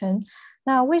编程？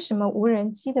那为什么无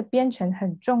人机的编程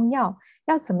很重要？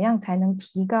要怎么样才能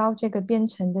提高这个编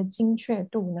程的精确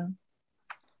度呢？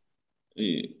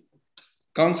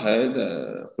刚才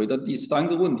的回答第3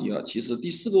个问题啊，其实第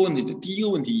4个问题的第1个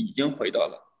问题已经回答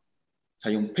了，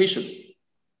采用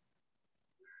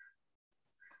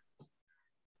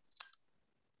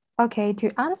Python。Okay, to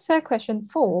answer question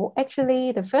 4,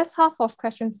 actually the first half of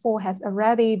question 4 has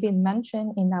already been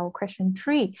mentioned in our question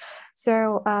 3.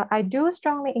 So I do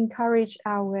strongly encourage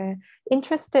our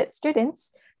interested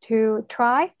students to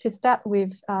try to start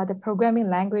with the programming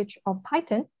language of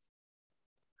Python.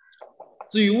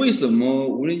 至于为什么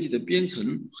无人机的编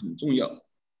程很重要，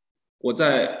我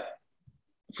在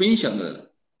分享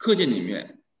的课件里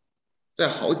面，在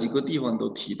好几个地方都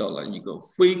提到了一个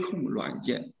飞控软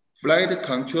件 Flight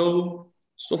Control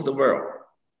Software。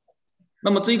那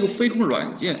么这个飞控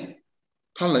软件，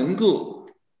它能够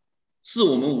是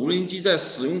我们无人机在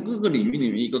使用各个领域里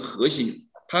面一个核心，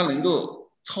它能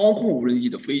够操控无人机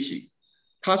的飞行，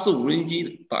它是无人机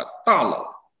的大脑。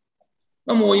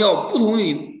那么要不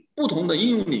同的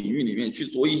应用领域里面去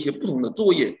做一些不同的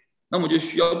作业，那么就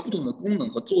需要不同的功能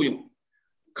和作用。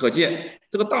可见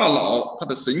这个大脑它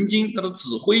的神经它的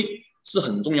指挥是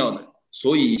很重要的，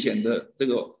所以显得这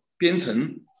个编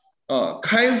程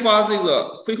开发这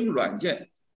个飞控软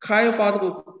件，开发这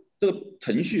个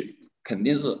程序肯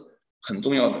定是很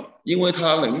重要的，因为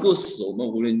它能够使我们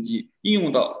无人机应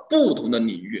用到不同的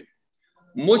领域。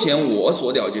目前我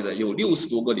所了解的有60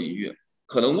多个领域，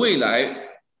可能未来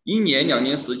1年2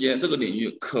年时间，这个领域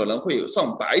可能会有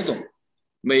上百种。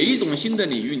每一种新的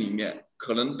领域里面，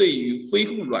可能对于飞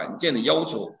控软件的要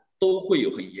求都会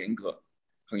有很严格，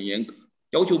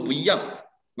要求不一样。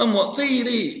那么这一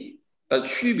类的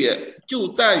区别就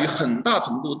在于很大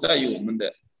程度在于我们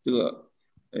的这个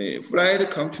Flight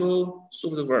Control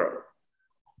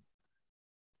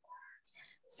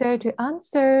Software。So to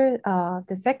answer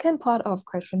the second part of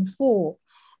question 4,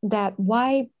 that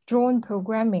why drone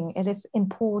programming it is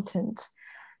important.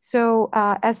 So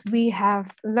as we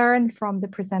have learned from the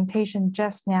presentation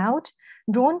just now,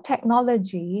 drone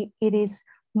technology, it is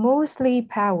mostly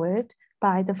powered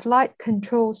by the flight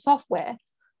control software.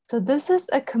 So this is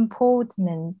a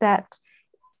component that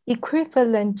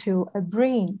equivalent to a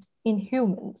brain in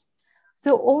humans.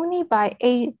 So only by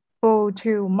able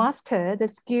to master the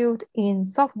skill in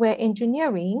software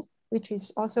engineering, which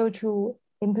is also true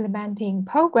implementing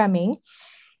programming,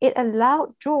 it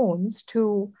allowed drones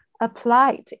to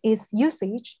applied its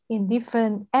usage in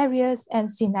different areas and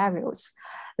scenarios.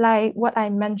 Like what I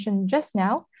mentioned just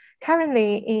now,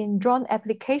 currently in drone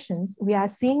applications, we are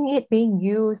seeing it being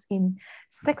used in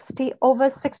over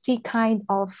 60 kind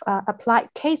of applied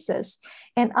cases.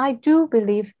 And I do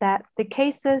believe that the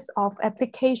cases of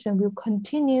application will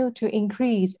continue to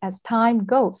increase as time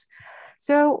goes.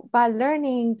 So by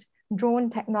learning drone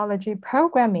technology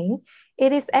programming,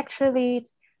 it is actually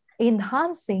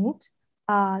enhancing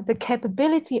the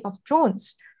capability of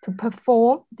drones to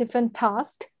perform different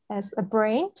tasks as a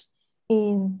brain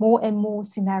in more and more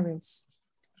scenarios.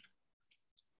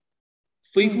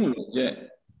 飞控软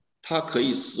件它可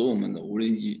以使我们的无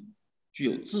人机具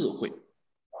有智慧。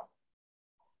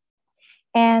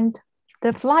And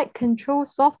the flight control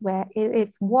software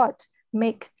is what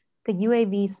make the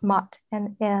UAV smart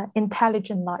and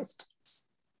intelligentized.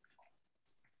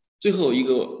 最后一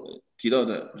个提到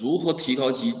的如何提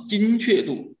高其精确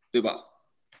度，对吧？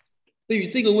对于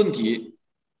这个问题，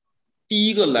第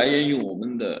一个来源于我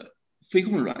们的飞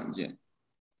控软件，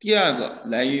第二个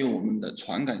来源于我们的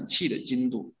传感器的精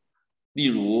度，例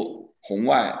如红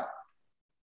外、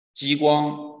激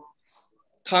光，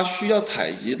它需要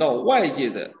采集到外界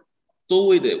的周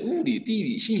围的物理地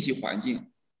理信息环境，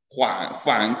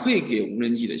反馈给无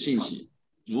人机的信息。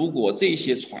如果这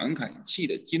些传感器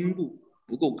的精度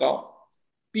不够高，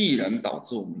必然导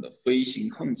致我们的飞行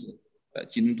控制的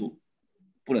精度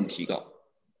不能提高。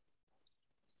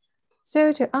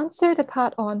So to answer the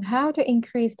part on how to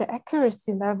increase the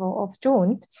accuracy level of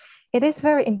drone, it is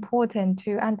very important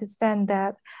to understand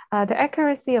that the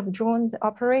accuracy of drone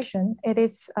operation, it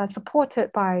is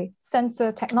supported by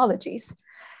sensor technologies.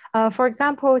 For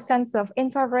example, sense of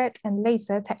infrared and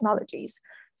laser technologies.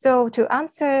 So to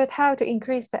answer how to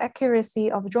increase the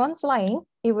accuracy of drone flying,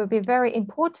 it will be very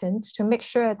important to make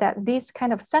sure that these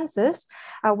kind of sensors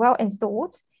are well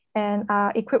installed and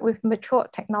are equipped with mature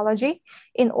technology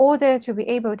in order to be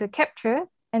able to capture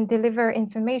and deliver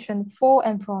information for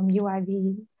and from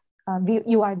UAVs.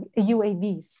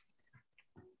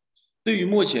 对于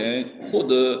目前获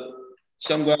得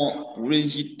相关无人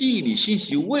机地理信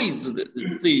息位置的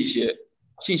这一些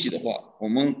信息的话，我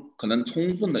们可能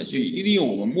充分的去利用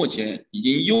我们目前已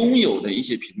经拥有的一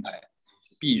些平台，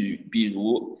比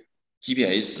如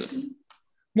GPS。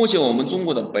目前我们中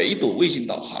国的北斗卫星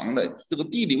导航的这个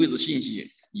地理位置信息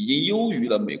已经优于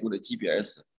了美国的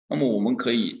GPS。那么我们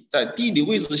可以在地理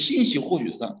位置信息获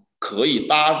取上可以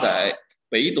搭载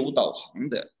北斗导航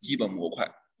的基本模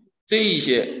块，这一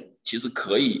些其实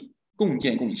可以共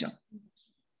建共享。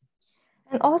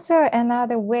And also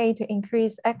another way to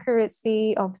increase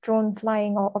accuracy of drone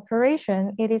flying or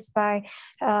operation, it is by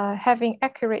having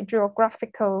accurate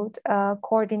geographical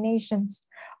coordinations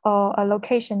or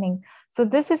locationing. So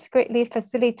this is greatly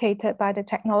facilitated by the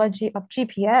technology of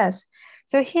GPS.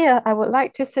 So here I would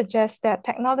like to suggest that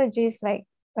technologies like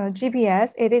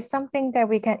GPS, it is something that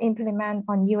we can implement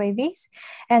on UAVs.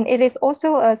 And it is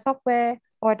also a software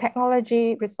or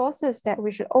technology resources that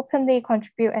we should openly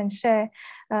contribute and share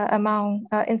among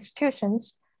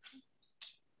institutions.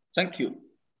 Thank you.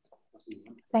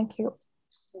 Thank you.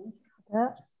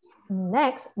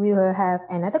 Next, we will have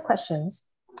another questions.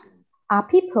 Are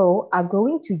people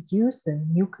going to use the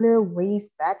nuclear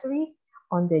waste battery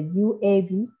on the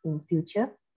UAV in future?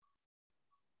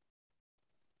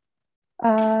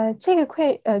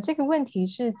 这个问题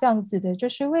是这样子的，就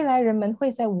是未来人们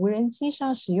会在无人机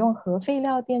上使用核废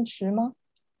料电池吗？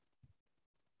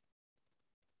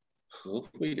核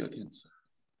废料电池？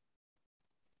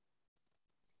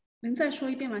能再说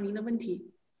一遍吗？您的问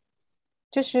题？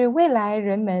就是未来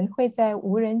人们会在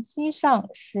无人机上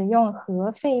使用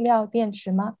核废料电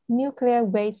池吗 ？Nuclear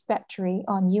waste battery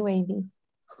on UAV？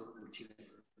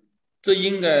 这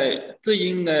应该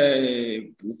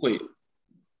不会。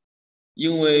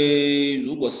因为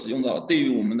如果使用到，对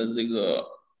于我们的这个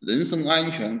人身安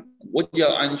全、国家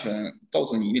安全造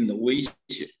成一定的威胁。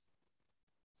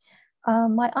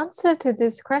My answer to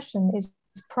this question is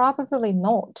probably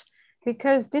not,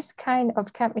 because this kind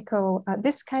of chemical,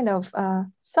 this kind of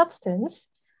substance,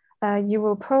 you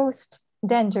will pose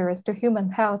dangerous to human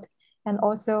health and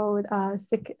also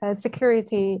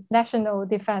security, national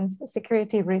defense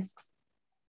security risks.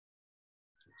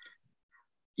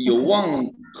 有望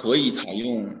可以采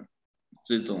用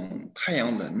这种太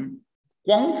阳能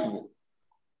光伏，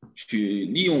去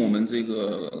利用我们这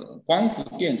个光伏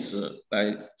电池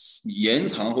来延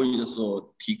长或者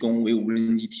说提供为无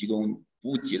人机提供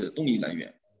补给的动力来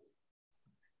源。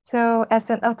So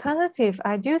as an alternative,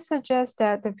 I do suggest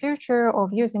that the future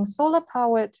of using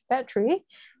solar-powered battery,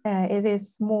 it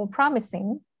is more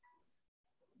promising.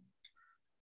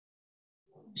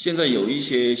 现在有一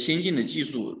些先进的技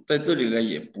术在这里呢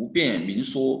也不便明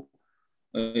说，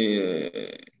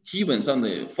基本上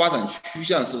的发展趋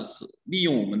向是利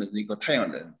用我们的这个太阳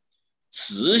能，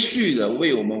持续的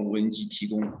为我们无人机提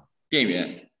供电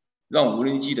源，让无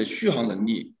人机的续航能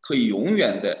力可以永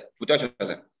远的不掉下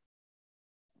来。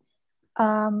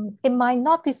It might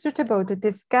not be suitable to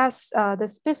discuss the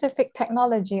specific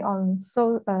technology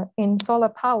in solar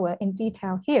power in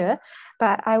detail here,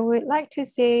 but I would like to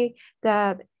say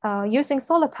that using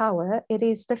solar power, it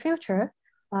is the future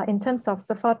in terms of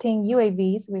supporting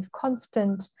UAVs with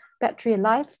constant battery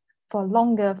life for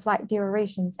longer flight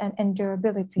durations and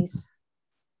endurabilities.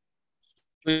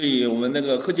 所以我们那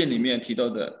个课件里面提到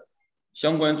的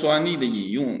相关专利的引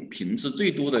用频次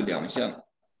最多的2项，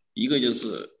一个就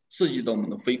是涉及到我们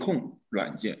的飞控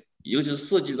软件，一个就是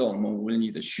涉及到我们无人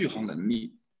机的续航能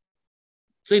力，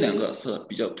这2个是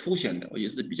比较凸显的，也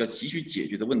是比较急需解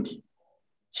决的问题。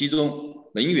其中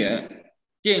能源、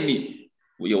电力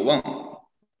有望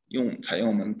采用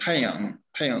我们太阳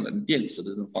能电池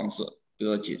的这种方式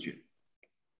得到解决，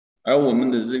而我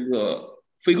们的这个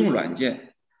飞控软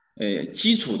件，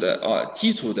基础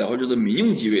的或者是民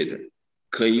用级别的，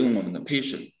可以用我们的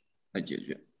Patient 来解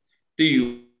决。对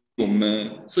于我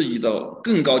们涉及到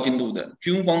更高精度的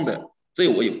军方的，这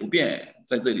我也不便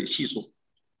在这里细说。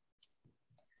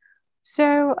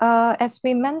So, as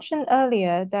we mentioned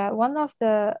earlier, that one of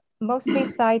the mostly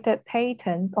cited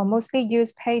patents or mostly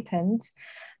used patents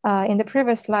in the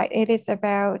previous slide, it is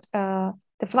about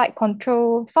the flight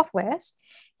control softwares,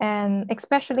 and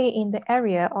especially in the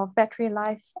area of battery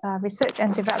life research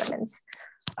and development.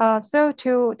 So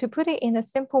to put it in a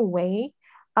simple way,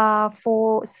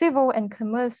 for civil and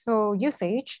commercial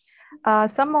usage,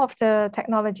 some of the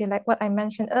technology, like what I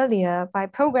mentioned earlier, by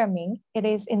programming, it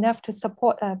is enough to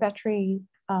support a battery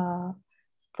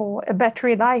for a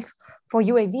battery life for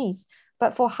UAVs.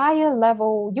 But for higher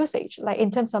level usage, like in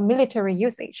terms of military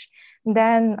usage,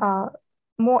 then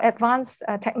more advanced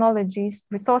technologies,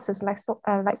 resources like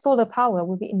solar power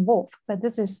will be involved. But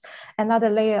this is another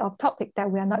layer of topic that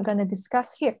we are not going to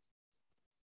discuss here.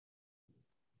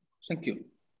 Thank you.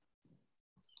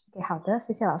 好的，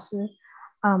谢谢老师。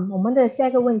我们的下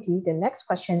一个问题 the next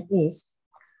question is,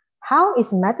 how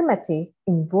is mathematics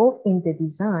involved in the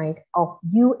design of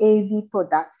UAV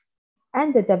products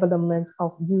and the development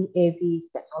of UAV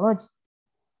technology?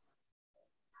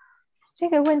 这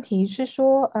个问题是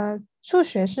说，数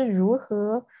学是如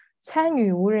何参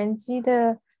与无人机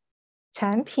的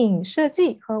产品设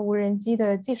计和无人机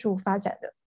的技术发展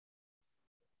的？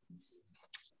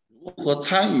如何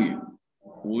参与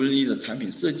无人机的产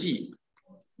品设计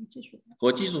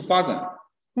和技术发展？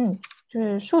就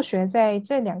是数学在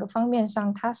这2个方面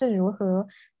上，它是如何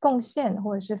贡献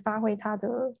或者是发挥它的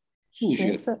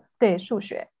角色？对，数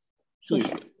学。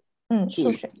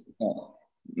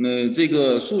那这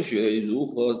个数学如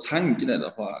何参与进来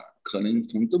的话，可能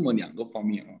从这么2个方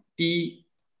面啊。第一，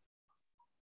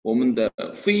我们的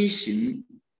飞行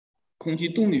空气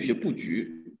动力学布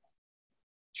局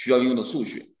需要用到数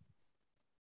学。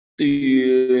对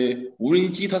于无人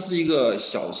机，它是一个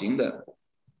小型的，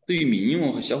对于民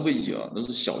用和消费者都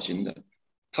是小型的。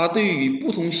它对于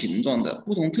不同形状的、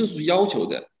不同特殊要求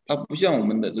的，它不像我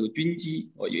们的这个军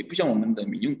机，也不像我们的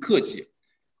民用客机，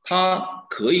它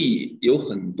可以有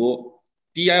很多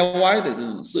DIY 的这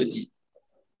种设计，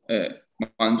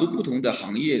满足不同的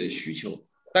行业的需求。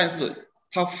但是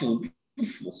它不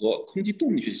符合空气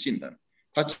动力学性能，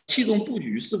它气动布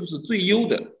局是不是最优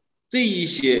的，这一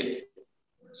些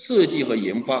设计和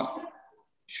研发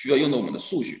需要用到我们的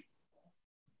数学。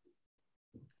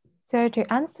So to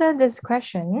answer this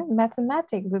question,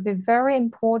 mathematics will be very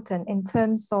important in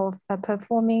terms of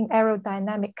performing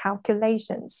aerodynamic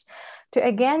calculations. To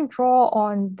again draw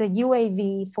on the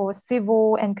UAV for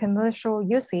civil and commercial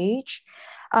usage,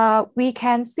 we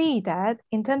can see that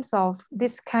in terms of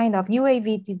this kind of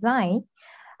UAV design,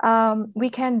 we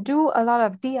can do a lot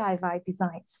of DIY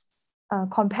designs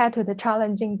compared to the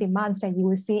challenging demands that you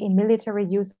will see in military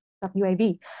use of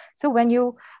UAV. So when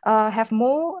you have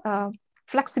more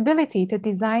flexibility to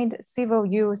design civil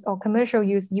use or commercial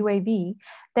use UAV,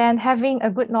 then having a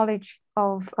good knowledge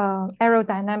of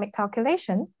aerodynamic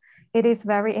calculation, it is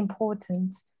very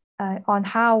important on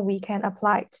how we can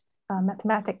apply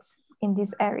mathematics in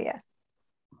this area.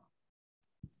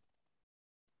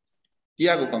 第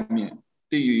2个方面，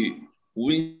对于无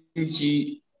人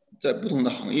机在不同的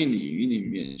行业领域里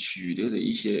面取得的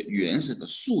一些原始的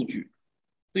数据，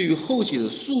对于后期的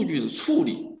数据的处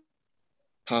理，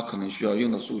它可能需要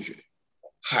用到数学。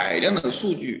海量的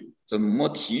数据怎么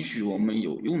提取我们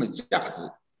有用的价值，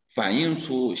反映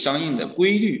出相应的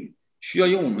规律，需要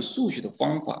用我们数学的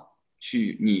方法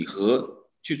去拟合、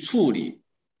去处理，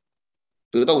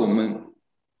得到我们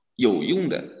有用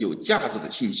的、有价值的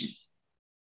信息。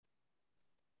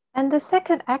And the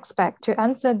second aspect to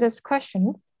answer this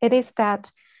question, it is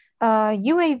that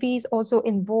UAVs also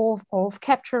involve of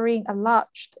capturing a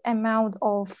large amount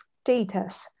of data.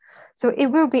 So it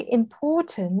will be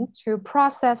important to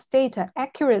process data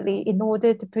accurately in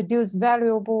order to produce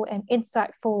valuable and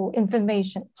insightful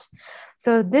information.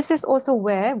 So this is also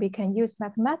where we can use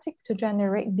mathematics to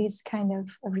generate these kind of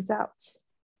results.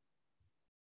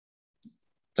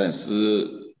 暂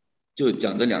时就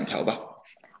讲这2条吧。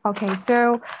Okay,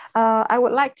 so I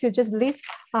would like to just leave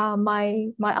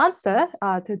my answer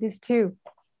to these two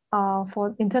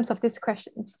for in terms of these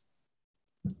questions.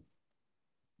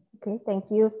 Okay, thank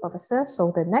you, Professor.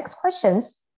 So the next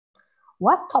questions,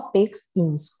 what topics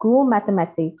in school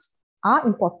mathematics are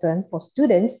important for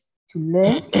students to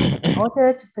learn in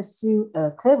order to pursue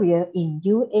a career in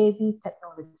UAV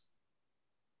technology?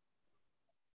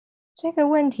 这个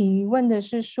问题问的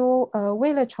是说，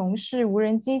为了从事无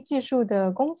人机技术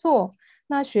的工作，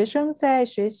那学生在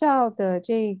学校的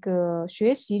这个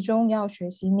学习中要学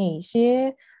习哪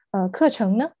些课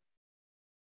程呢？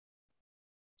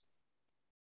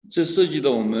这涉及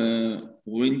到我们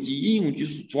无人机应用技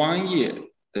术专业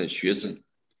的学生，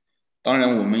当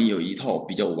然我们有一套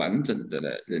比较完整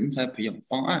的人才培养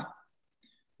方案。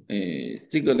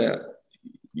这个呢，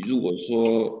如果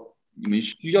说你们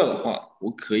需要的话，我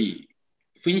可以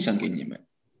分享给你们。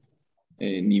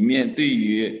里面对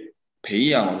于培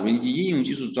养无人机应用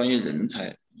技术专业人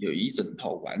才有一整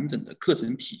套完整的课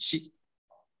程体系。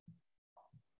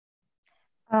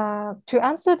To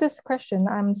answer this question,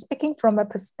 I'm speaking from a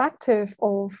perspective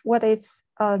of what is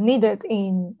needed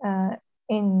in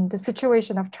the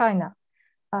situation of China,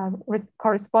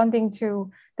 corresponding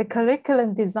to the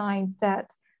curriculum design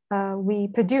that we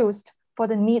produced for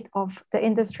the need of the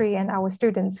industry and our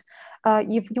students.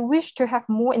 If you wish to have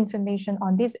more information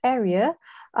on this area,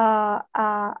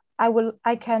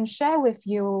 I can share with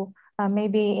you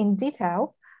maybe in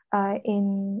detail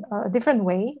in a different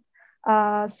way.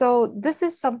 So this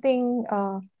is something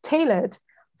tailored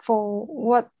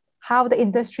for how the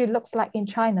industry looks like in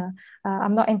China.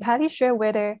 I'm not entirely sure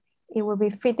whether it will be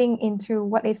fitting into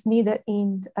what is needed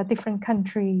in a different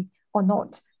country or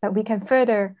not, but we can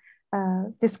further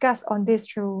discuss on this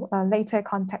through later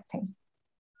contacting.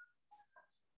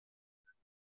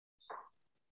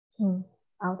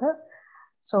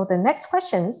 So the next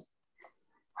questions,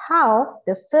 how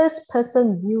the first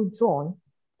person view drone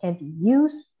can be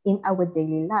used in our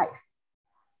daily life?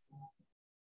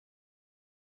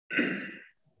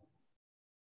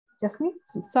 Jasmine?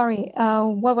 Sorry,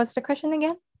 what was the question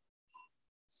again?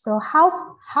 So how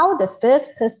the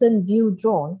first person view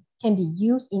drone can be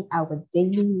used in our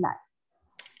daily life?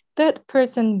 Third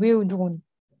person view drone.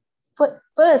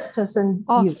 First person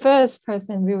view. First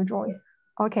person view drone.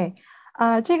 OK，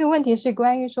 这个问题是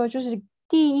关于说，就是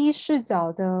第一视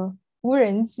角的无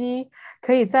人机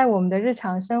可以在我们的日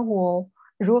常生活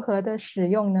如何的使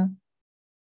用呢？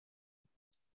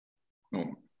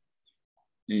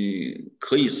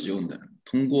可以使用的，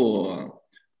通过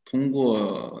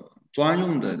专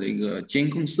用的这个监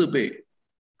控设备，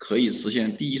可以实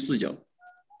现第一视角。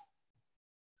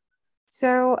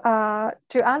So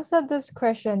to answer this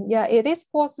question, yeah, it is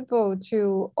possible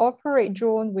to operate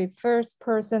drone with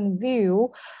first-person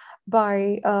view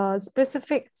by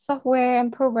specific software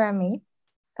and programming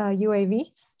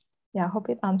UAVs. Yeah, I hope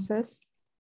it answers.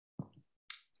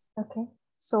 Okay,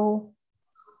 so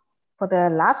for the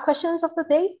last questions of the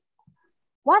day,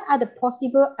 what are the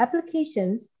possible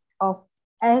applications of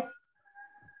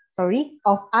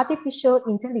artificial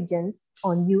intelligence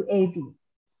on UAV?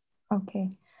 Okay.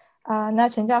 那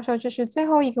陈教授，这是最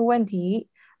后一个问题。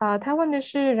他问的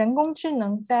是人工智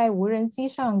能在无人机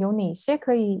上有哪些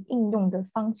可以应用的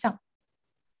方向？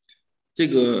这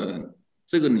个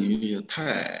领域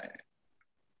太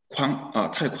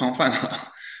宽泛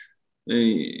了。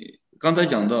刚才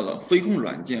讲到了飞控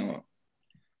软件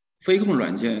飞控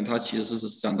软件它其实是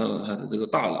讲到了它的这个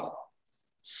大脑，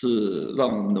是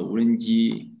让我们的无人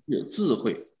机有智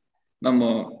慧。那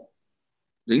么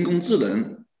人工智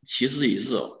能其实也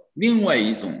是另外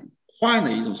一种换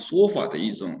的一种说法的一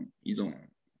种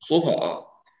说法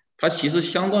它其实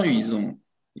相当于一种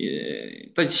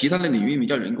在其他的领域里面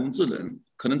叫人工智能，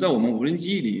可能在我们无人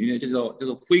机领域呢叫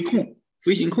做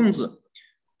飞行控制，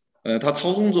它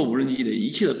操纵着无人机的一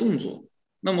切的动作。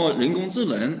那么人工智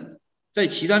能在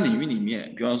其他领域里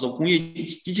面，比方说工业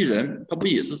机器人，它不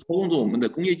也是操纵着我们的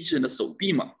工业机器人的手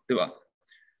臂嘛，对吧？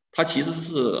它其实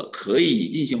是可以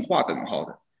进行划等号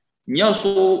的。你要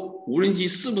说无人机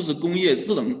是不是工业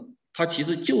智能它其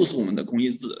实就是我们的工业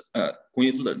智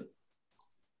能。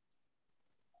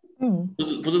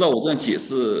不知道我这样解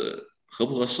释合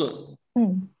不合适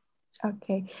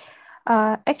？Okay.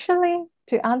 Actually,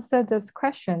 to answer this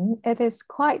question, it is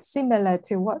quite similar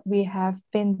to what we have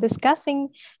been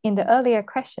discussing in the earlier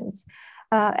questions.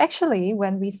 Actually,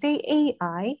 when we say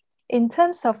AI, in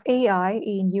terms of AI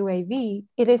in UAV,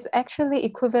 it is actually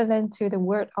equivalent to the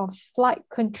word of flight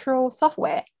control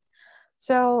software.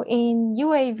 So in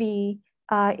UAV,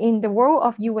 in the world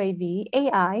of UAV,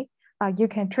 AI, you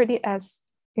can treat it as,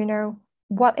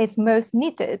 what is most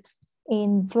needed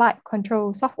in flight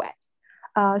control software.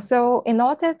 So in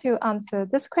order to answer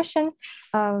this question,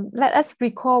 let us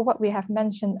recall what we have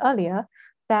mentioned earlier,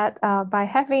 that by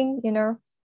having,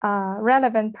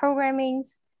 relevant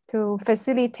programmings to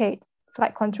facilitate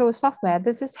flight control software,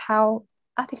 this is how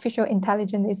artificial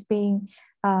intelligence is being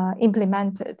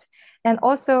implemented. And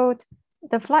also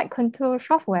the flight control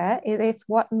software, it is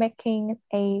what making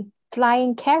a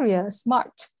flying carrier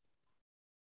smart.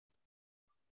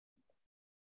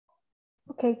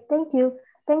 Okay, thank you.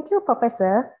 Thank you,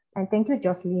 Professor, and thank you,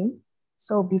 Jocelyn.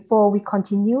 So before we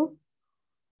continue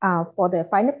for the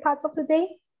final parts of the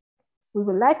day, we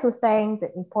would like to thank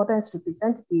the important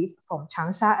representatives from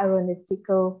Changsha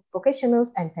Aeronautical Vocational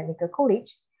and Technical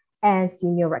College and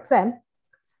Senior Exam.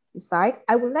 Besides,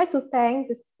 I would like to thank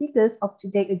the speakers of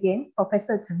today again,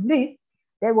 Professor Chen Lü.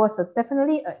 That was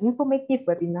definitely an informative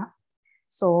webinar.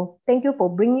 So thank you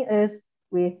for bringing us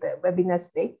with the webinar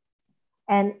today.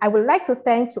 And I would like to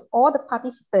thank to all the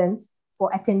participants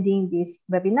for attending this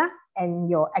webinar and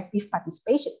your active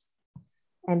participations.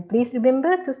 And please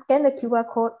remember to scan the QR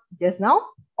code just now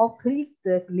or click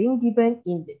the link given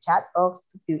in the chat box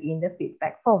to fill in the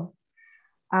feedback form.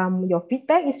 Your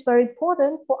feedback is very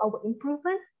important for our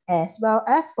improvement as well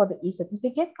as for the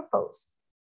e-certificate proposed.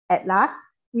 At last,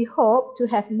 we hope to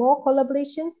have more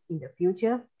collaborations in the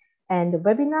future. And the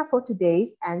webinar for today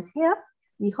ends here.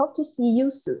 We hope to see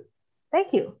you soon.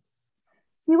 Thank you.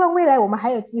 希望未来我们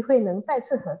还有机会能再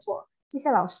次合作。谢谢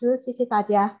老师，谢谢大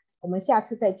家，我们下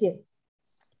次再见。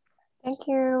Thank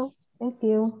you. Thank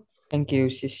you. Thank you.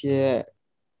 谢谢。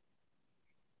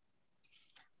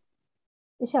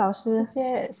谢谢老师。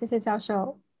谢谢教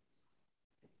授。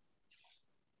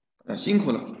辛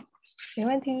苦了。没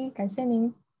问题，感谢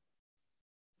您。